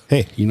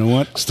 Hey, you know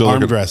what? Still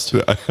Arm looking- dressed.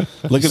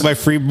 Look at my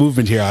free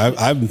movement here.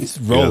 I'm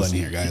rolling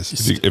here,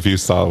 guys. If you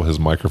saw his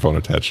microphone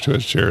attached to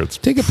his chair, it's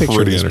Take a picture of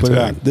pretty this. Put it on.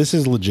 entertaining. This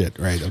is legit,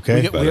 right?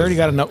 Okay. We already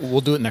got enough.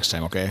 We'll do it next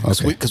time, okay?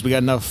 Okay. Because we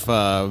got enough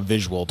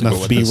visual to Enough go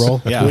with B-roll?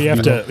 this.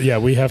 Yeah,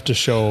 We have to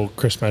show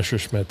Chris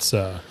Messerschmidt's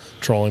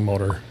trolling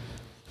motor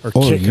or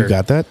Oh, kicker. you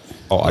got that?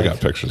 Oh, I got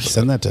pictures.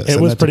 Send that to. It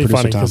send was that to pretty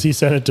producer funny Tom. because he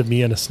sent it to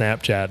me in a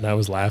Snapchat, and I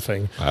was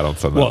laughing. I don't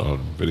send that Well- on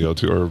video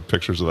too or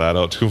pictures of that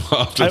out too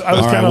often. I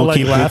was All right, kind of we'll like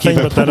keep- we'll laughing, keep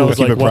it- but then I we'll was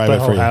keep like, it "What the private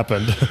hell for you."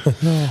 happened?" We'll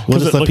 'Cause just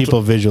it let looked-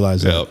 people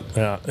visualize Yep. it.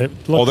 Yeah, it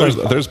Well, looked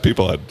like, there's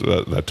people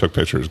that took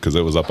pictures because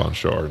it was up on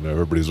shore and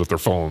everybody's with their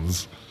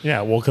phones.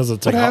 yeah, well, because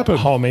it's What like, happened?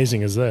 how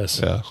amazing is this?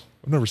 Yeah,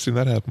 I've never seen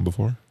that happen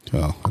before.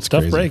 Oh, that's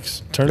Stuff crazy.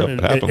 breaks.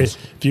 Tournament. Yep, it happens.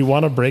 If you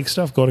want to break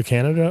stuff, go to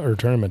Canada or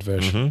tournament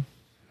fish. Mm-hmm.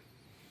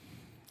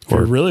 If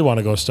you really want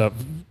to go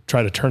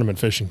try to tournament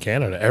fish in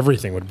Canada,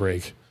 everything would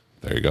break.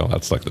 There you go.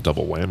 That's like the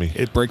double whammy.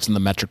 It breaks in the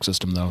metric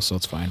system though, so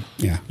it's fine.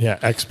 Yeah. Yeah,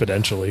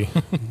 exponentially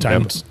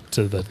times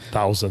to the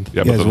 1,00000th.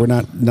 Yeah,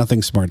 Guys,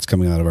 nothing smart's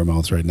coming out of our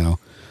mouths right now.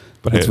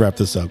 But Let's hey, wrap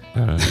this up.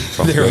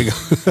 there we go.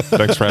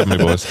 Thanks for having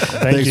me, boys.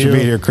 Thanks you. for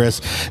being here, Chris.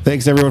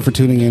 Thanks everyone for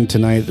tuning in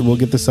tonight. We'll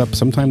get this up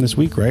sometime this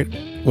week, right?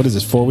 What is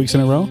this? 4 weeks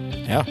in a row?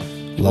 Yeah,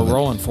 Love we're it.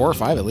 rolling 4 or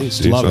 5 at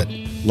least. Jeez. Love so.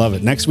 it. Love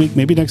it.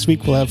 Maybe next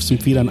week we'll have some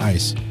feet on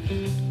ice.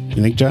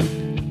 You think, John?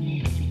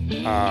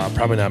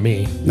 Probably not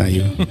me. Not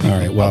you. All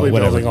right. Well, Probably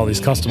whatever. building all these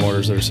custom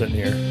orders that are sitting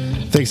here.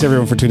 Thanks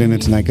everyone for tuning in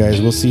tonight,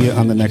 guys. We'll see you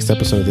on the next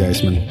episode of the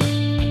ICEMEN.